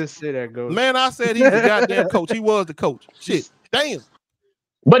 you just said that, Ghost. Man, I said he's the goddamn coach. He was the coach. Shit, damn.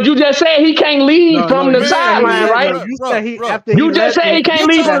 But you just said he can't lead from the sideline, right? You just said he can't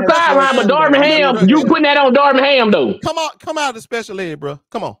lead from the sideline, but Darvin Ham, you putting that on Darvin Ham though. Come out of the special ed, bro.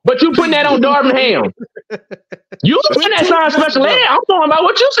 Come on. But you putting that on Darvin Ham. You putting that sign special ed. I'm talking about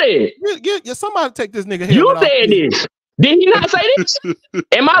what you said. Yeah, somebody take this nigga. You said this. Did he not say this?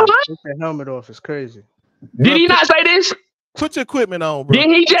 Am I right? Take that helmet off. It's crazy. Did he not say this? Put your equipment on, bro.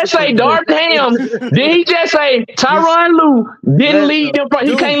 Didn't he just say Darvin Ham? Did he just say Tyronn Lue didn't lead them from?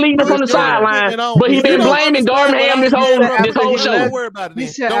 He can't lead them from the sideline, but he been blaming Darvin Ham this whole show. Don't worry about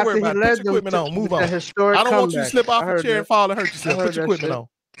it. Don't worry about it. Put your equipment on. Move on. I don't want you to slip off the chair and fall and hurt yourself. Put your equipment on.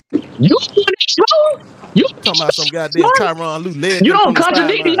 You talking about some goddamn Tyronn Lue led. You don't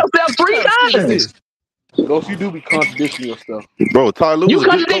contradict yourself 3 times. Ghost, you do be contradicting yourself, bro. Ty Lue, you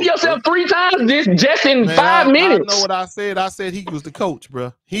contradict yourself 3 times just in 5 minutes. I know what I said. I said he was the coach,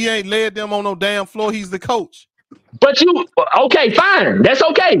 bro. He ain't led them on no damn floor. He's the coach. But you okay? Fine, that's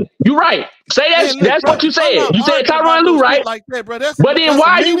okay. You right. Say that. That's what you said. You said Tyronn Lue, right? Like that, bro. But then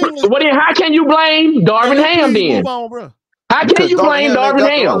why you? But then how can you blame Darvin Ham then? How can you blame Darvin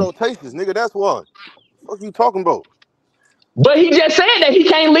Ham? Nigga, that's what. What you talking about? But he just said that he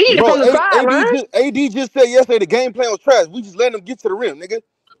can't lead it from the sideline. AD just said yesterday the game plan was trash. We just let him get to the rim, nigga.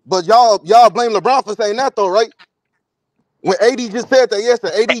 But y'all blame LeBron for saying that though, right? When AD just said that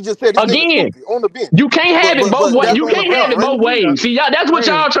yesterday, AD just said again on the bench. You can't have it both ways. You can't have it both ways. See, y'all, that's what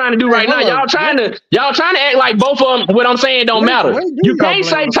y'all trying to do right now. Y'all trying to act like both of them. What I'm saying don't matter. You can't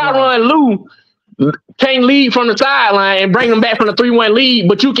say Tyronn Lue can't lead from the sideline and bring them back from the 3-1 lead,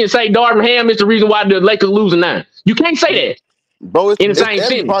 but you can say Darvin Ham is the reason why the Lakers losing now. You can't say that. Bro, it's in the same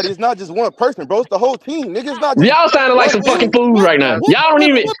everybody. It's not just one person, bro. It's the whole team. Niggas not just y'all sounding like some fucking fools right now. Y'all don't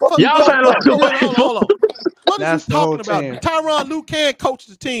even. Y'all sounding like some fucking fools. What is he talking about? Tyronn Lue can coach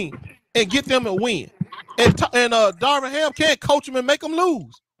the team and get them a win, and Darvin Ham can't coach them and make them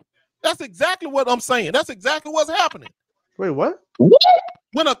lose. That's exactly what I'm saying. That's exactly what's happening. Wait, what?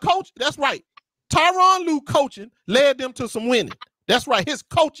 When a coach, that's right. Tyronn Lue coaching led them to some winning. That's right. His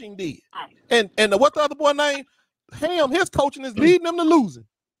coaching did. And what the other boy name? Ham, his coaching is leading them to losing.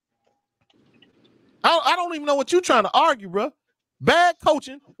 I don't even know what you're trying to argue, bro. Bad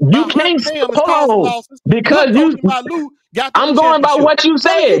coaching. You can't hold on because you. I'm going by what you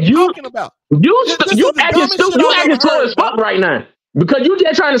said. You acting stupid. You acting slow as fuck right now because you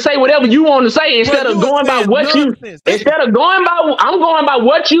just trying to say whatever you want to say instead of going by what you. Instead of going by, I'm going by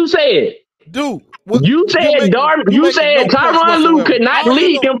what you said, dude. You said Tyronn Lue could not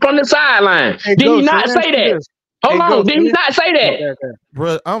lead them from the sideline. Did he not say that? Hold on, did he not say that?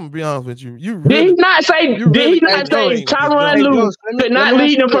 Bro, I'm gonna be honest with you. Did he not say Tyronn Lue could not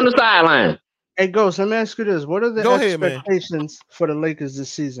lead them from the sideline? Hey, Ghost, let me ask you this. What are the expectations for the Lakers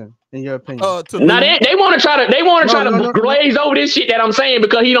this season, in your opinion? Now they want to try to glaze over this shit that I'm saying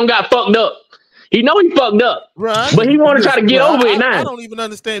because he don't got fucked up. He know he fucked up, right, but he want to try to get over it now. I don't even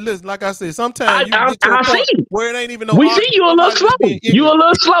understand. Listen, like I said, sometimes you get to a point where it ain't even no. We see you a little slow. You a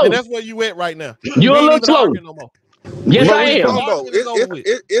little slow. And that's where you at right now. You a little slow. Yes, I am.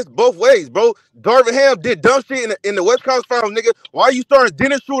 It's both ways, bro. Darvin Ham did dumb shit in the West Coast Finals, nigga. Why are you starting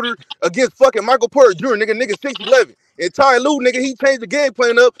Dennis Schroeder against fucking Michael Porter Jr., nigga 6'11"? And Ty Lue, nigga, he changed the game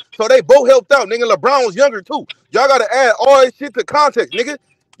plan up, so they both helped out, nigga. LeBron was younger too. Y'all gotta add all this shit to context, nigga.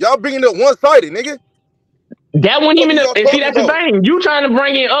 Y'all bringing it one-sided, nigga. That wasn't even. And see, that's the thing. You trying to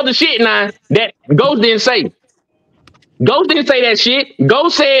bring in other shit now that Ghost didn't say. Ghost didn't say that shit.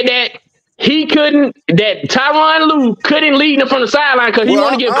 Ghost said that he couldn't. That Tyronn Lue couldn't lead him from the sideline because he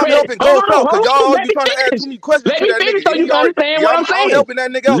want to give credit. Hold on, y'all be trying to ask too many questions. Let me finish so you can understand what I'm saying.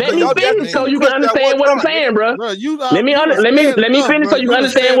 Let me finish so you can understand what I'm saying, bro. Let me finish so you can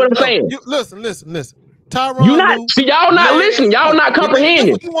understand what I'm saying. Listen. Tyronn you not see y'all not listening. Y'all not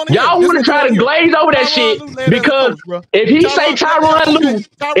comprehending. Y'all want to try to glaze over that shit because if he say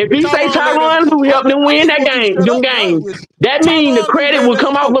Tyronn Lue helped them win that game, that means the credit will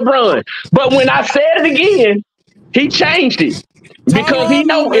come off LeBron. But when I said it again, he changed it because he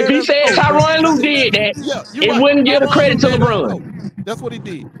know if he said Tyronn Lue did that, it wouldn't give the credit to LeBron. That's what he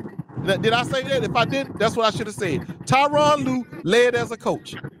did. Did I say that? If I didn't, that's what I should have said. Tyronn Lue led as a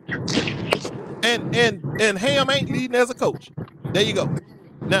coach. And Ham ain't leading as a coach. There you go.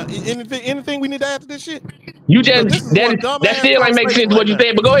 Now, anything we need to add to this shit? You just that still ain't make sense what you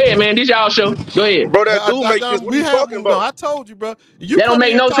said. But go ahead, man. This y'all show. Go ahead, bro. That do make sense. What you talking about? I told you, bro. That don't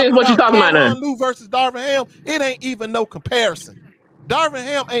make no sense. What you talking about now? Lue versus Darvin Ham. It ain't even no comparison. Darvin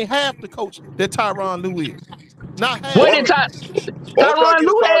Ham ain't half the coach that Tyronn Lue is. Not half. What did Tyronn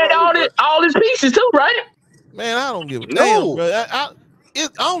Lue had all his pieces too, right? Man, I don't give a damn, bro. I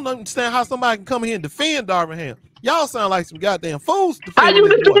don't understand how somebody can come here and defend Darvin Ham. Y'all sound like some goddamn fools. How you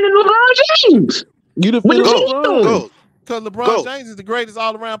defending LeBron James? You defending LeBron? Because LeBron James is the greatest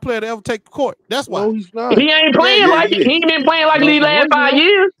all-around player to ever take the court. That's why. No, he's not. He ain't playing he ain't been playing like these last 5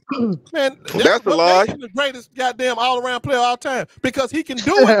 years. Man, that's a lie. He's the greatest goddamn all-around player of all time because he can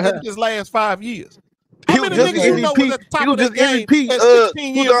do it in his last 5 years. He was just MVP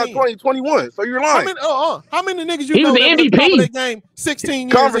 2021. So you're lying. How many niggas you know that was at the top of that game 16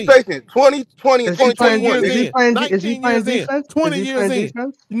 years Conversation 2020 and 2021. Is he playing defense? 20 years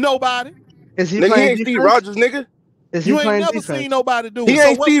in. Nobody. Is he playing defense? He ain't Steve Rogers, nigga. You ain't never seen nobody do it. He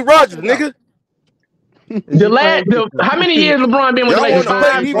ain't Steve Rogers, nigga. How many years LeBron been with the Lakers?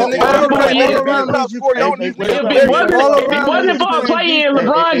 5 years. If it wasn't for playing,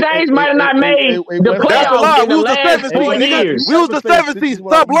 LeBron James might have not made the playoffs in the last 4 years. We was the 7th seed.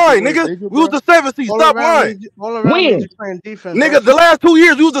 Stop lying, nigga. We was the 7th seed. Stop lying. When? Nigga, the last 2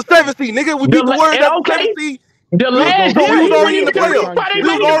 years, we was the 7th seed. Nigga, we beat the Warriors at the 7th seed. The last year, we was already in the playoffs. We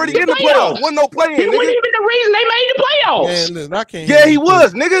was already in the playoffs. Wasn't no playing, nigga. He wasn't even the reason they made the playoffs. Man, I can't. Yeah, he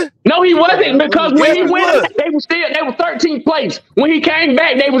was, nigga. No, he wasn't because when he went, they were 13th place. When he came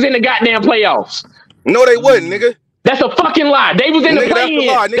back, they was in the goddamn playoffs. No, they wasn't, nigga. That's a fucking lie. They was in the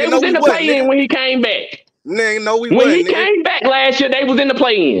play-in. They was in the play-in when he came back. Nigga, no, we when wasn't. When he came back last year, they was in the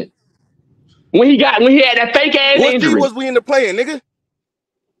play-in. When he had that fake ass injury. What was we in the play-in, nigga?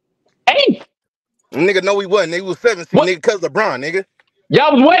 8th. Nigga, no, we wasn't. They was 7th, nigga, because LeBron, nigga.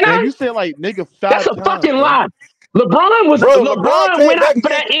 Y'all was what now? You said like nigga 5 That's a times, fucking lie. LeBron went out for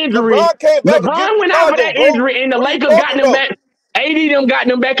that injury. LeBron went out for that injury, and the Lakers got them back. 80 of them got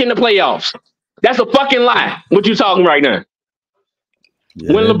them back in the playoffs. That's a fucking lie. What you talking right now?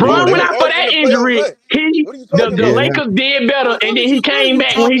 Yeah, when LeBron went out for that injury, the Lakers did better, and then he came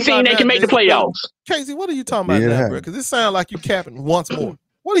back when he seen they can make the playoffs. Casey, what are you talking about now, bro? Because it sounds like you capping once more.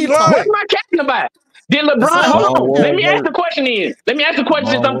 What are you talking about? What am I capping about? Did LeBron? Hold on. Let me ask the question then. Let me ask the question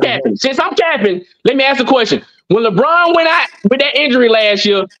since I'm capping. Since I'm capping, let me ask the question. When LeBron went out with that injury last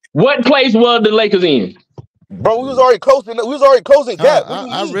year, what place was the Lakers in? Bro, we was already closing. We was already closing gap.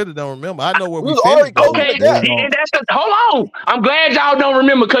 I really don't remember. I know where we was already closing. Okay, and hold on. I'm glad y'all don't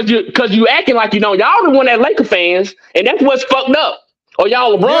remember because you acting like you don't. Y'all the one that Laker fans, and that's what's fucked up. Or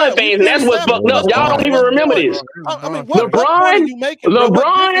y'all LeBron fans, and that's what's fucked up. Y'all don't even remember this. LeBron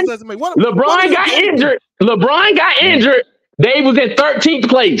got injured. LeBron got injured. They was in 13th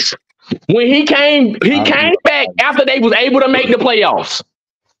place. When he came back after they was able to make the playoffs.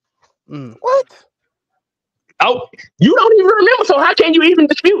 What? Oh, you don't even remember. So how can you even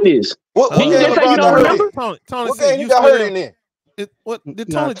dispute this? Did you just say you don't remember? Tony said you got hurt in there. Did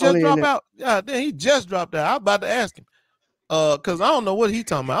Tony just drop out? Yeah, then he just dropped out. I was about to ask him. Because I don't know what he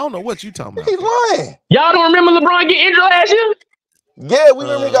talking about. I don't know what you talking about. He's lying. Y'all don't remember LeBron getting injured last year? Yeah, we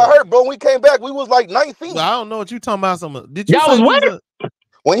remember he got hurt, bro. When we came back, we was like 9th seed. I don't know what you talking about. Did you y'all was what?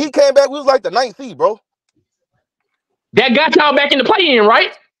 When he came back, we was like the 9th seed, bro. That got y'all back in the play-in,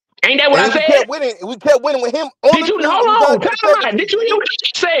 right? Ain't that what I said? We kept winning with him. Did you hold on? Did you hear what you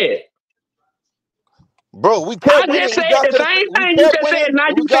said? Bro, we kept winning. I just said the same thing you just said. Now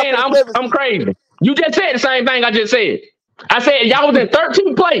you saying I'm crazy. You just said the same thing I just said. I said y'all was in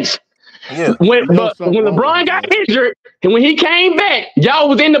 13th place. Yeah. When LeBron got injured and when he came back, y'all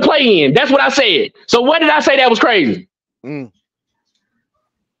was in the play-in. That's what I said. So what did I say that was crazy?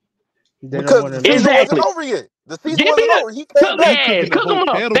 Because the season wasn't over yet. The season wasn't over. He came back. Cook them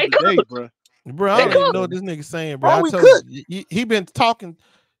up. They cooked. Bro, I don't even know what this nigga saying, bro. Oh, I told you, he been talking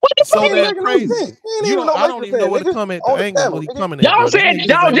so damn crazy. I don't even know what to comment the angle what he coming at.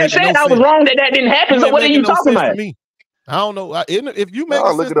 Y'all just said I was wrong that didn't happen. So what are you talking about? I don't know. If you make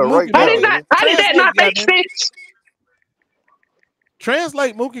look it up right now. How did that not make sense?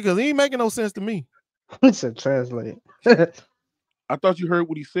 Translate Mookie, because he ain't making no sense to me. He said translate. I thought you heard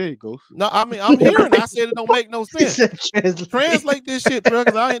what he said, Ghost. No, I mean I'm hearing. I said it don't make no sense. Translate this shit, bro,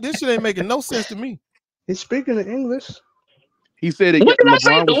 because this shit ain't making no sense to me. He's speaking in English. He said that LeBron was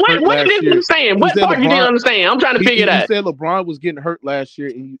hurt last year. What part you didn't understand? I'm trying to figure it out. He said LeBron was getting hurt last year,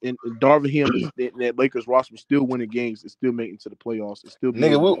 and Darvin Ham and that Lakers roster was still winning games and still making it to the playoffs. And still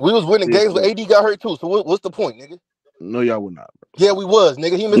nigga, we was winning games, but AD got hurt too. So what's the point, nigga? No, y'all were not, bro. Yeah, we was,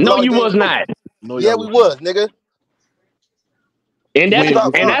 nigga. He missed. No, you was not. No, yeah, we was, nigga. And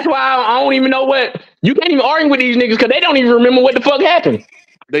that's why I don't even know what you can't even argue with these niggas because they don't even remember what the fuck happened.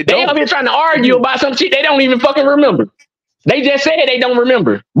 They up here trying to argue about some shit they don't even fucking remember. They just said they don't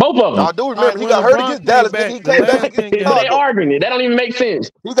remember. Both of them. I do remember. He got hurt against Dallas. He came back against Chicago. They arguing it. That don't even make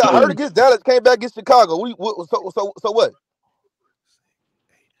sense. He got hurt against Dallas. Came back against Chicago. So what?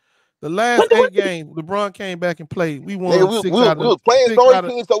 The last 8 games, LeBron came back and played. We won 6 out of. We were playing sorry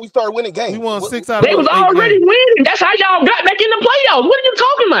teams, so we started winning games. We won 6 out of. They was already winning. That's how y'all got back in the playoffs. What are you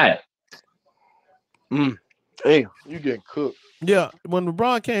talking about? Damn, you getting cooked. Yeah, when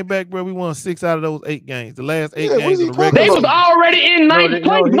LeBron came back, bro, we won 6 out of those 8 games. The last 8 games of the regular They was already in 9th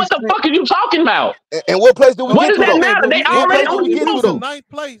place. What the fuck are you talking about? And what place do we what get does to? That matter? They already on the 9th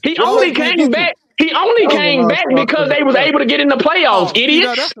place. He only came back. He only came back because they was able to get in the playoffs,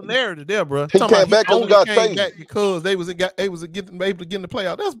 idiot. That's the narrative there, bro. He came back because we got traded. Because they was able to get in the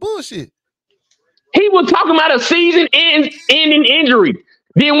playoffs. That's bullshit. He was talking about a season ending injury.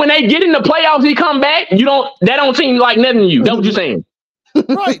 Then when they get in the playoffs, he come back. That don't seem like nothing to you. That's what you're saying.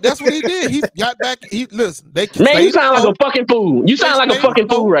 Right, that's what he did. He got back. Listen, man, you sound like a fucking fool. You sound like a fucking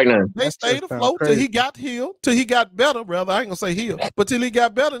fool right now. They stayed afloat till he got healed, till he got better, brother. I ain't gonna say healed, but till he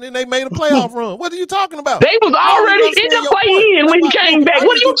got better, then they made a playoff run. What are you talking about? They was already in the play-in when he came back.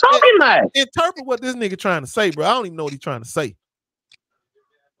 What are you talking about? Interpret what this nigga trying to say, bro. I don't even know what he's trying to say.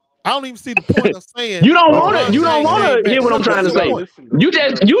 I don't even see the point of saying you don't want to hear what I'm trying to say. You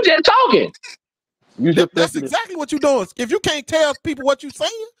just talking. That's exactly what you're doing. If you can't tell people what you're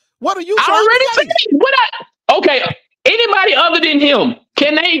saying, what are you trying to say? Okay, anybody other than him,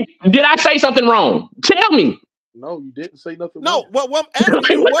 did I say something wrong? Tell me. No, you didn't say nothing wrong. No, what I'm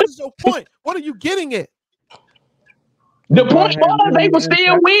asking you, what is your point? What are you getting at? The point was they were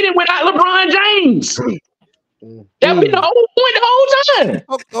still winning without LeBron James. That be the whole point the whole time.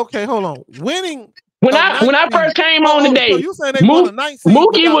 Okay, hold on. Winning. When I first came on today,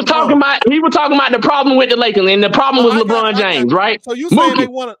 Mookie was talking about the problem with the Lakers, and the problem was LeBron James, right? So you saying they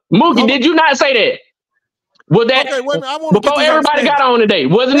want to? Mookie, did you not say that? Was that before everybody got on today?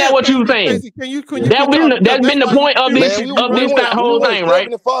 Wasn't that what you were saying? That's been the point of this whole thing, right?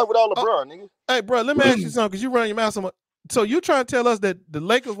 With all LeBron, nigga. Hey, bro, let me ask you something, because you running your mouth so much. So you trying to tell us that the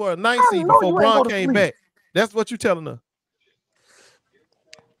Lakers were a 9th seed before LeBron came back? That's what you telling us?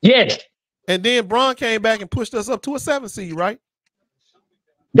 Yes. And then Bron came back and pushed us up to a 7th seed, right?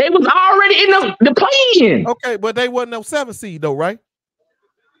 They was already in the play-in. Okay, but they wasn't no 7th seed though, right?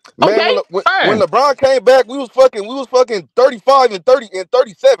 Man, okay. When LeBron came back, we was fucking 35 and 30 and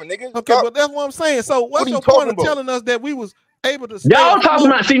 37, nigga. Okay, but that's what I'm saying. So what's your point of telling us that we was able to stay y'all talking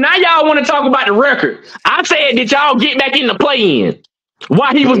about? See, now y'all want to talk about the record. I said that y'all get back in the play-in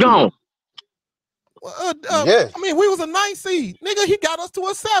while he was gone. Yeah. I mean, we was a 9th seed. Nigga, he got us to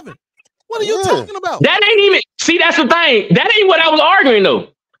a 7. What are you talking about? That ain't even, see, that's the thing. That ain't what I was arguing, though.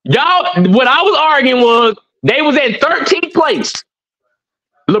 Y'all, what I was arguing was they was at 13th place.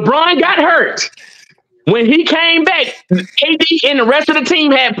 LeBron got hurt. When he came back, AD and the rest of the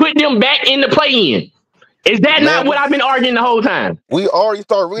team had put them back in the play-in. Is that not what I've been arguing the whole time? We already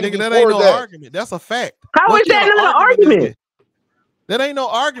started reading that ain't no argument. That's a fact. How is that not an argument? That ain't no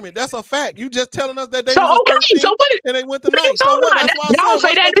argument. That's a fact. You just telling us that they and they went to 9th. So what? Y'all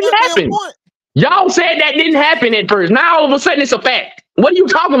say that didn't happen. Y'all said that didn't happen at first. Now all of a sudden it's a fact. What are you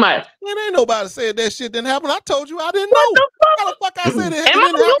talking about? Man, ain't nobody said that shit didn't happen. I told you I didn't know. How the fuck I said it didn't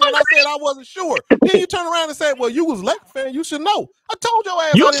happen? I said I wasn't sure. Then you turn around and say, "Well, you was Lakers fan. You should know." I told your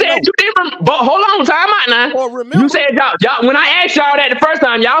ass. You said you didn't. But hold on, time out now. Or remember? You said y'all. When I asked y'all that the first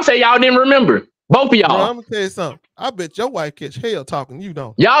time, y'all said y'all didn't remember. Both of y'all. Bro, I'm gonna tell you something. I bet your wife catch hell talking. You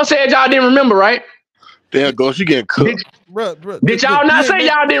don't. Y'all said y'all didn't remember, right? There goes you getting cooked. Did y'all not say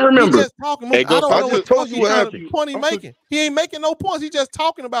y'all didn't remember? He just talking. I don't know what point he making. He ain't making no points. He just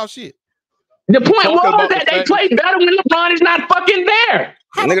talking about shit. The point was that they played better when LeBron is not fucking there.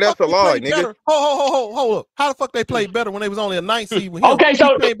 Nigga, that's a lie, nigga. Hold up. How the fuck they played better when they was only a 9th seed? With him? Okay,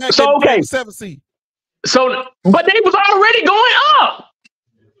 so okay, 7th seed. So, but they was already going up.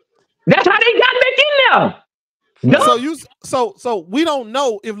 That's how they got back in there. So we don't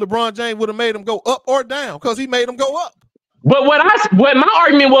know if LeBron James would have made them go up or down because he made them go up. But what my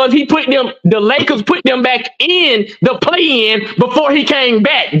argument was, the Lakers put them back in the play-in before he came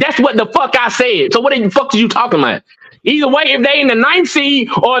back. That's what the fuck I said. So what the fuck are you talking about? Either way, if they in the 9th seed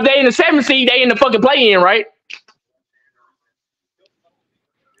or if they in the 7th seed, they in the fucking play-in, right?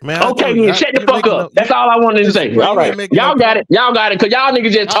 Man, okay, then shut the fuck up. That's all I wanted to say. All right, y'all got it. Y'all got it, because y'all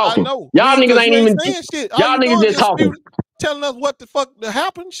niggas just talking. Y'all niggas ain't even shit. Y'all niggas just talking. Telling us what the fuck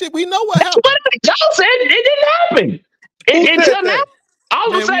happened. Shit, we know what happened. Y'all said it didn't happen. Until now,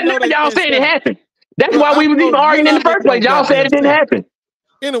 all of a sudden, y'all said it happened. That's why we was even arguing in the first place. Y'all said it didn't happen.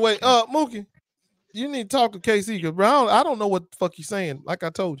 Anyway, Mookie, you need to talk to KC because Brown, I don't know what the fuck he's saying. Like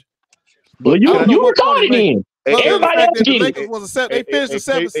I told you. Well, you retarded then. Everybody else the Lakers was they finished the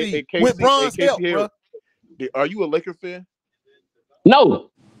 7th seed with Bron's help, bro. Are you a Laker fan? No.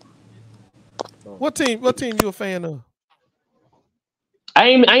 What team you a fan of? I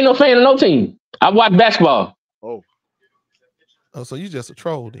ain't no fan of no team. I watch basketball. Oh, so you just a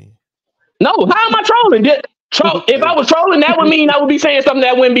troll then? No, how am I trolling? If I was trolling, that would mean I would be saying something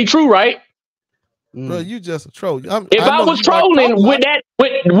that wouldn't be true, right? Bro, you just a troll. If I was trolling, wouldn't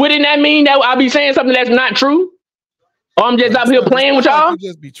that mean that I'd be saying something that's not true? Or I'm just out here playing with y'all? You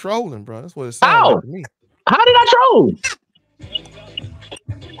just be trolling, bro. That's what it sounds like to me. How did I troll?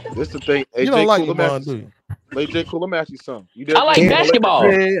 This the thing. You don't like LeBron, do you? AJ, cool. Let me ask you something. I like basketball.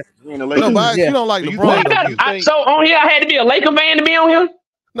 You don't like LeBron. So on here, I had to be a Laker fan to be on here?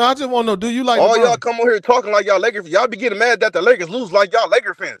 No, I just want to know, do you like all LeBron? Y'all come on here talking like y'all Lakers? Y'all be getting mad that the Lakers lose like y'all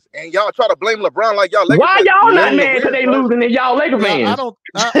Laker fans. And y'all try to blame LeBron like y'all Laker fans. Why y'all not mad because they losing if y'all Laker fans?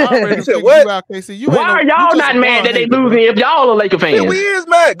 I already said what? Why are y'all not mad that they losing if y'all are Laker fans? Yeah, we is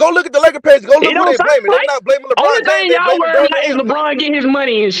mad. Go look at the Laker page. Go look who they blaming. They not blaming LeBron. Only thing y'all worry about is LeBron getting his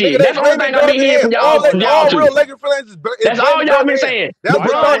money and shit. That's the only thing I've been hearing from y'all. All real Laker fans is that's all y'all been saying.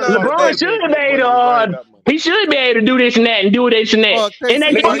 LeBron should have made he should be able to do this and that and do this and that. And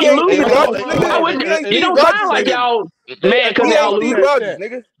they fucking losing. You don't sound like y'all mad because y'all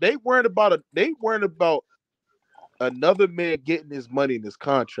losing. They weren't about another man getting his money in his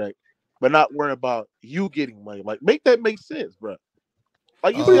contract, but not worrying about you getting money. Like, make that make sense, bro.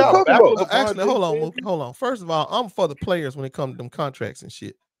 Like you actually, hold on. First of all, I'm for the players when it comes to them contracts and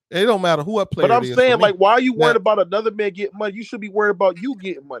shit. It don't matter who a player is. But I'm saying, like, why are you worried about another man getting money? You should be worried about you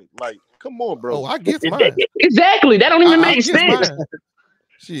getting money. Like, come on, bro. Oh, I get mine. Exactly. That don't even make sense.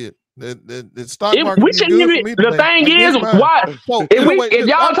 Shit. The stock market. We shouldn't even. The thing is, why? If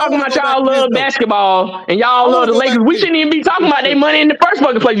y'all talking about y'all love basketball and y'all love the Lakers, we shouldn't even be talking about their money in the first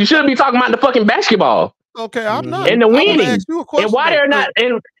fucking place. You should be talking about the fucking basketball. Okay, I'm not. And the winning. And why they're not?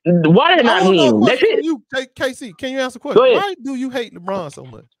 And why they're not winning? That's it. You, KC, can you answer the question? Why do you hate LeBron so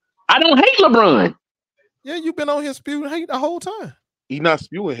much? I don't hate LeBron. Yeah, you've been on here spewing hate the whole time. He's not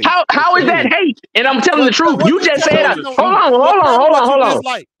spewing hate. How is that hate? And I'm telling the truth. You just said hold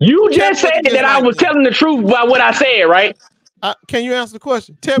on. You just said that I was telling the truth about what I said, right? Can you answer the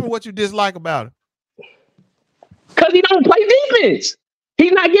question? Tell me what you dislike about him. Because he don't play defense.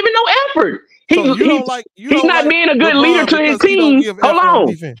 He's not giving no effort. He's not being a good leader to his team. Hold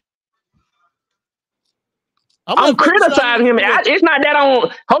on. I'm criticizing him. It's not that I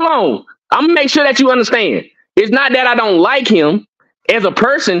don't. Hold on. I'm gonna make sure that you understand. It's not that I don't like him as a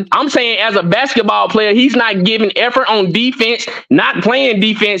person. I'm saying as a basketball player, he's not giving effort on defense, not playing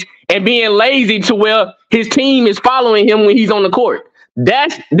defense, and being lazy to where his team is following him when he's on the court.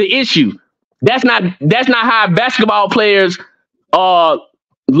 That's the issue. That's not how basketball players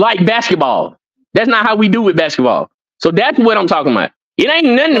like basketball. That's not how we do with basketball. So that's what I'm talking about. It ain't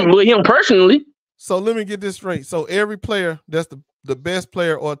nothing with him personally. So let me get this straight. So every player that's the best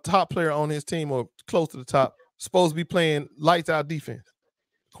player or top player on his team or close to the top supposed to be playing lights out defense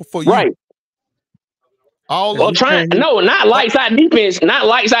for you. Right. Not lights out defense,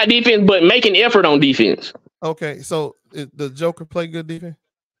 but making effort on defense. Okay, so the Joker play good defense?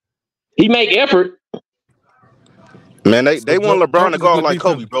 He make effort. Man, they want LeBron to go out like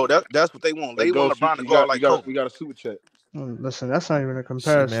Kobe, bro. That's what they want. They want LeBron to go out like Kobe. We got a super chat. Listen, that's not even a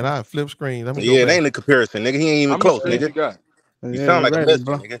comparison. Shit, man, I flip screen. Yeah, it ain't a comparison, nigga. He ain't even close, nigga. You sound like a mess,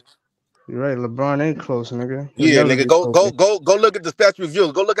 nigga. You're right, LeBron ain't close, nigga. Yeah, nigga. Go look at the stats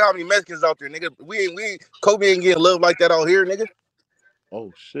reviews. Go look at how many Mexicans out there, nigga. We ain't Kobe ain't getting love like that out here, nigga. Oh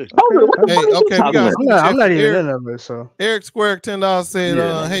shit. Okay, we got. I'm not even in on it. So Eric Square $10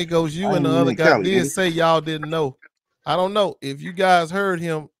 said, "Hey, Ghost, you and the other guy did say y'all didn't know. I don't know if you guys heard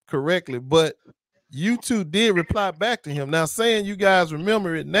him correctly, but you two did reply back to him. Now saying you guys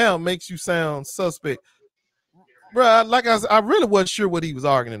remember it now makes you sound suspect." Bro, like I said, I really wasn't sure what he was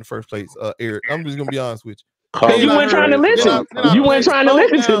arguing in the first place, Eric. I'm just gonna be honest with you. You weren't trying to listen. You weren't trying to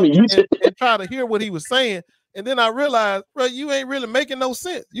listen to me. And try to hear what he was saying. And then I realized, bro, you ain't really making no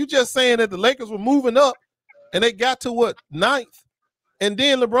sense. You just saying that the Lakers were moving up and they got to what, 9th? And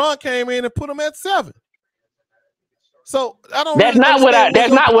then LeBron came in and put them at 7. So I don't That's not what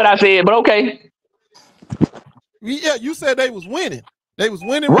I said, but okay. Yeah, you said they was winning. They was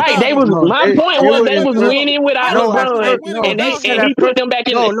winning. Right. They was my point was they was winning without LeBron. And he put them back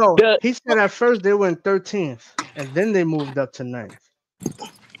in. He said at first they went 13th and then they moved up to 9th.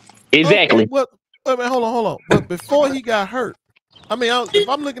 Exactly. Okay, wait a minute, hold on. But before he got hurt, I mean, if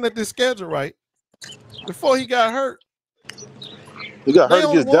I'm looking at this schedule right, before he got hurt, he got hurt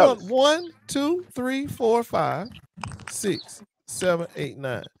against Dallas. 1, 2, 3, 4, 5, 6, 7, 8,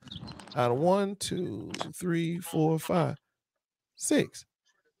 9. Out of 1, 2, 3, 4, 5, 6.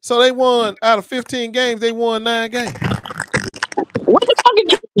 So they won out of 15 games. They won 9 games. What the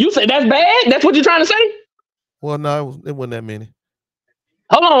fuck? You say that's bad? That's what you're trying to say? Well, no, it wasn't that many.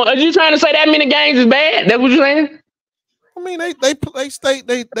 Hold on, are you trying to say that many games is bad? That's what you're saying? I mean,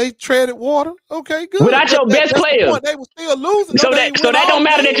 they treaded water. Okay, good. Without your best player, they were still losing. So that don't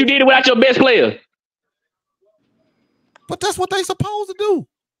matter that you did it without your best player. But that's what they supposed to do.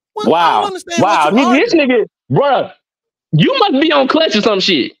 Well, wow, this nigga, bro, you must be on Clutch or some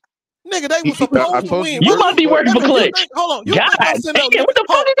shit. Nigga, they were supposed to win. You must be working for Clutch. Hold on, God damn, what the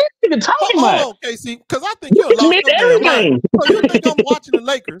fuck is this nigga talking about? Hold on, KC, because I think you're lost everything. So you think I'm watching the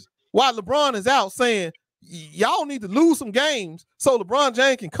Lakers while LeBron is out saying y'all need to lose some games so LeBron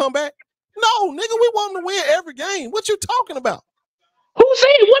James can come back? No, nigga, we want him to win every game. What you talking about? Who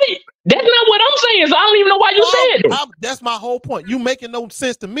said what? That's not what I'm saying. So I don't even know why you said it. That's my whole point. You making no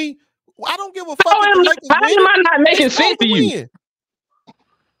sense to me. I don't give a fuck. How am I not making sense to you?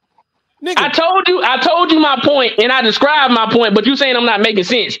 Nigga. I told you my point, and I described my point, but you saying I'm not making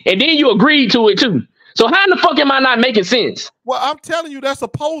sense, and then you agreed to it too. So how in the fuck am I not making sense? Well, I'm telling you, they're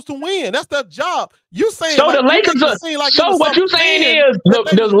supposed to win. That's their job. You saying so the Lakers are. So what you saying is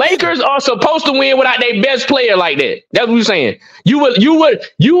the Lakers are supposed to win without their best player like that. That's what you're saying. You knew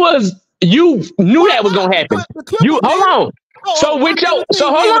that was gonna happen. Hold on. So hold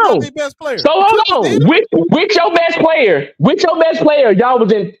on. With your best player, y'all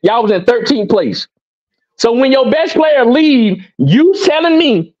was in 13th place. So when your best player leave, you telling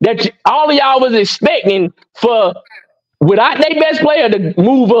me that all of y'all was expecting for without their best player to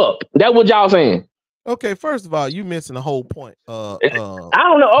move up. That's what y'all saying. Okay, first of all, you missing the whole point. I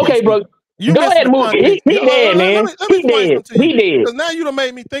don't know. Okay, bro. Go ahead and move. He dead, man. He dead. Because now you done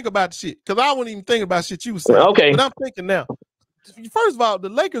made me think about the shit. Because I wouldn't even think about shit you was saying. Okay. But I'm thinking now. First of all, the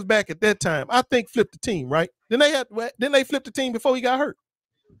Lakers back at that time, I think flipped the team, right? Then they flipped the team before he got hurt.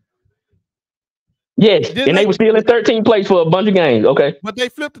 Yes, and they were still in 13th place for a bunch of games. Okay, but they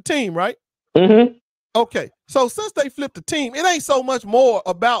flipped the team, right? Mm-hmm. Okay, so since they flipped the team, it ain't so much more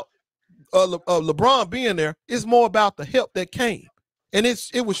about LeBron being there. It's more about the help that came, and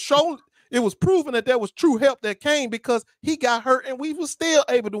it was proven that there was true help that came because he got hurt, and we were still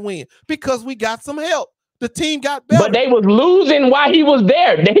able to win because we got some help. The team got better. But they was losing while he was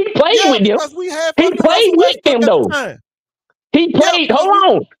there. He played with them. He played with them, though. He played, hold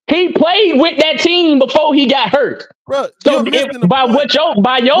on. He played with that team before he got hurt. Bro, so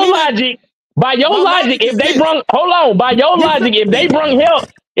by your logic, if they brung help,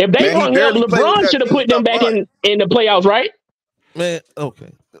 LeBron should have put them back in the playoffs, right? Man,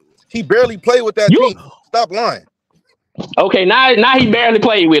 okay. He barely played with that team. Stop lying. Okay, now he barely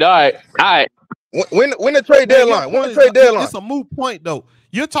played with. All right. When the trade deadline? When the trade deadline? It's a moot point, though.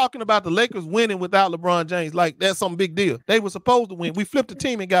 You're talking about the Lakers winning without LeBron James. Like, that's some big deal. They were supposed to win. We flipped the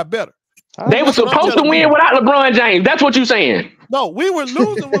team and got better. They were supposed to win without LeBron James. That's what you're saying. No, we were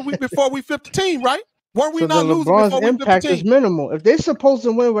losing before we flipped the team, right? Were we not losing LeBron's before we impact flipped the team? is minimal. If they're supposed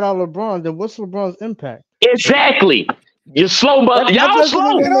to win without LeBron, then what's LeBron's impact? Exactly. You're slow, but y'all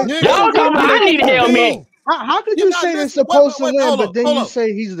slow. Y'all talking about I need help, man. How could you say they're supposed to win, but then you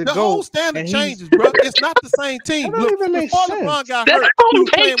say he's the GOAT? The whole standard changes, bro. It's not the same team. That don't even make before sense. LeBron got hurt, he was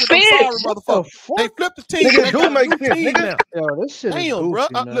playing with them sorry motherfuckers. They flipped the team. Nigga, do make sense, nigga. Yo, this shit Damn, is bro.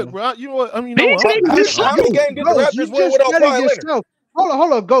 goofy, Look, bro. You know what? I mean, How many games did the Raptors win without Kawhi Leonard?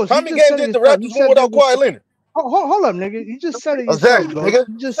 Hold on, Ghost. How many games did the Raptors win without Kawhi Leonard? Hold up, nigga. You just said it yourself, exactly, bro. nigga.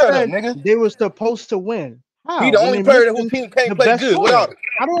 You just said they were supposed to win. How? He the only player whose team can't play good without him.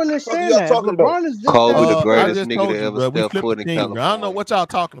 I don't understand y'all that. talking about? LeBron is just Kobe, the that. greatest nigga that ever stepped foot in California. I don't know what y'all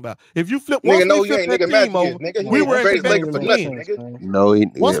talking about. If you flip, Nigga, once no, we you flip ain't. that Nigga, team Magic over, is. Nigga, we he were ain't greatest Laker expecting for to nothing, win. nigga.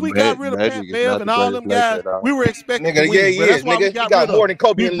 No, Once we got rid of Pat Magic is Bev not and the all greatest them Laker guys, at all. we were expecting Nigga, to win. But that's why we nigga. He got got rid more of than them.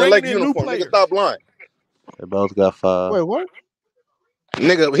 Kobe We in the bringing Laker in new uniform. Nigga, players. stop lying. They both got 5. Wait, what?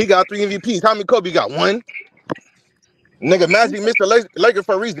 Nigga, he got 3 MVPs. How many Kobe got? 1? Nigga, Magic missed the Lakers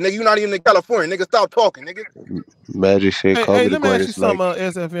for a reason. Nigga, you not even in California. Nigga, stop talking, nigga. Magic said Kobe the Let me ask you greatest something, Laker.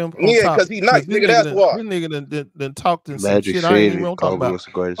 SFM on Yeah, top. because he nice, This nigga. That's why. nigga done talked in some Magic shit I ain't said even that talking Kobe about. was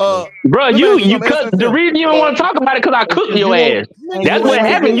the greatest Laker. Bro, Let me ask you something, cut the SFM. reason you don't want to talk about it because I cooked your ass. That's what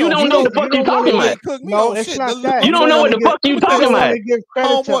happened. You don't know what the fuck you talking about. No, it's not that. You don't know what the fuck you talking don't want about. to give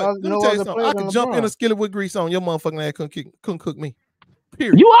credit to Let me no tell you other something. player I than could jump in a LeBron. skillet with grease on. Your motherfucking ass couldn't cook me.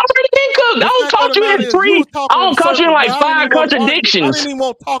 Period. You already been cooked. I don't caught you in 3. I don't caught you in like 5 contradictions. I didn't even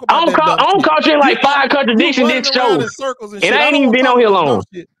want to talk about that dumb I don't shit. caught you in like 5 contradictions this running show. around in circles and And shit. I I ain't don't even want to been talk on here about the dumb long.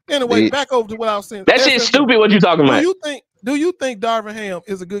 shit. Anyway, back over to what I was saying. That shit's stupid what you talking about. Do you think Darvin Ham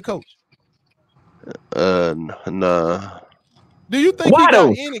is a good coach? Nah. Do you think Why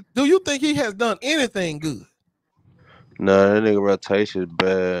though? Do you think he has done anything good? Nah, that nigga rotation is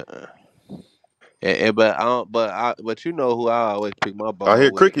bad. But you know who I always pick my bone I hear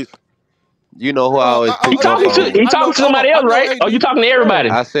with. crickets. You know who I always pick my bone with. He talking to somebody else, right? Or you talking to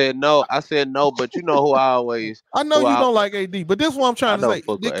everybody? I said no, but you know who I always. I know you don't like AD, but this is what I'm trying to say.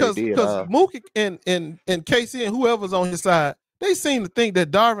 Because Mookie and KC and whoever's on his side, they seem to think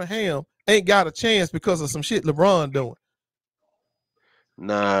that Darvin Ham ain't got a chance because of some shit LeBron doing.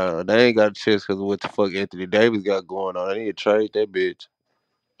 Nah, they ain't got a chance because of what the fuck Anthony Davis got going on. They need to trade that bitch.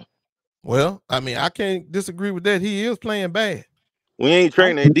 Well, I mean, I can't disagree with that. He is playing bad. We ain't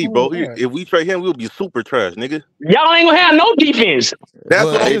trading AD, bro. If we trade him, we'll be super trash, nigga. Y'all ain't gonna have no defense. That's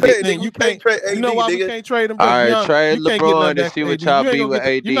what I'm saying. Nigga, you can't trade AD. You know why we can't trade him? All right, trade you can't LeBron and see what y'all be with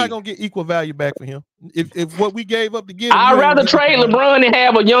AD. You're not gonna get equal value back for him. If what we gave up to get him, I'd rather trade LeBron and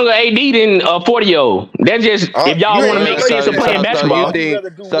have a younger AD than a 40-year-old. That's just if y'all want to make sense of playing basketball.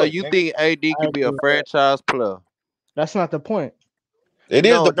 So you think AD could be a franchise player? That's not the point. It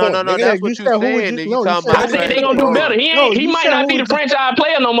is the point. No. That's what you said. I said they gonna do better. He might not be the franchise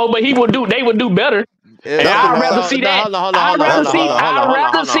player no more, but they would do better. And I'd rather see that. I'd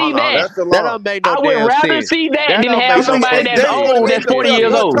rather see that. That don't make no I would damn rather sense. see that than have somebody that's old, that's 40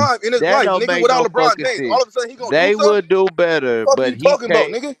 years old. That don't make no fucking sense. All of a sudden he gonna they do something? would do better, What but you he talking about,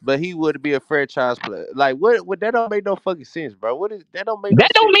 can't. nigga? But he would be a franchise player. Like what? That don't make no fucking sense, bro. That don't make.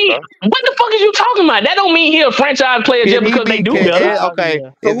 That don't mean. What the fuck is you talking about? That don't mean he a franchise player just because they do better. Okay,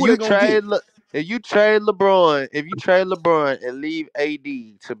 if you trade LeBron and leave AD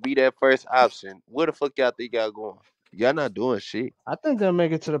to be that first option, where the fuck y'all think y'all going? Y'all not doing shit. I think they'll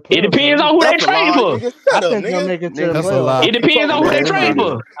make it to the playoffs. It depends on who they trade for. I think they'll make it to the playoffs. It depends on who they trade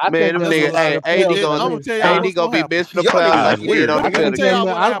for. Man, them niggas, AD gonna be missing the playoffs like he did on the Pelicans.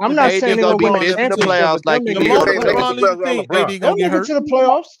 I'm not saying they're gonna be gonna win missing the playoffs like he did on the Pelicans. They'll make it to the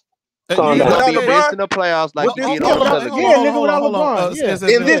playoffs. He's gonna be missing the playoffs like he did on the Pelicans. Yeah, nigga, without LeBron.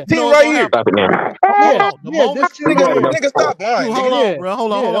 Yeah. In this team right here. Nigga, stop lying.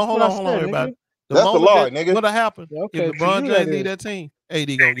 Hold on, everybody. That's a lie, nigga. What'll happen if LeBron James leave that team?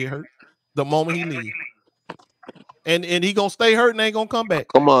 AD gonna get hurt the moment he leaves. And he gonna stay hurt and ain't gonna come back.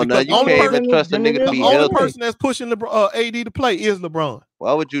 Come on, now you can't even trust a nigga to be healthy. The only person that's pushing AD to play is LeBron.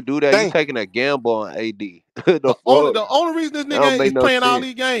 Why would you do that? You taking a gamble on AD. The only reason this nigga is playing all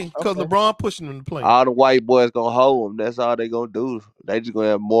these games because LeBron pushing him to play. All the white boys gonna hold him. That's all they gonna do. They just gonna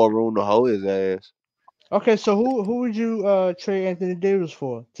have more room to hold his ass. Okay, so who would you trade Anthony Davis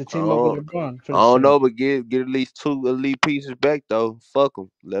for to team up with LeBron? I don't know, but get at least 2 elite pieces back though. Fuck them,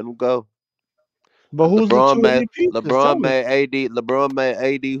 let them go. But who's LeBron the 2 elite pieces? LeBron made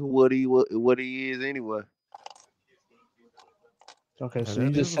AD what he is anyway. Okay, so you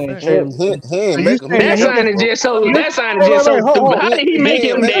just saying trade him. That sign is just so stupid. How did he make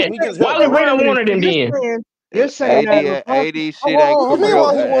him that? Why LeBron wanted him then? You're saying that AD shit ain't career.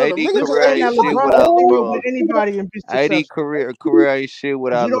 AD career ain't shit without LeBron. Anybody and be successful. AD career ain't shit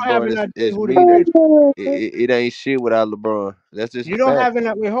without LeBron. It's meaner. It ain't shit without LeBron. That's just you don't have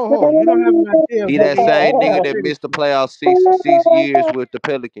an wait. Hold. You don't have an idea. He that same nigga that missed the playoffs 6 years with the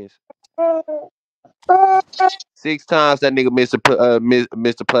Pelicans. 6 times that nigga missed the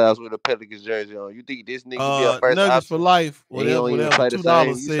playoffs with a Pelicans jersey on. You think this nigga be a first Nuggets option? For life? Whatever.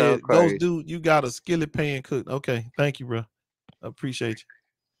 $2 said. Those dude, you got a skillet pan cook. Okay, thank you, bro. I appreciate you.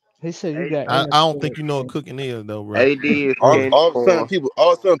 He said you got. I don't think you know what cooking is though, bro. AD is all of a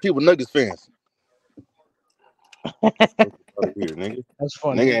sudden people Nuggets fans. Out here, nigga. That's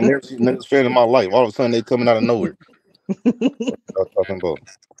funny. Nigga ain't never seen niggas fan in my life. All of a sudden they coming out of nowhere. What y'all talking about?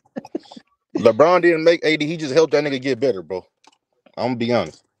 LeBron didn't make AD. He just helped that nigga get better, bro. I'm gonna be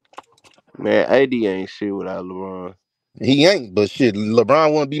honest. Man, AD ain't shit without LeBron. He ain't, but shit,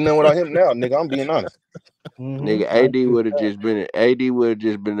 LeBron wouldn't be nothing without him now, nigga. I'm being honest. Nigga, AD would have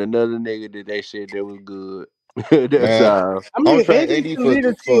just been another nigga that they said that was good. That's all. I mean, AD can lead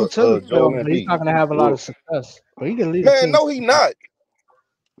a team to the film, but he's not gonna have a lot of success. But he can lead a team. Man, no, he not.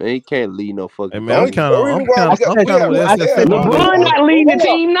 Man, he can't lead no fucking. Hey, man, I'm kind of with SSC. LeBron not leading the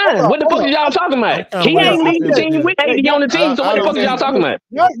team now. What the fuck is y'all talking about? He ain't leading the team with AD on the team. So what the fuck is y'all talking about?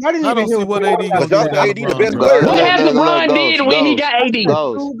 I don't see what AD gonna do. What has LeBron did when he got AD?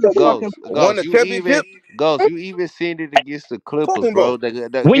 You even seen it against the Clippers, bro.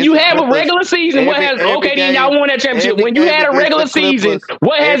 When you have a regular season, what has then y'all won that championship. When you had a regular season,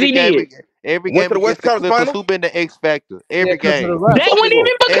 what has he did? Every game against the Clippers, who been the X factor? Every game. They wasn't even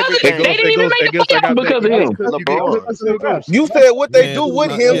because of it. They didn't even make the playoffs because of him. LeBron. You said what they do with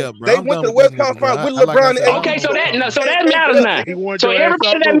him. They went to the West Conference Final with LeBron. Okay, so that matters now. So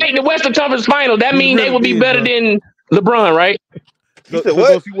everybody that make the Western Conference Final, that means they will be better than LeBron, right? You said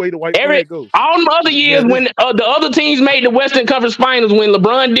what? All them other years when the other teams made the Western Conference Finals when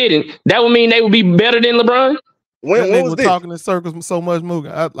LeBron didn't, that would mean they would be better than LeBron? When was this? Talking in circles so much,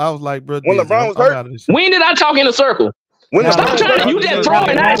 Muga. I was like, bro, when LeBron was hurt. When did I talk in a circle? Stop trying to, you just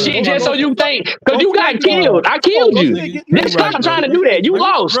throwing that shit just so you think, because you got killed. I killed you. Just stop trying to do that. You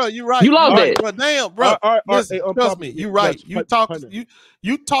lost. Bro, you right. You lost that. Bro, damn, bro. Listen, trust me. You right. You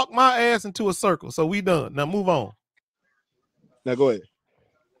talk my ass into a circle. So we done. Now move on. Now go ahead.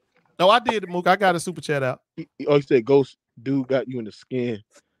 No, I did, Mook. I got a super chat out. Oh, you said Ghost dude got you in the skin.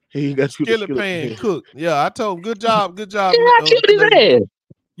 He got you skillet pan cook. Yeah, I told him, good job. Yeah, I killed his ass.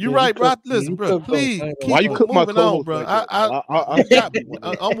 You right, bro. Listen, bro. Please, why you cook my co-host bro? Like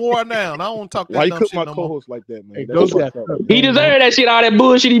I'm worn down. I don't want to talk that why you dumb cook shit my no co-host like that, man? He deserved that shit. All that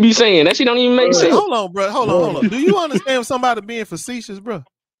bullshit he be saying. That shit don't even make sense. Hold on, bro. Hold on. Do you understand somebody being facetious, bro?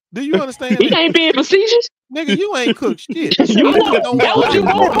 Do you understand? He ain't being facetious. Nigga, you ain't cooked shit. That what you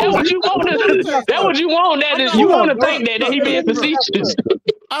want. That what you want. That what you want. That is you want to think that he being facetious.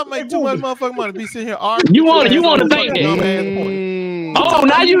 I make too much motherfucking money to be sitting here arguing. You want to think that. Oh,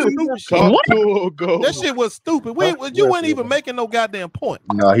 now you what? That shit was stupid. You weren't even making no goddamn point.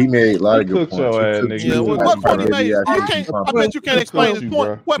 No, he made a lot of good points. What point he made? I bet you can't explain his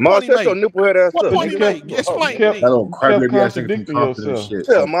point. What point he made? What point he made? Explain to me. I don't cry baby ass nigga from confidence shit.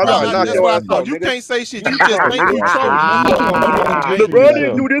 You can't say shit. You just think you trolling. LeBron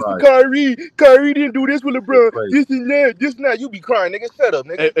didn't do this with Kyrie. Kyrie didn't do this with LeBron. This and that. This and that. You be crying, nigga. Shut up,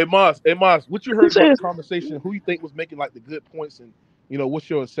 nigga. Hey, Moss, what you heard about the conversation? Who you think was making like the good points, and what's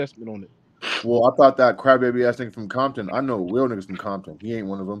your assessment on it? Well, I thought that crybaby ass nigga from Compton. I know real niggas from Compton. He ain't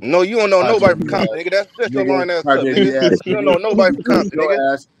one of them. No, you don't know nobody from Compton, nigga. That's your line ass up, nigga. You don't know nobody from Compton,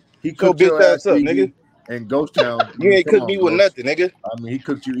 nigga. He cooked your ass up, nigga. And Ghost Town. You ain't cooked me with nothing, nigga. I mean, he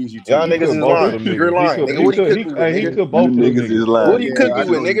cooked you easy too. Y'all niggas is lying. You're lying, nigga. What do you cook me with, nigga? He cooked both niggas is lying. What do you cook me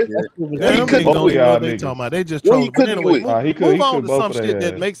with, nigga? What you cook me with? They just trolling. Move on to some shit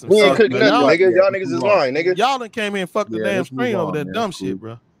that makes them. We ain't cooked nothing, nigga. Y'all niggas is lying, nigga. Y'all done came in and fucked the damn screen over that dumb shit,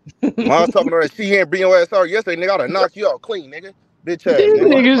 bro. I was talking about that shit here and bring your ass out yesterday, nigga. I'd have knocked you out clean, nigga. Bitch ass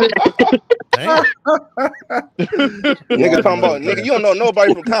nigga. Nigga talking about nigga, you don't know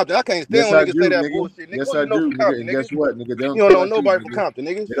nobody from Compton. I can't stand when niggas say that bullshit, nigga. Yes, I do, nigga. Guess what, nigga? You don't know nobody from Compton,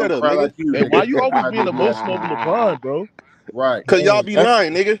 nigga. Shut up, nigga. Hey, why you always being emotional over LeBron, bro? Right. Cause y'all be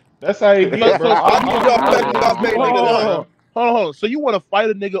lying, nigga. That's how you get, bro. Hold on. So you want to fight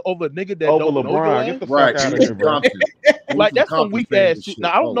a nigga over a nigga that don't know LeBron? Get the fuck out of here, bro. Like that's some weak ass shit.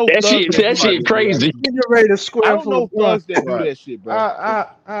 Now I don't know that shit crazy. You're ready to square. I don't know thugs that do that shit, bro.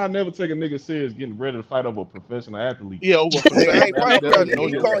 I never take a nigga serious getting ready to fight over a professional athlete. Yeah, over. I ain't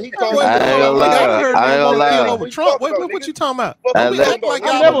gonna lie. Trump. What you talking about? I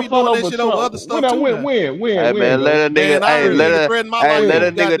never fought over Trump. Over other stuff too. When? Hey man, let a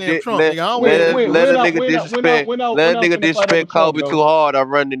nigga disrespect Kobe too hard. I'm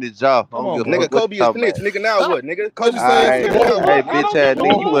running his jaw. Nigga, Kobe is snitch. Nigga, now what, nigga? Kobe hey, bitch ass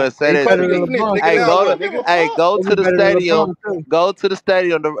nigga, you wanna say that? Hey, go to the stadium. Go to the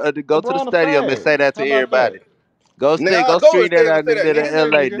stadium. Go to the stadium and say that to everybody. Go street that out in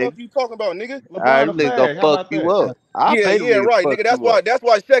LA, nigga. What you talking about, nigga? Alright, nigga, go fuck you up. Yeah, right, nigga. That's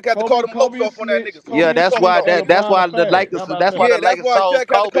why Shaq had to call them hopes off on that nigga. Yeah, that's why the Lakers chose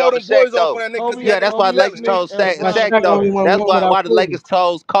Kobe over Shaq though. Yeah, that's why the Lakers chose Shaq though. That's why the Lakers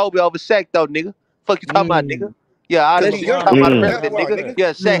chose Kobe over Shaq though, nigga. Fuck you talking about, nigga? Yeah, all that shit you talking about the president, That's why, nigga.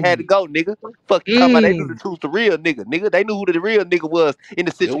 Yeah, Shaq had to go, nigga. Fuck you talking about? They knew who's the real nigga, nigga. They knew who the real nigga was in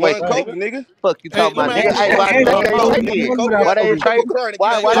the It wasn't situation, Kobe, nigga. nigga. Fuck you talking about, nigga. Hey, why they trade then? Kobe Why had they some trade? double crying.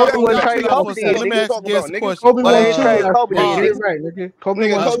 Why they wouldn't trade Kobe then, Let me nigga? ask Guess a question. Kobe Why they won two. trade Kobe then, Get it nigga? right, nigga. Kobe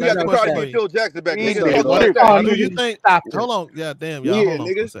Nigga, won Kobe had to cry to question. get Phil Jackson back. He Nigga, did, nigga, nigga. that. Do you think? Hold on, yeah, damn, y'all. Hold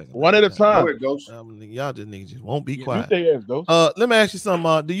on for a second. One at a time. Y'all just niggas just won't be quiet. Let me ask you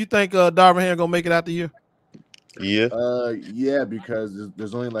something. Do you think Darvin Ham gonna make it out the year? Yeah. Yeah, because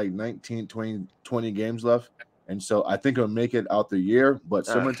there's only like 19, 20 games left. And so I think he'll make it out the year, but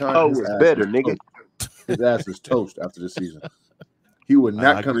summertime his ass better, nigga. His ass is toast after the season. He would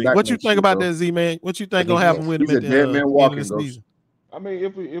not come back. What you think about that, Z man? What you think gonna happen with him at the end of the season? I mean,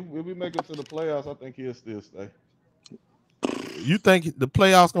 if we make it to the playoffs, I think he'll still stay. You think the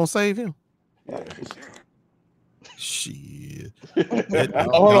playoffs gonna save him? Yeah. Shit.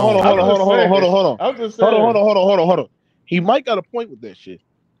 Hold on. I'm just saying. Hold on. He might got a point with that shit.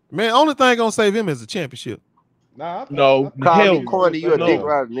 Man, only thing gonna save him is a championship. Nah, no. Call me corny, you a dick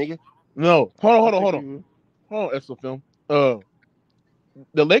rider, nigga. No. Hold on. Hold on, Exo Film.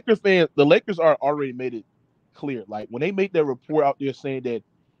 The Lakers are already made it clear. Like when they made their report out there saying that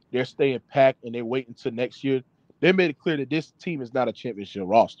they're staying packed and they're waiting until next year, they made it clear that this team is not a championship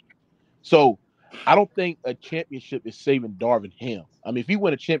roster. So I don't think a championship is saving Darvin Ham. I mean, if he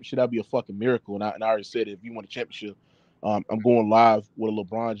win a championship, that'd be a fucking miracle. And I already said it. If you win a championship, I'm going live with a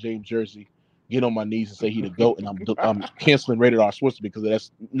LeBron James jersey, get on my knees and say he the GOAT, and I'm canceling Rated R Sports because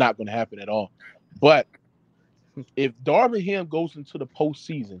that's not going to happen at all. But if Darvin Ham goes into the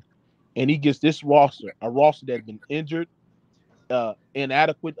postseason and he gets this roster, a roster that's been injured,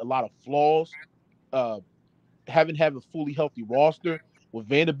 inadequate, a lot of flaws, haven't a fully healthy roster, with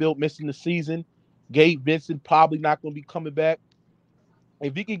Vanderbilt missing the season, Gabe Vincent probably not going to be coming back.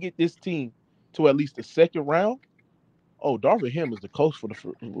 If he can get this team to at least the second round, Darvin Ham is the coach for the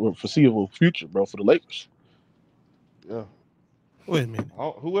foreseeable future, bro, for the Lakers. Yeah. Wait a minute.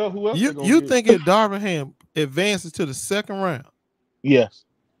 Who else? You think if Darvin Ham advances to the second round? Yes.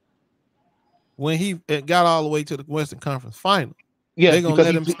 When he got all the way to the Western Conference Final, yeah, they're gonna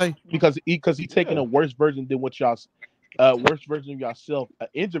let him stay because he's taking a worse version than what y'all, worse version of yourself, an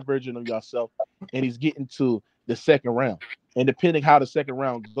injured version of yourself, and he's getting to the second round. And depending how the second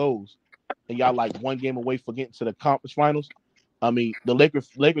round goes, and y'all like one game away from getting to the conference finals, I mean, the Lakers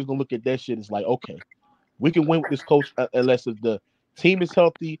gonna look at that shit as like, okay, we can win with this coach unless if the team is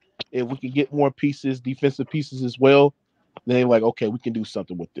healthy, if we can get more pieces, defensive pieces as well, then they're like, okay, we can do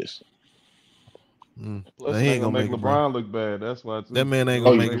something with this. Plus, he ain't gonna make LeBron look bad. That's why that man ain't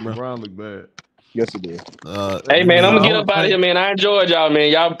gonna make LeBron look bad. Yes, it is. Hey man, I'm gonna get up out of here, man. I enjoyed y'all, man.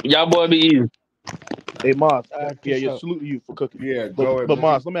 Y'all boy be easy. Hey, Maz, salute to you for cooking. Yeah, but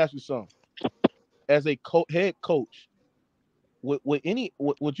Maz, let me ask you something. As a head coach, would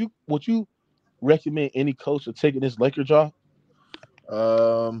you recommend any coach for taking this Laker job?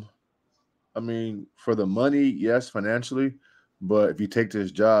 I mean, for the money, yes, financially, but if you take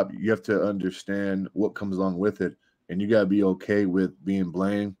this job, you have to understand what comes along with it, and you gotta be okay with being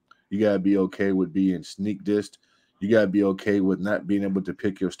blamed. You gotta be okay with being sneak dissed. You gotta be okay with not being able to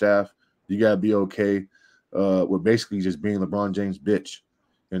pick your staff. You gotta be okay with basically just being LeBron James' bitch.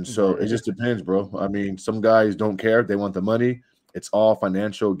 And so it just depends, bro. I mean, some guys don't care. They want the money. It's all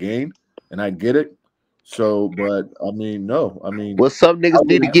financial gain, and I get it. So, but I mean, no. I mean, well, some niggas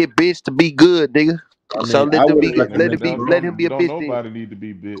need to get bitch to be good, nigga. So let him be a bitch. Nobody need to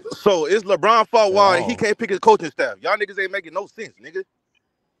be bitch. So it's LeBron fault why he can't pick his coaching staff. Y'all niggas ain't making no sense, nigga.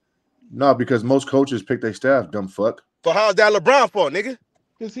 No, because most coaches pick their staff, dumb fuck. So how's that LeBron fault, nigga?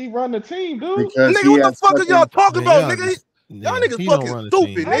 Because he run the team, dude. Because nigga, what the fuck are y'all talking about, nigga? Y'all niggas fucking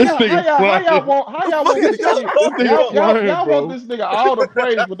stupid, nigga. How y'all want this nigga? Y'all want this nigga all the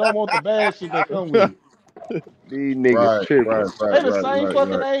praise, but don't want the bad shit that come with it. These niggas tripping. They the same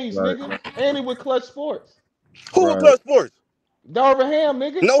fucking age, nigga. And he with Clutch Sports. Who with Clutch Sports? Darvin Ham,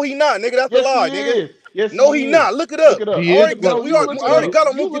 nigga. No, he not, nigga. That's a lie, nigga. Yes, no, he not. Look it up. We already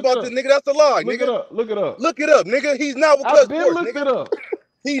got a movie about this, nigga. That's a lie, nigga. Look it up. Look it up, nigga. He's not with Clutch Sports, looked it up.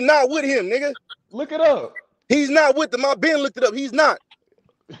 He's not with him, nigga. Look it up. He's not with them. I've been looked it up. He's not.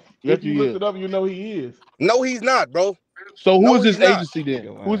 If you looked it up, you know he is. No, he's not, bro. So who is this agency then?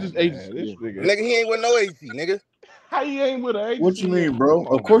 Who's this agency? Nigga, he ain't with no agency, nigga. How he ain't with an agency? What you mean, bro?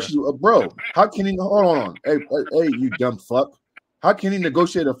 Of course you, bro. How can he? Hold on. Hey, you dumb fuck. How can he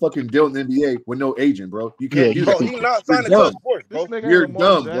negotiate a fucking deal in the NBA with no agent, bro? You can't do that. Bro, he not signed to Clutch Sports, bro. You're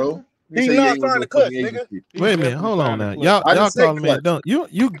dumb, bro.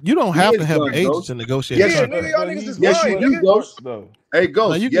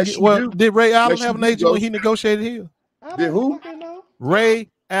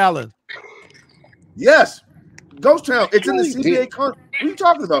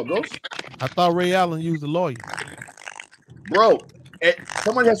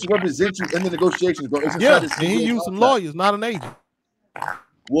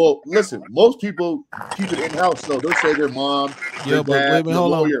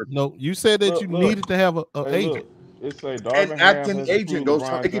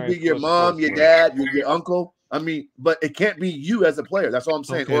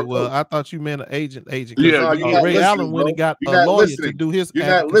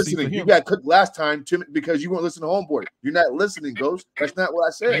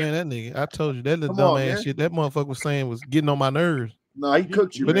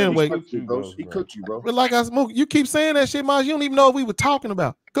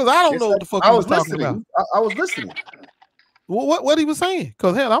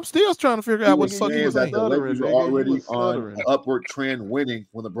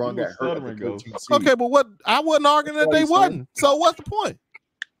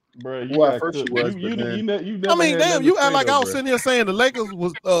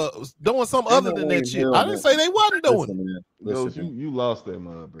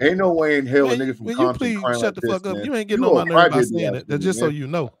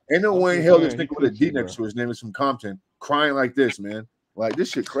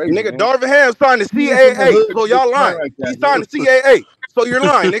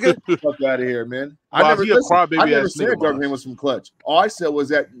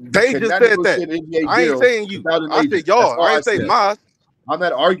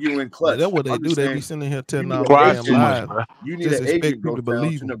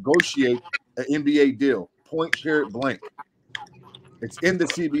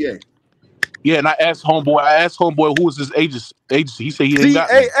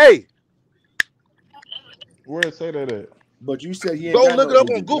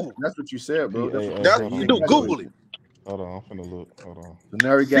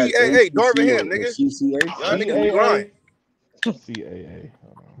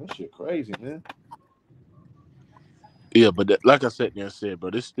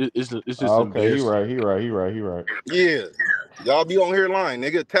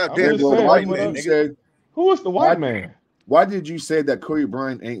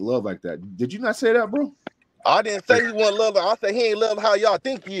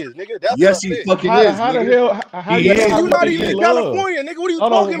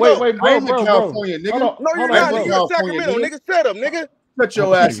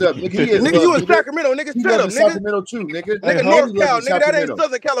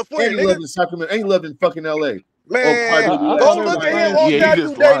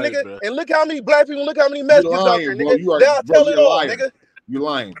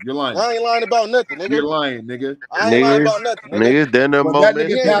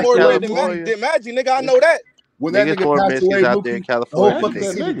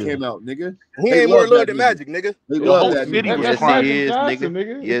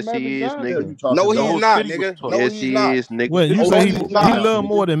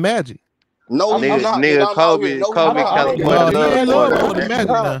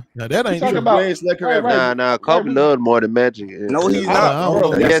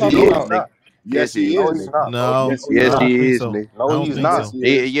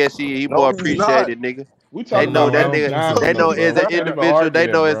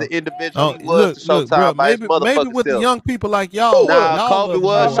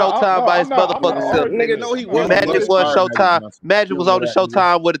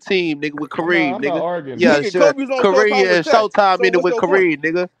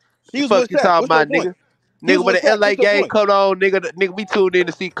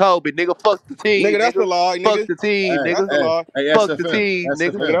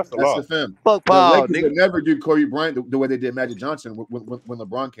 That's a lot. That's the film. Fuck The Paul, Lakers nigga. would never do Kobe Bryant the way they did Magic Johnson when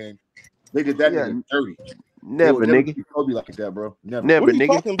LeBron came. They did that nigga dirty. Never, nigga. Do Kobe like that, bro. Never,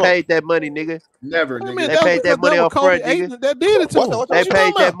 nigga. Paid that money, nigga. Never, nigga. They paid that money up front, nigga. That did it to him. They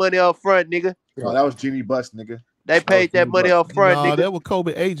paid that money up front, nigga. No, that was Jimmy Bust, nigga. They paid that money up front, nigga. That was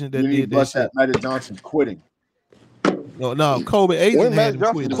Kobe agent that Jimmy did that Bust shit. had Magic Johnson quitting. No, Kobe agent had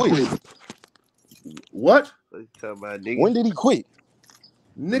him quit. What? When did he quit?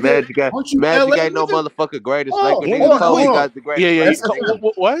 Nigga, Magic ain't no motherfucker greatest. Laker nigga, Kobe got the greatest.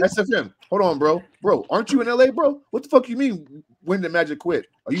 What? SFM. Hold on, bro. Bro, aren't you in LA, bro? What the fuck you mean? When did Magic quit?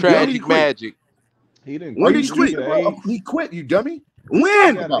 Are you Tragic Magic? He didn't. When did he quit? Bro? He quit. You dummy.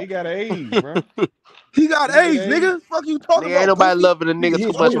 When? He got AIDS, bro. He got AIDS, nigga. Fuck you talking about? Ain't nobody loving a nigga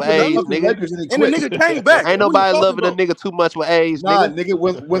too much with AIDS, nigga. And the nigga came back. Ain't nobody loving a nigga too much with AIDS, nigga. Nigga.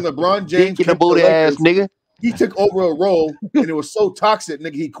 When LeBron James dick in the booty ass, nigga. He took over a role and it was so toxic,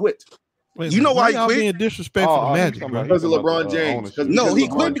 nigga. He quit. Wait, you know why he y'all quit? being disrespectful to Magic, bro? Because of LeBron James. No, he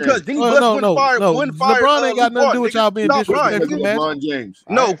quit because then he no. fired. LeBron ain't got nothing to do with y'all being disrespectful to Magic. LeBron James.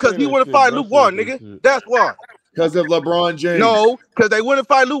 No, because he wouldn't fire Luke Warren, nigga. That's why. Because of LeBron James. No, because they wouldn't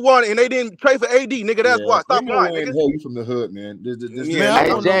fight Luke Warren and they didn't trade for AD, nigga. That's why. Stop lying, nigga. You from the hood, man. Hey,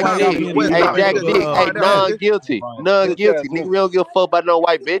 Jack Dick. Hey, non-guilty. Non-guilty. Nigga, we don't give a fuck about no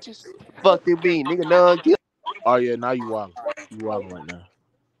white bitches. Fuck them being, nigga, non-guilty. Oh, yeah, now you wildin'. You wildin' right now.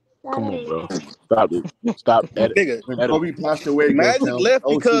 Come on, bro. Stop it. Stop that. Nigga, when Kobe passed away, Magic left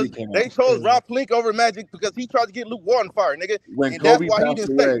because they chose Rob Pelinka over Magic because he tried to get Luke Warren fired, nigga. When and Kobe that's why he passed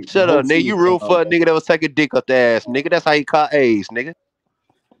didn't away, stay. Shut up, nigga. You root for a nigga that was taking dick up the ass, nigga. That's how you caught AIDS, nigga.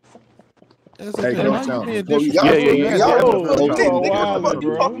 Hey, Y'all what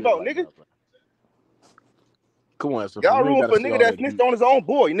you talking about, nigga? Come on, y'all room for a nigga that snitched on his own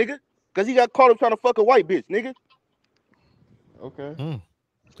boy, nigga, because he got caught up trying to fuck a white bitch, nigga. Okay.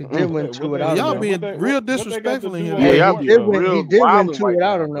 He did win two without him. Y'all being real disrespectful in here. Yeah, he did win two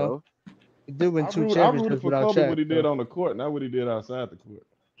without him, though. He did win two I championships rooted for without Kobe Shaq. what he did on the court, not what he did outside the court.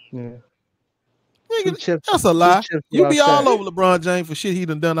 Yeah. Nigga, that's a lie. You be all over LeBron James for shit he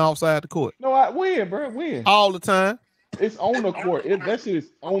done outside the court. No, I win, bro. Win all the time. It's on the court. That shit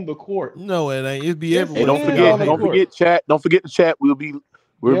is on the court. No, it ain't. It be everywhere. Hey, don't forget chat. Don't forget the chat.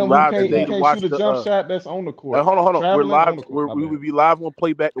 We're live today to watch the jump shot. That's on the court. Hold on. We're live. We will be live on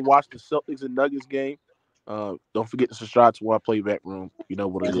playback to watch the Celtics and Nuggets game. Don't forget to subscribe to our playback room. You know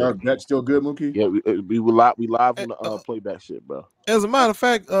what it is. Our bet still good, Mookie? Yeah, we live on the playback shit, bro. As a matter of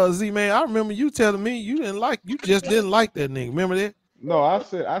fact, Z man, I remember you telling me you just didn't like that nigga. Remember that? No, I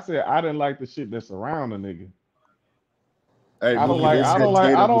said I didn't like the shit that's around the nigga. Hey, I don't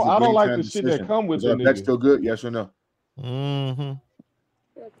like the shit that come with the nigga. That's still good, yes or no? Mm-hmm.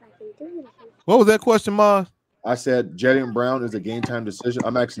 What was that question, Mars? I said Jaylen Brown is a game time decision.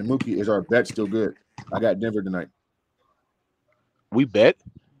 I'm asking Mookie, is our bet still good? I got Denver tonight. We bet.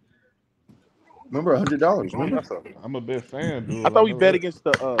 Remember $100. I'm a big fan, dude. I thought we bet against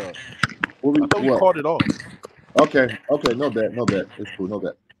the. I thought we called it off. Okay, no bet. It's cool, no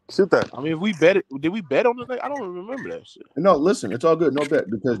bet. Shoot that. I mean, if we bet it, did we bet on the thing? I don't remember that shit. No, listen, it's all good. No bet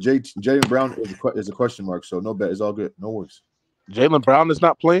because Jaylen Brown is a question mark, so no bet. It's all good. No worries. Jaylen Brown is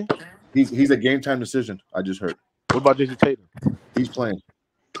not playing. He's a game time decision. I just heard. What about Jason Tatum? He's playing.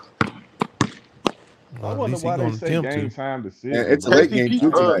 I wonder why they say game time decision. Yeah, it's a late game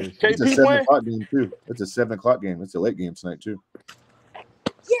too tonight. It's a 7 o'clock game too. It's a 7 o'clock game. It's a late game tonight too.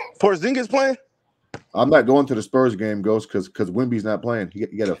 Porzingis playing? I'm not going to the Spurs game, Ghost, because Wemby's not playing. He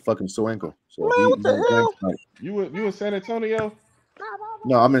got a fucking sore ankle. So what the hell? You in San Antonio?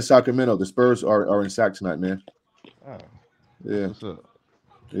 No, I'm in Sacramento. The Spurs are in Sac tonight, man. Oh. Yeah. What's up?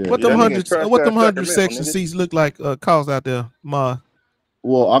 Yeah. What them 100 section seats look like cost out there, Ma?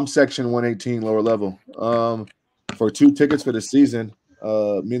 Well, I'm section 118, lower level. For 2 tickets for the season,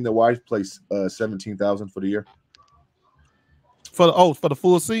 me and the wife place $17,000 for the year. For the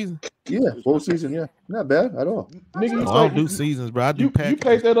full season? Yeah, full season. Yeah, not bad at all. Nigga, I don't do seasons, bro. I do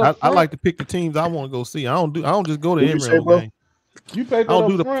packages. I like to pick the teams I want to go see. I don't just go to every game. You pay that I don't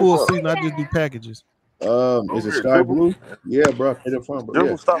do the front, full bro. season. I just do packages. Is it sky blue? Yeah, bro. Pay the front, bro.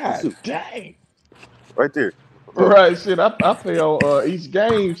 Yeah. Dang. Right there. Right, shit. I pay on each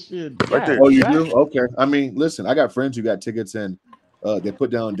game, shit. Right there. Oh, you do? Okay. I mean, listen, I got friends who got tickets and they put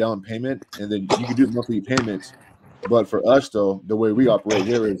down payment, and then you can do monthly payments. But for us, though, the way we operate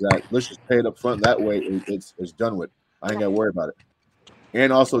here is that let's just pay it up front. That way, it's done with. I ain't got to worry about it.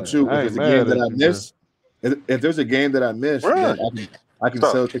 And also, too, if there's a game that I miss, if there's a game that I miss, then I can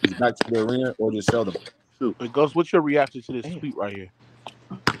sell tickets back to the arena or just sell them. Shoot. Ghost, what's your reaction to this tweet right here?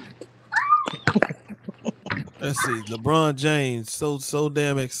 Let's see. LeBron James, so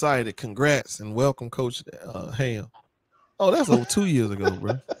damn excited. Congrats and welcome, Coach Ham. Oh, that's over 2 years ago,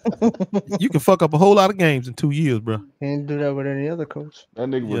 bro. You can fuck up a whole lot of games in 2 years, bro. Can't do that with any other coach. That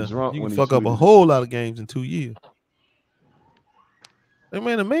nigga was drunk. You when can he fuck up a whole lot of games in 2 years. Hey,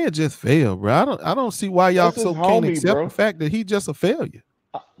 man, the man just failed, bro. I don't see why y'all That's so his can't homie, accept bro. the fact that he just a failure.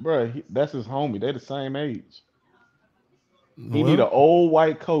 Bro, that's his homie. They the same age. He Well, need an old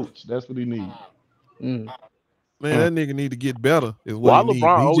white coach. That's what he need. Man, that nigga need to get better. Is Why what he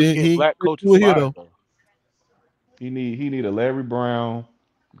LeBron need. always get black coaches here, fired, though. He need a Larry Brown,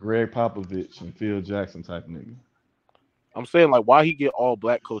 Greg Popovich, and Phil Jackson type nigga. I'm saying, like, why he get all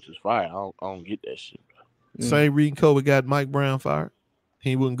black coaches fired? I don't get that shit. Same reason Kobe got Mike Brown fired.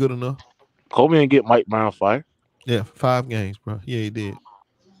 He wasn't good enough. Kobe didn't get Mike Brown fired. Yeah, 5 games, bro. Yeah, he did.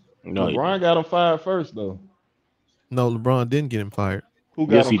 No, LeBron got him fired first, though. No, LeBron didn't get him fired. Who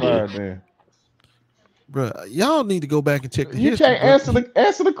got him fired then? Bro, y'all need to go back and check the history. You can't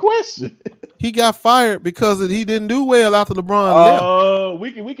answer the question. He got fired because he didn't do well after LeBron left. Oh,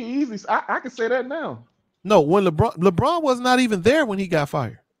 we can easily. I can say that now. No, when LeBron was not even there when he got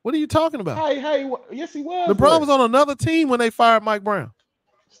fired. What are you talking about? Hey, yes, he was. LeBron was on another team when they fired Mike Brown.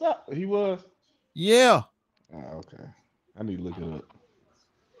 Stop. He was. Yeah. Oh, okay. I need to look it up.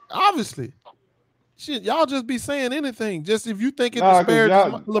 Obviously. Shit, y'all just be saying anything. Just if you think it disparages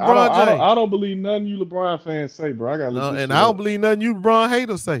LeBron James. I don't believe nothing you LeBron fans say, bro. I got to look and I don't believe nothing you LeBron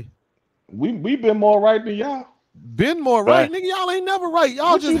haters say. We been more right than y'all. Been more right, nigga. Y'all ain't never right.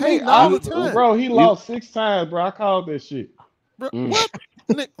 Y'all just hate all the time. Bro, he lost 6 times, bro. I called that shit. Bro, what?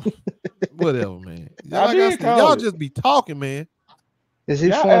 Whatever, man. Y'all just be talking, man.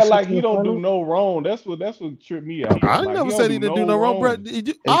 Y'all act like he don't do no wrong. That's what tripped me out. I never said he didn't do no wrong, bro.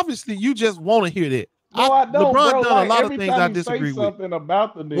 Obviously, you just want to hear that. No, I don't. LeBron bro. done a lot of things I disagree with. Something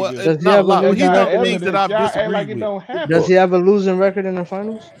about the nigga. Well, not a lot. He done things that I've disagreed with. Does he have a losing record in the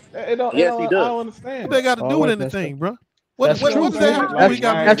finals? Yes, he does. I don't understand. What they got to do with anything, bro? What does that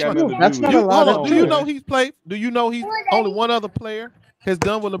have to do? That's not a lot of. Do you know he's played? Do you know he's only one other player has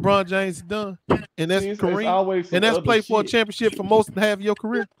done what LeBron James has done, and that's Kareem, and that's played for a championship for most half of your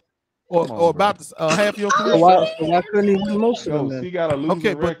career, or about half of your career. Why couldn't he win most of them? He got a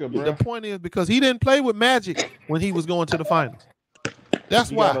losing record, bro. The point is because he didn't play with Magic when he was going to the finals.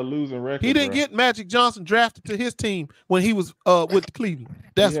 That's why got a losing record, he didn't get Magic Johnson drafted to his team when he was with Cleveland.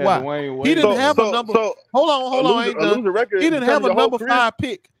 That's why he didn't have a number. Hold on, I ain't done. He didn't have a number 5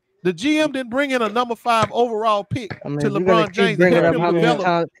 pick. The GM didn't bring in a number 5 overall pick to LeBron James to help him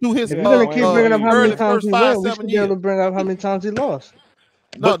develop through his early first 5-7 years. To bring up how many times he lost.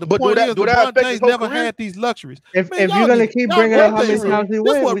 No, the point is LeBron James never had these luxuries. If you're gonna keep bringing up how many times he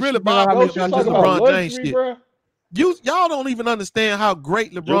wins, this what really bothers me about LeBron James shit. Y'all don't even understand how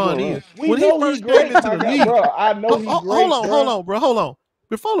great LeBron is. When he first came into the league, I know he's great. Hold on.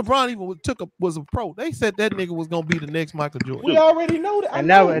 Before LeBron even was a pro, they said that nigga was gonna be the next Michael Jordan. We already know that.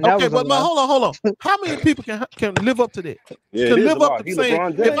 Okay, but hold on. How many people can live up to that? Yeah, can live up to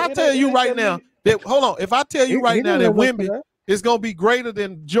saying, if I tell you right now that if I tell you right now that Wemby is gonna be greater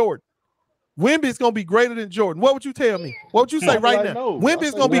than Jordan, Wemby is gonna be greater than Jordan. What would you tell me? What would you say right now? Wemby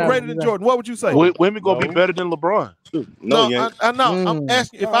is gonna be greater than Jordan. What would you say? Wemby gonna be better than LeBron. No, I'm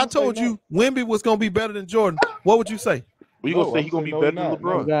asking. If I told you Wemby was gonna be better than Jordan, what would you say? You gonna say he's gonna be better than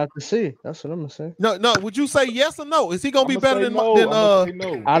LeBron? You have to see. That's what I'm gonna say. No. Would you say yes or no? Is he gonna be better than?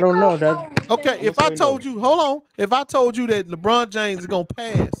 I don't know that. Okay, if I told you, hold on. If I told you that LeBron James is gonna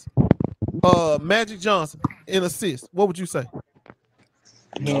pass Magic Johnson in assists, what would you say?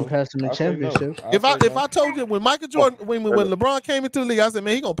 He ain't passed him the championship. If I told you when Michael Jordan, when LeBron came into the league, I said,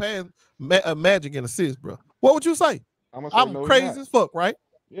 man, he gonna pass Magic in assists, bro. What would you say? I'm crazy as fuck, right?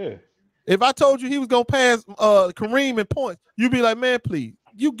 Yeah. If I told you he was gonna pass Kareem in points, you'd be like, man, please,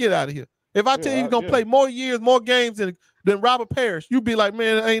 you get out of here. If I tell you he's gonna play more years, more games than Robert Parrish, you'd be like,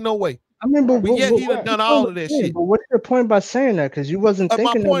 man, ain't no way. I mean, but yet he done all of that shit. But what's your point by saying that? Because you wasn't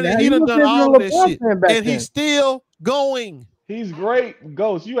thinking my point of is that. he done all of that shit, and he's still going. He's great,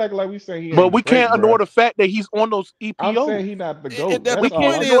 Ghost. You act like we say he. But we can't ignore the fact that he's on those EPOs. I'm saying he's not the GOAT. We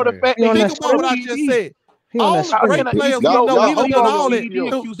can't ignore the fact that think about what I just said. All the great players we know, he done all that.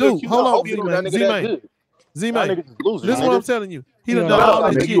 Dude, hold on, Z-Man. This is what I'm telling you. He done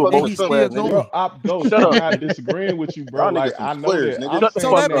all that shit, and he's still going. I'm not disagreeing with you, bro. Like, I know that.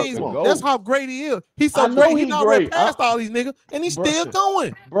 So that means that's how great he is. He's so great. He already passed all these niggas, and he's still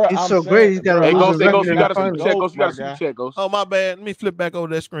going. He's so great. He's got a you got to check. Oh, my bad. Let me flip back over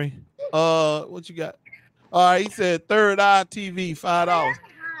that screen. What you got? All right, he said Third Eye TV, $5.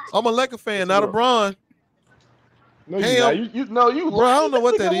 I'm a Laker fan, not a Bron. No, you bro, I don't know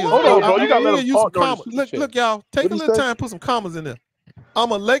what that is. Hold on, bro. You got to let him talk. Look, y'all, take a little time, put some commas in there.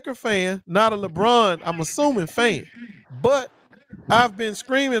 I'm a Laker fan, not a LeBron, I'm assuming fan. But I've been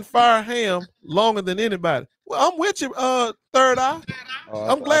screaming fire Ham longer than anybody. Well, I'm with you, Third Eye.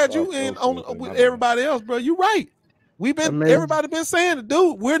 I'm glad you in on with everybody else, bro. You right. Everybody been saying it,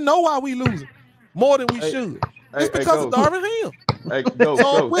 dude. We know why we losing more than we should. It's because of Darvin Ham. Hey, Ghost,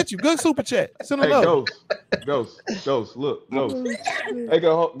 I'm with you. Good super chat. Send them up. Ghost, look. Hey,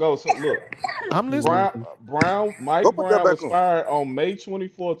 Ghost, look. I'm listening. Mike Brown was fired on May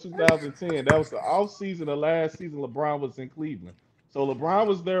 24, 2010. That was the off season of last season. LeBron was in Cleveland. So LeBron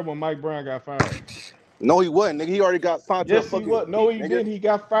was there when Mike Brown got fired. No, he wasn't, nigga. He already got signed to a fucking. Yes, he was. No, he didn't. He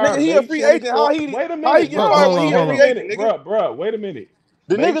got fired. Nigga, he a free agent. How he Wait a minute. How he get fired when he a free agent, nigga? Bro, wait a minute.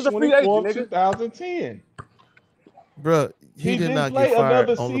 The nigga's a free agent, nigga. 2010. Bro, he did not play get fired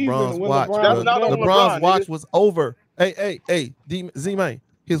another on season LeBron's when watch. LeBron Bro. was there. LeBron's watch nigga. was over. Hey, Z-Man,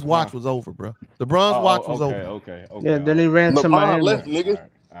 his watch was over, bro. LeBron's watch was over. Okay. Yeah, then he ran to Miami. Left, nigga.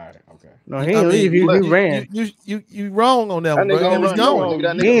 All right, okay. No, he didn't leave. He ran. You wrong on that one, bro. He was gone.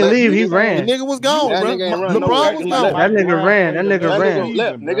 He didn't leave. He ran. The nigga was gone, bro. LeBron was gone. That nigga ran. That nigga ran.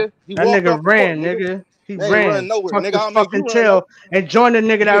 Left, nigga. That nigga ran, nigga. He ran. Nowhere, nigga. Fuck fucking tail and joined the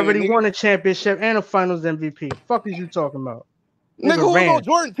nigga that already won a championship and a Finals MVP. Fuck is you talking about? Nigga, who was on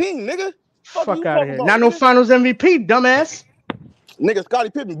Jordan team, nigga? Fuck out of here. Not no Finals MVP, dumbass. Nigga, Scottie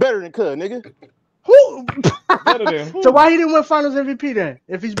Pippen better than Cuz, nigga. Who? Better than who? So why he didn't win Finals MVP then?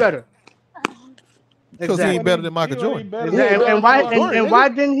 If he's better. Because he ain't better than Michael Jordan. And why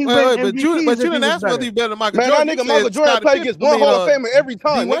didn't he win MVP? But you didn't ask whether he better than Michael Jordan. Man, that nigga Michael Jordan play against one Hall of Famer every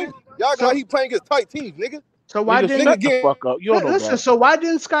time, nigga. Y'all got he playing against tight teams, nigga. So why didn't fuck up? You don't know listen? that. So why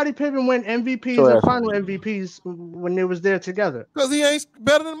didn't Scottie Pippen win MVPs and Final MVPs when they was there together? Because he ain't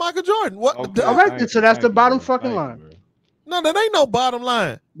better than Michael Jordan. What? Okay, all right, so that's the bottom fucking line. No, that ain't no bottom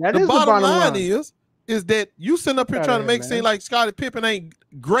line. That the is bottom the bottom line line. is that you sitting up here trying to make it seem like Scottie Pippen ain't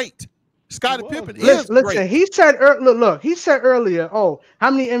great. Scottie Pippen is listen, great. He said, look, he said earlier, oh,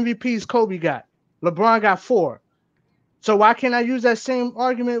 how many MVPs Kobe got? LeBron got 4. So why can't I use that same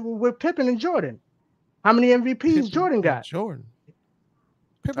argument with Pippen and Jordan? How many MVPs Jordan got?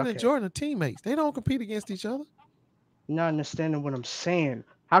 Pippen and Jordan are teammates. They don't compete against each other. You're not understanding what I'm saying.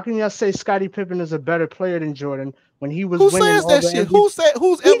 How can y'all say Scottie Pippen is a better player than Jordan when he was winning all the that shit? MVP?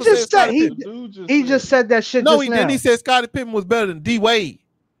 Who's ever said Scottie Pippen? He just said that shit. No, just he now. didn't. He said Scottie Pippen was better than D Wade.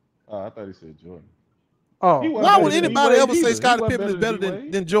 Oh, I thought he said Jordan. Oh, why would anybody ever say Scottie Pippen is better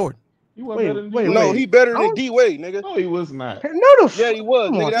than Jordan? No, he better than D Wade, nigga. No, he was not. No, yeah, he was.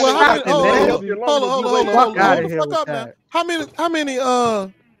 Nigga. Hold the fuck up, man. How many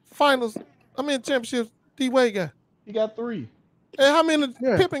finals? How many championships D Wade got? He got 3. And how many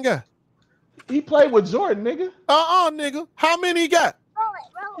Pippen got? He played with Jordan, nigga. Nigga. How many he got?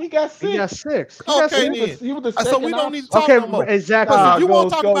 He got 6. He got 6. Okay, then. He was the second so we don't need to talk no more. Exactly. If you want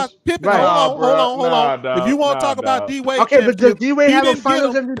to talk about Pippen, hold on. If you want to talk about D Wade, okay, but does D Wade have a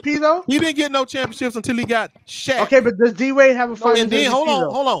Finals MVP though? He didn't get no championships until he got Shaq. Okay, but does D Wade have a Finals MVP? And then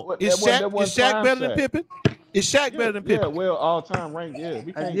hold on. Is Shaq better than Pippen? Is Shaq better than Pippen? Yeah, well, all-time rank.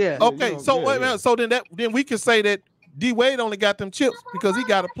 Yeah. Okay, so then we can say that D Wade only got them chips because he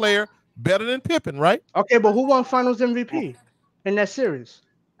got a player better than Pippen, right? Okay, but who won Finals MVP in that series?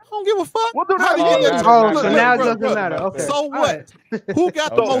 I don't give a fuck. What so now it doesn't matter. Okay. So what? Who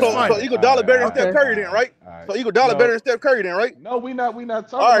got the most finals? So $1 better than Steph Curry then, right? So $1 better than Steph Curry then, right? No, we not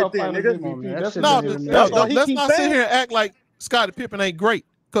talking about Finals MVP. Let's not sit here and act like Scottie Pippen ain't great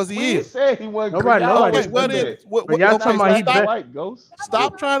because he is. Said he wasn't nobody. Well, y'all talking about he better.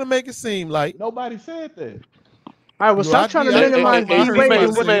 Stop trying to make it seem like nobody said that. All right, well, stop trying to minimize D Wade.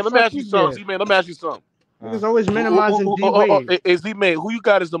 Let me ask you something. Let me ask you something. Niggas always minimizing D Wade. Is D-Man, who you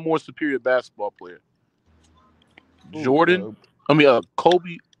got as the more superior basketball player? Jordan?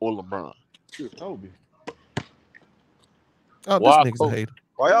 Kobe or LeBron? Kobe. Oh, this nigga's a hater.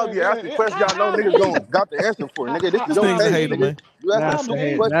 Why y'all be asking questions y'all know niggas got the answer for? Nigga, this nigga's a hater, man.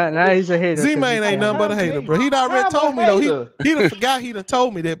 Now he's a hater. Z-Man ain't nothing but a hater, bro. He already told me, though. He done forgot he done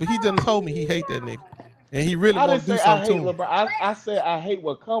told me that, but he done told me he hate that nigga. And he really want to do something to him. I said I hate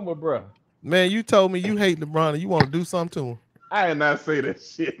what come with bro. Man, you told me you hate LeBron and you want to do something to him. I did not say that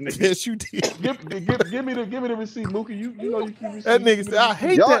shit, nigga. Yes, you did. give me the receipt, Mookie. You know you keep receipts. That nigga said, I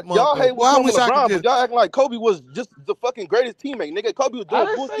hate that motherfucker. Y'all hate what LeBron, but y'all acting like Kobe was just the fucking greatest teammate, nigga. Kobe was doing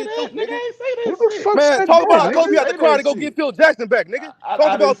bullshit too, nigga. I ain't say that. Man, talk about how Kobe had to cry to go get Phil Jackson back, nigga.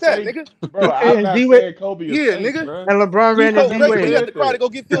 Talk about that, nigga. Bro, I'm not saying Kobe is yeah, nigga. And LeBron ran the D-Wade. He had to cry to go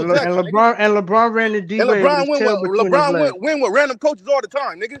get Phil Jackson. And LeBron ran the D-Wade. And LeBron win with random coaches all the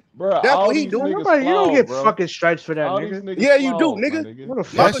time, nigga. Bro, that's what he do. You don't get fucking stripes for that, nigga. Yeah, you do,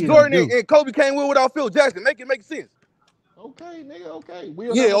 nigga. Michael Jordan and Kobe can't win without Phil Jackson. Make it make sense. Okay, nigga. Okay.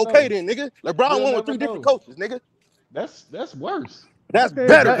 Okay then, nigga. LeBron won with 3 different coaches, nigga. That's worse. That's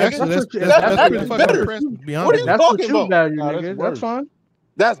better, nigga. That's better. What are you talking about? Value, nigga. That's fine.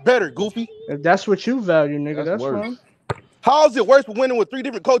 That's better, Goofy. If that's what you value, nigga, that's fine. How is it worse for winning with 3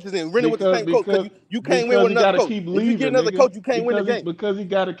 different coaches and winning with the same coach? Because you can't win with another coach. If you get another coach, you can't win the game. Because he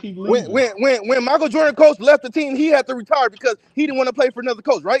got to keep leaving. When Michael Jordan coach left the team, he had to retire because he didn't want to play for another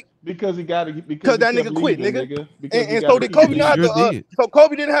coach, right? Because he got to. Because that nigga quit, nigga. And so did Kobe not have to? So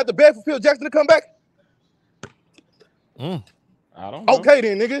Kobe didn't have to beg for Phil Jackson to come back. I don't know. Okay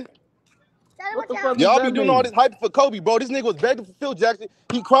then, nigga. What the fuck Y'all does be that doing all mean? this hype for Kobe, bro. This nigga was begging for Phil Jackson.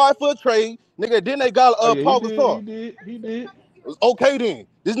 He cried for a trade, nigga. Then they got Oh yeah, Paul Gasol. he did. It was okay then.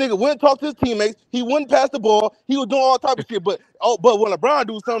 This nigga wouldn't talk to his teammates. He wouldn't pass the ball. He was doing all type of shit. But when LeBron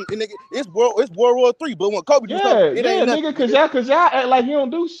do something, nigga, it's World War III. But when Kobe do something, it ain't nothing. Nigga, cause y'all act like he don't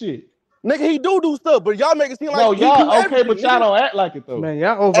do shit. Nigga, he do stuff, but y'all make it seem like no, he do y'all okay, everything, but y'all nigga. don't act like it though. Man,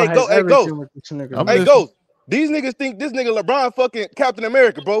 y'all overhype everything with this nigga. Hey, Ghost. These niggas think this nigga LeBron fucking Captain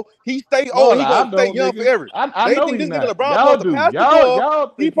America, bro. He stay old. He gonna stay young forever. I know think this not. nigga LeBron Y'all supposed do. to pass the Y'all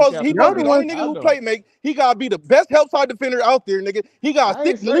ball. He think supposed to be the only nigga who don't. play make. He gotta be the best help side defender out there, nigga. He got I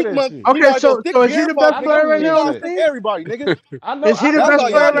stick ain't say Malik that Monk. shit. He Okay, gotta so go stick is he the best De'Aaron player Fox, right nigga. now He on gotta the stick team? everybody, nigga. I know. Is he the That's best how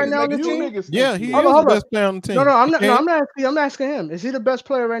player y'all right niggas now on the make it. You team? niggas Yeah, he think is Hold the up. best player on the team. No, I'm asking him. Is he the best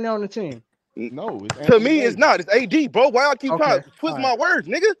player right now on the team? No, it's To me, it's not. It's AD, bro. Why y'all keep trying to twist my words,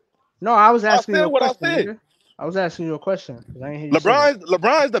 nigga? No, I was asking you said a what I question, said. nigga. I was asking you a question because I ain't hear you say that.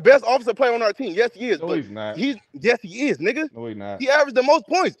 LeBron's the best offensive player on our team. Yes, he is. No, but he's not. Yes, he is, nigga. No, he's not. He averaged the most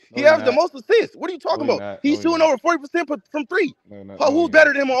points. No, He he's averaged the not. most assists. What are you talking No, he's about? not. He's shooting over 40% from three. No, Who's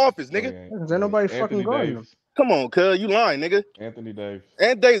better than him on offense, nigga? Because ain't nobody fucking guarding him. Come on, cuz you lying, nigga. Anthony Davis.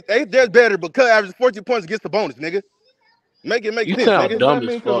 And there's better, but cuz averages 14 points against the bonus, nigga. Make sense, sound nigga. dumb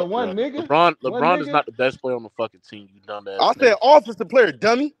as fuck, bro. LeBron is not the best player on the fucking team. You dumb ass. I said offensive player,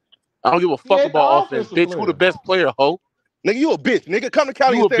 dummy. I don't give a fuck about offense, bitch. Who the best player, ho? Nigga, you a bitch, nigga. Come to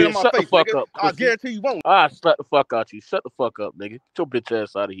Cali You and a say it in bitch. my Shut face, the fuck nigga. up, I pussy. guarantee you won't. I slap the fuck out you. Shut the fuck up, nigga. Get your bitch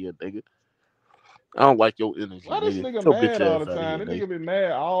ass out of here, nigga. I don't like your energy, Why this nigga Get your mad bitch all ass the out of time? here, This nigga. nigga be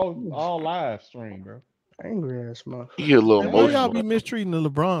mad all live stream, bro. Angry ass motherfucker. He a little Man, why y'all emotional. be mistreating the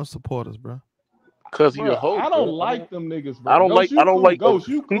LeBron supporters, bro? Cause he a hoe. I bro. don't like them niggas, bro. I don't like. Ghost,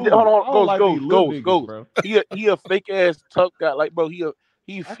 you cool. Hold on, I don't like these little niggas, Ghost. bro. He a fake ass tough guy. Like, bro, he a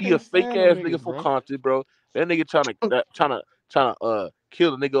can't fake stand them ass nigga niggas, for bro. content, bro. That nigga trying to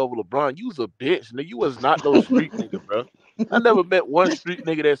kill the nigga over LeBron. You was a bitch, nigga. You was not no street nigga, bro. I never met one street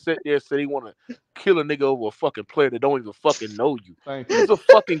nigga that sat there and said he want to kill a nigga over a fucking player that don't even fucking know you. Thank You was a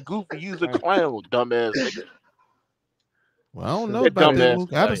fucking goofy. You was a clown, dumbass nigga. Well, I don't know about that,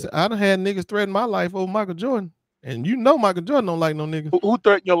 Mook. I done had niggas threaten my life over Michael Jordan. And you know Michael Jordan don't like no niggas. Who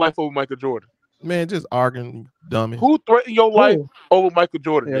threatened your life over Michael Jordan? Man, just arguing dummies. Who threatened your life over Michael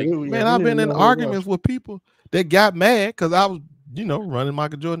Jordan, nigga? Man, I've been in arguments with people that got mad because I was, running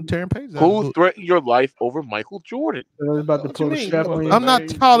Michael Jordan, tearing pages out. Who threatened your life over Michael Jordan? About to pull a strap on you. I'm not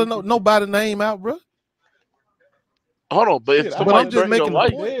calling nobody name out, bro. Hold on, but if somebody I'm just making a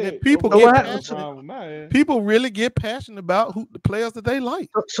point that people get passionate. People really get passionate about the players that they like.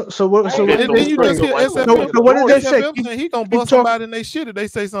 So what did they say? So what did they say? He gonna bust somebody in their shit if they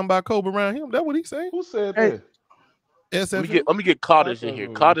say something about Kobe around him. That's what he saying. Who said that? Let me get Cottage in here.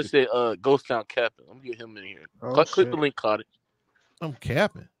 Cottage said Ghost Town capping. Let me get him in here. Click the link, Cottage. I'm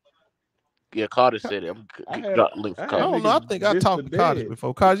capping. Yeah, Cottage said it. I'm drop the link for Cottage. I don't know. I think I talked to Cottage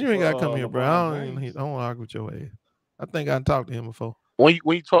before. Cottage, you ain't gotta come here, bro. I don't argue with your ass. I think I talked to him before. When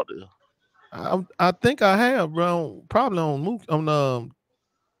you talk to him? I think I have, bro. Probably on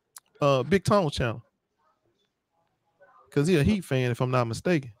Big Tone's channel. Cause he a Heat fan, if I'm not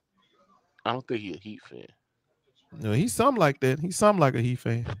mistaken. I don't think he a Heat fan. No, he's something like that. He's something like a Heat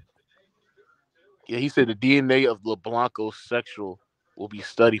fan. Yeah, he said the DNA of LeBlanco's sexual will be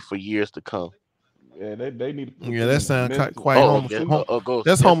studied for years to come. Yeah, they need to. Yeah, that sounds quite homosexual.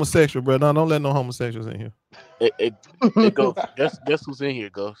 That's homosexual, bro. No, don't let no homosexuals in here. It goes. Guess who's in here,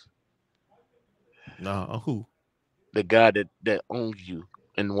 Ghost? Nah, who? The guy that owns you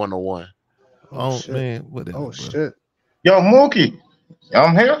in 101. Oh man, whatever. Oh shit. Yo, Mookie,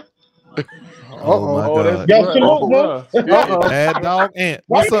 I'm here. Oh my God. Yo, salute, bro. Bad dog Ant.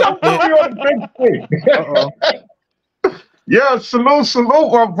 What's up, Ant? Yeah,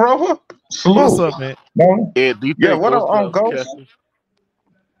 salute, my brother. Salute. What's up, man? Yeah, what up, Ghost?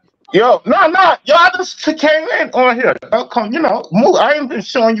 Yo, no, yo, I just came in on here. I ain't been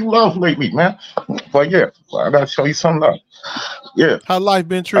showing you love lately, man. But yeah, I gotta show you some love. Yeah. How life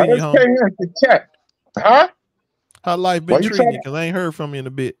been treating you, homie? I just came in to chat. Huh? How life been treating you? Because I ain't heard from you in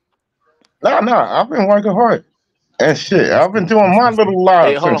a bit. No, I've been working hard and shit. I've been doing my little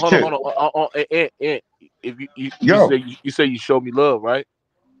lives and shit. Hold on. If you say you showed me love, right?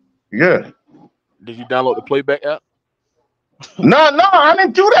 Yeah. Did you download the playback app? No, I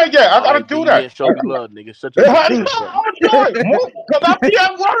didn't do that yet. I gotta do that. Yeah, show me love, nigga. Shut your I'm gonna do it because I be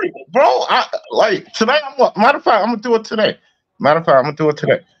at work, bro. Today. Matter of fact, I'm gonna do it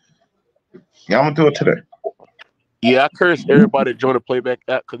today. Yeah, I'm gonna do it today. Yeah, I curse everybody to join the playback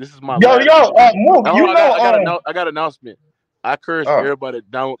app because this is my Mook, I got an announcement. I curse everybody to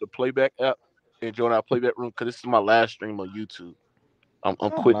download the playback app and join our playback room because this is my last stream on YouTube. I'm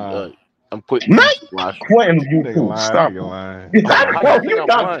quitting. I'm quitting YouTube. Quitting YouTube. Stop. You're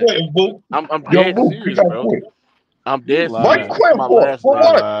not quitting, boo. I'm dead serious, bro. I'm dead serious. What you quitting for? For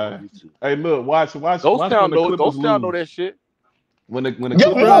what? Hey, look, watch. Ghost Town know that shit. When the Clippers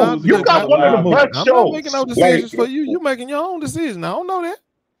lose, you got one of the best shows. I'm not making no decisions for you. You're making your own decision. I don't know that.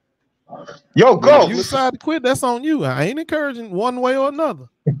 Yo, Ghost. You decide to quit, that's on you. I ain't encouraging one way or another.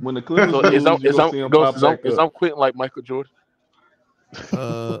 When the Clippers lose, is I'm quitting like Michael Jordan?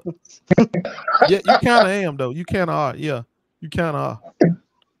 Yeah, you kind of am though. You kind of are. Yeah, you kind of are.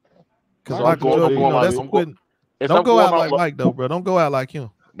 Because Michael Jordan, that's quitting. Don't go out like Mike though, bro. Don't go out like him.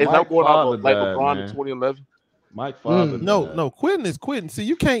 Is I'm going out like LeBron in 2011? Mike father. No, quitting is quitting. See,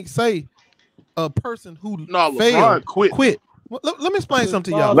 you can't say a person who failed quit. Well, let me explain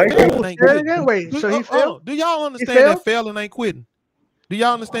something to y'all. Wait, so he failed? Do y'all understand that failing ain't quitting? Do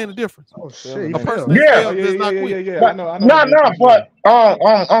y'all understand the difference? Oh shit! A person that failed does not quit. Yeah. I know.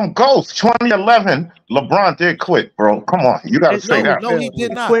 But Ghost 2011, LeBron did quit, bro. Come on, you gotta say that. No, he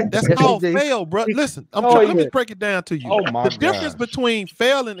did not. That's called fail, bro. Listen, let me break it down to you. The difference between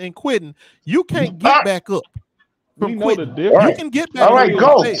failing and quitting, you can't get back up from quitting. You can get back. All right,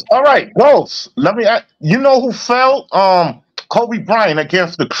 Ghost. All right, Ghost. Let me. You know who fell? Kobe Bryant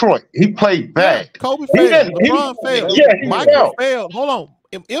against Detroit. He played bad. Yeah, Kobe failed. LeBron failed. Yeah, he Michael failed. Hold on.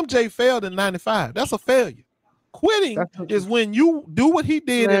 MJ failed in 95. That's a failure. Quitting is when you do what he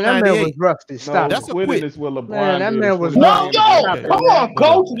did in 98. That man was rusty. Stop. That's a quit. Is what LeBron that man was come on,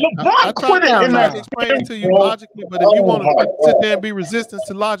 Coach. LeBron quit it in that. Explain it to you logically, but if you want to sit there and be resistant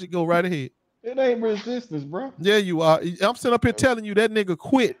to logic, go right ahead. It ain't resistance, bro. Yeah, you are. I'm sitting up here telling you that nigga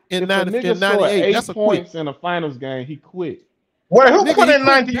quit in 98. That's a points quit. In a finals game, he quit. Wait, who quit in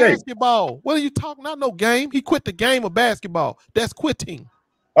 98? Basketball. What are you talking? Not no game. He quit the game of basketball. That's quitting.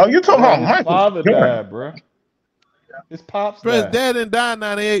 Oh, you talking about Michael? His father died, bro. His pops died. His dad didn't die in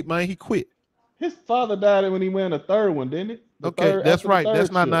 98, man. He quit. His father died when he won the third one, didn't it? Okay, that's right.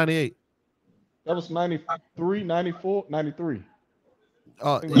 That's not 98. That was 93, 94, 93.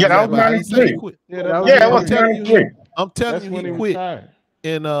 Yeah, that was 93. Yeah, it was 93. I'm telling you, he quit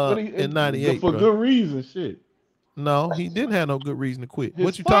in 98 for good reason. Shit. No, he didn't have no good reason to quit. His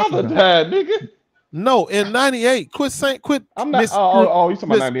what you talking about? Died, nigga. No, in 98, quit. I'm not. You talking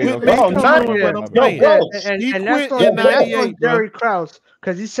about 98? And that's on Jerry Krause,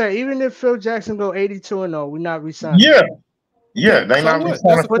 because he said even if Phil Jackson go 82-0, we're not resigning. Yeah, they not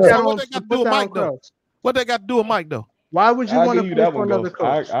resigning. What they got to do with Mike though? What they got to do with Mike though? Why would you want to play for another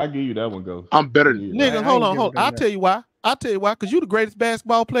coach? I'll give you that one, Ghost. I'm better than you. Nigga, hold on. I'll tell you why. Because you're the greatest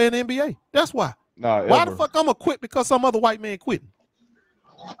basketball player in the NBA. That's why. Nah, why the fuck I'm gonna quit because some other white man quitting?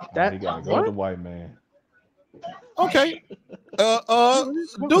 He gotta go with the white man. Okay.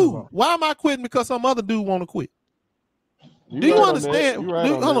 Dude, why am I quitting because some other dude want to quit? Do you understand?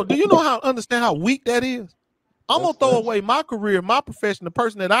 Do you know understand how weak that is? I'm gonna throw away my career, my profession, the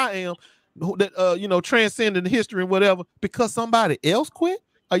person that I am, that transcending history and whatever, because somebody else quit?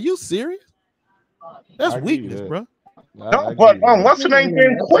 Are you serious? That's weakness, bro. No, but what's the name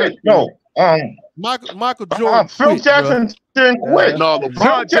didn't quit? No. Michael Jordan. Phil Jackson didn't quit. No,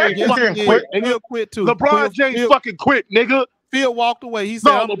 LeBron James didn't quit. Phil quit too. LeBron James fucking quit, nigga. Phil walked away. He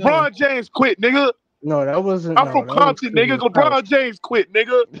said, "No, LeBron James quit, nigga." No, that wasn't. I'm from Compton, nigga. LeBron James quit,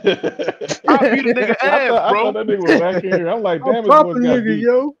 nigga. I beat a nigga ass, bro. I thought that nigga was back here. I'm like, damn, nigga,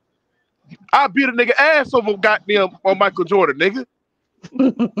 yo. I beat a nigga ass over goddamn on Michael Jordan, nigga.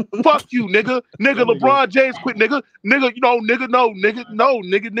 Fuck you, nigga. Nigga, LeBron James quit, nigga. Nigga,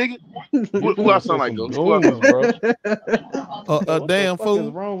 nigga. Who I sound like, Ghost? A damn fool. What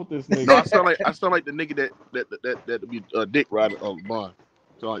is wrong with this nigga? No, I sound like the nigga that be dick riding on LeBron.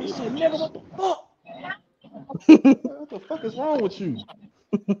 So he said, nigga, what the fuck? What the fuck is wrong with you?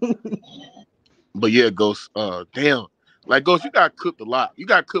 But yeah, Ghost. Damn. Like, Ghost, you got cooked a lot. You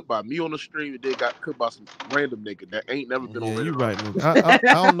got cooked by me on the stream, and then got cooked by some random nigga that ain't never been on. You right, nigga.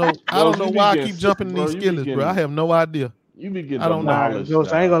 I don't know why I keep jumping in these skillets, bro. I have no idea. You be getting I don't know. I ain't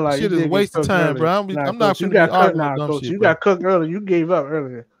gonna lie. Shit is a waste of time, bro. I'm not finna be arguing dumb shit. You got cooked earlier. You gave up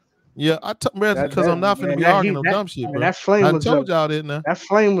earlier. Yeah, because I'm not finna be arguing no dumb shit, bro. That flame was up. I told y'all that now. That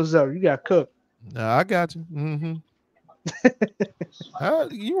flame was up. You got cooked. Nah, I got you. Mm-hmm.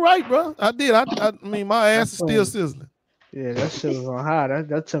 You right, bro. I did. I mean, my ass is still sizzling. Yeah, that shit was on high.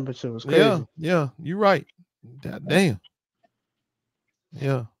 That temperature was crazy. Yeah, you right. God damn.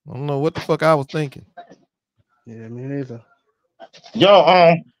 Yeah, I don't know what the fuck I was thinking. Yeah, me neither.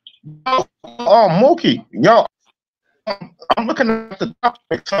 Yo, Mookie, yo, I'm looking at the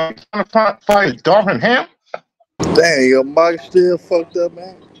topic, so I'm trying to find Darvin Ham. Damn, your mic still fucked up,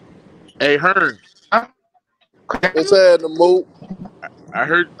 man. Hey, Hearn. What's happening, Moot? I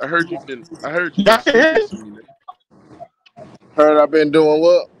heard you been sneak dissing me, nigga. Heard I've been doing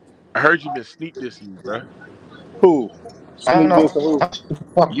what? I heard you been sneak dissing me, bro. Who? I don't Sneak know. dissing who?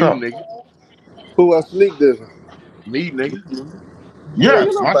 Fucked You, up. nigga. Who I sneak dissing? Me, nigga. Yeah,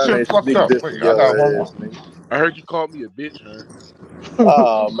 Nigga, my nobody shit ain't fucked sneak up. dissing Wait, I got one your more. ass, nigga. I heard you called me a bitch, huh?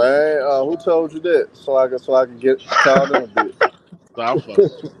 Oh man, who told you that? So I can get called them a bitch. So I'm fucking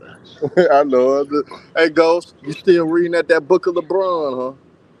with you, bro. I know. Hey, Ghost, you still reading that book of LeBron, huh?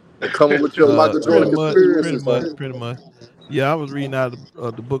 And coming with your Michael Jordan conspiracies, huh? Pretty much. Yeah, I was reading out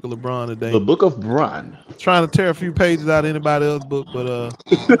of the book of LeBron today. The book of Bron. Trying to tear a few pages out of anybody else's book, but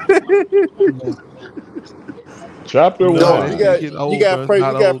Chapter Ghost, one. you got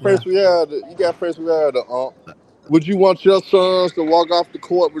first reality. You got first reality. Would you want your sons to walk off the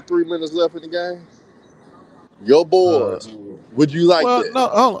court with 3 minutes left in the game? Your boys. Would you like that? No,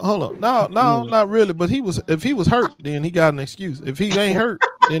 hold on. No, not really. But if he was hurt, then he got an excuse. If he ain't hurt,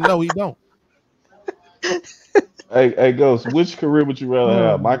 then no, he don't. Hey, Ghost, which career would you rather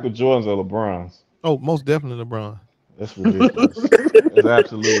have, Michael Jordan's or LeBron's? Oh, most definitely LeBron. That's ridiculous. That's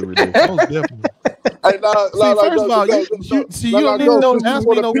absolutely ridiculous. Most definitely. Hey, first of all, you don't need to answer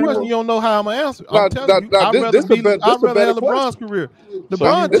me no question. You don't know how I'm gonna answer. I'm telling you, I'd rather have LeBron's career.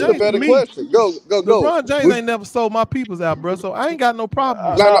 LeBron James, this is a better question. Go. LeBron James ain't never sold my peoples out, bro. So I ain't got no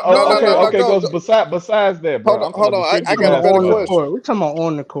problem. Okay. Ghost. Besides that, bro. Hold on. I got a better question. We're talking about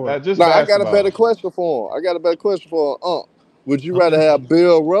on the court. I got a better question for him. Would you rather have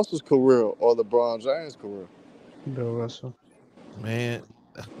Bill Russell's career or LeBron James' career? Bill Russell. Man,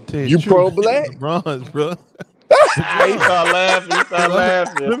 you pro-black? LeBron's, bro. He started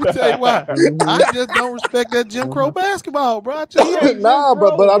laughing. Let me tell you why. I just don't respect that Jim Crow basketball, bro. But I'm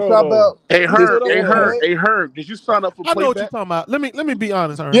talking about. Hey, Herb. Did you sign up for playback? I know what you're talking about. Let me be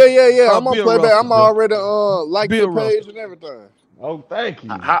honest, Herb. Yeah. I'm on playback. I'm already like the page and everything. Oh, thank you.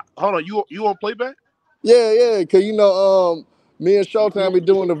 Hold on, you on playback? Yeah. Cause me and Showtime be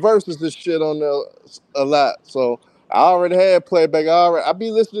doing the verses and shit on there a lot. So I already had playback. I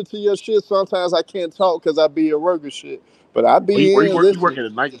be listening to your shit. Sometimes I can't talk because I be at work and shit. But I be you working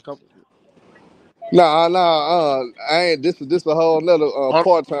at night or something? Nah. I ain't. This is a whole nother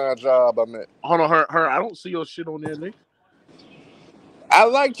part-time job I'm at. Hold on, her. I don't see your shit on there, nigga. I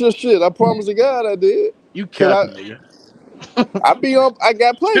liked your shit. I promise to God I did. You capping, nigga. I be on. I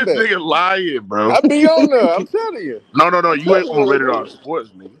got playback. This nigga lying, bro. I be on there. I'm telling you. No. You ain't on Rated R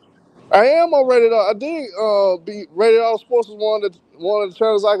Sports, nigga. I am on Rated R. I did be Rated R Sports was one of the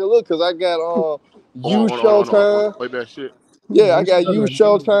channels I could look because I got Showtime. Playback shit. Yeah, I got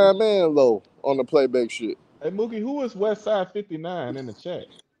Showtime and Low on the playback shit. Hey Mookie, who is Westside 59 in the chat?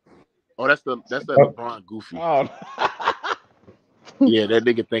 Oh, that's that LeBron goofy. Oh. Yeah, that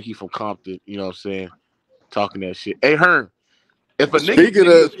nigga think he from Compton. You know what I'm saying? Talking that shit. Hey, Hearn. If a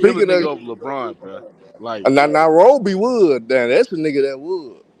nigga speaking of LeBron, bro, like Nairobi would. Damn, that's a nigga that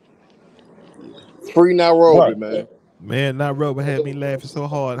would. Free Nairobi, man. Man, Nairobi had me laughing so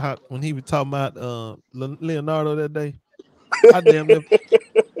hard when he was talking about Leonardo that day. I damn near.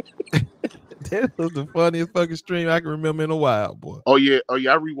 That was the funniest fucking stream I can remember in a while, boy. Oh yeah. I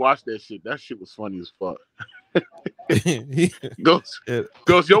rewatched that shit. That shit was funny as fuck.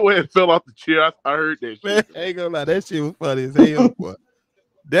 Ghost, your head fell off the chair. I heard that shit. Man, I ain't gonna lie, that shit was funny as hell, boy.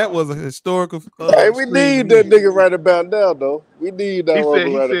 That was a historical. Hey, we need that nigga right about now, though. We need that right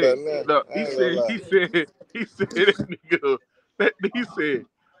about now. No, he said,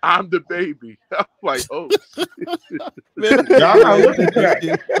 I'm the baby. I'm like, oh shit.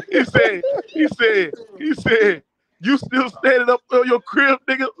 He said, you still standing up on your crib,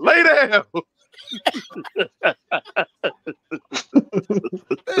 nigga? Lay down.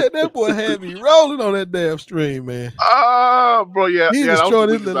 Man, that boy had me rolling on that damn stream, man. Oh, bro, yeah. He destroyed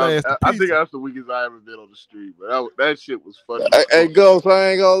his little ass. I think that's the weakest I ever been on the stream, but that shit was funny. Hey, Ghost,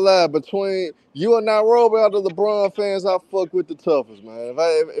 I ain't gonna lie. Between you and Nairobi, out of the LeBron fans, I fuck with the toughest, man.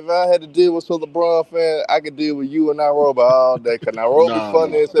 If I had to deal with some LeBron fans, I could deal with you and Nairobi all day. Cause Nairobi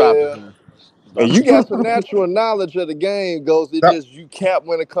funny as hell. And you got some natural knowledge of the game, Ghost. It just you cap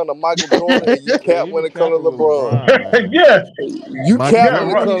when it come to Michael Jordan and you cap when it come to LeBron. Yeah. You cap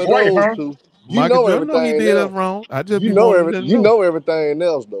when it come to those two. You know everything. He did us wrong. I just you know everything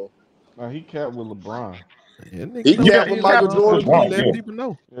else though. No, he capped with LeBron. Yeah, he capped with Michael Jordan. Let people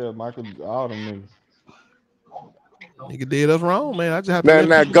know. Yeah, Michael, all them niggas. Nigga did us wrong, man. I just have to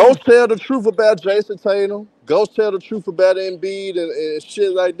now Ghost tell the truth about Jason Tatum. Ghost tell the truth about Embiid and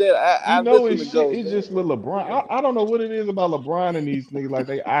shit like that. I know listen to Ghost. It's just with LeBron. I don't know what it is about LeBron and these niggas. Like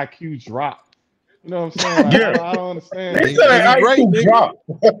they IQ drop. You know what I'm saying? Like, Yeah. I don't understand. He said IQ drop.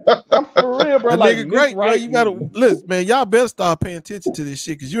 I'm for real, bro. That Like, nigga great, bro. You gotta listen, man. Y'all better start paying attention to this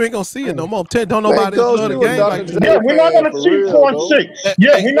shit because you ain't gonna see it no more. Don't nobody love the game like this. Yeah, we're not gonna see corn shit.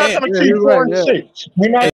 Yeah, we're not gonna see corn shit. We're not.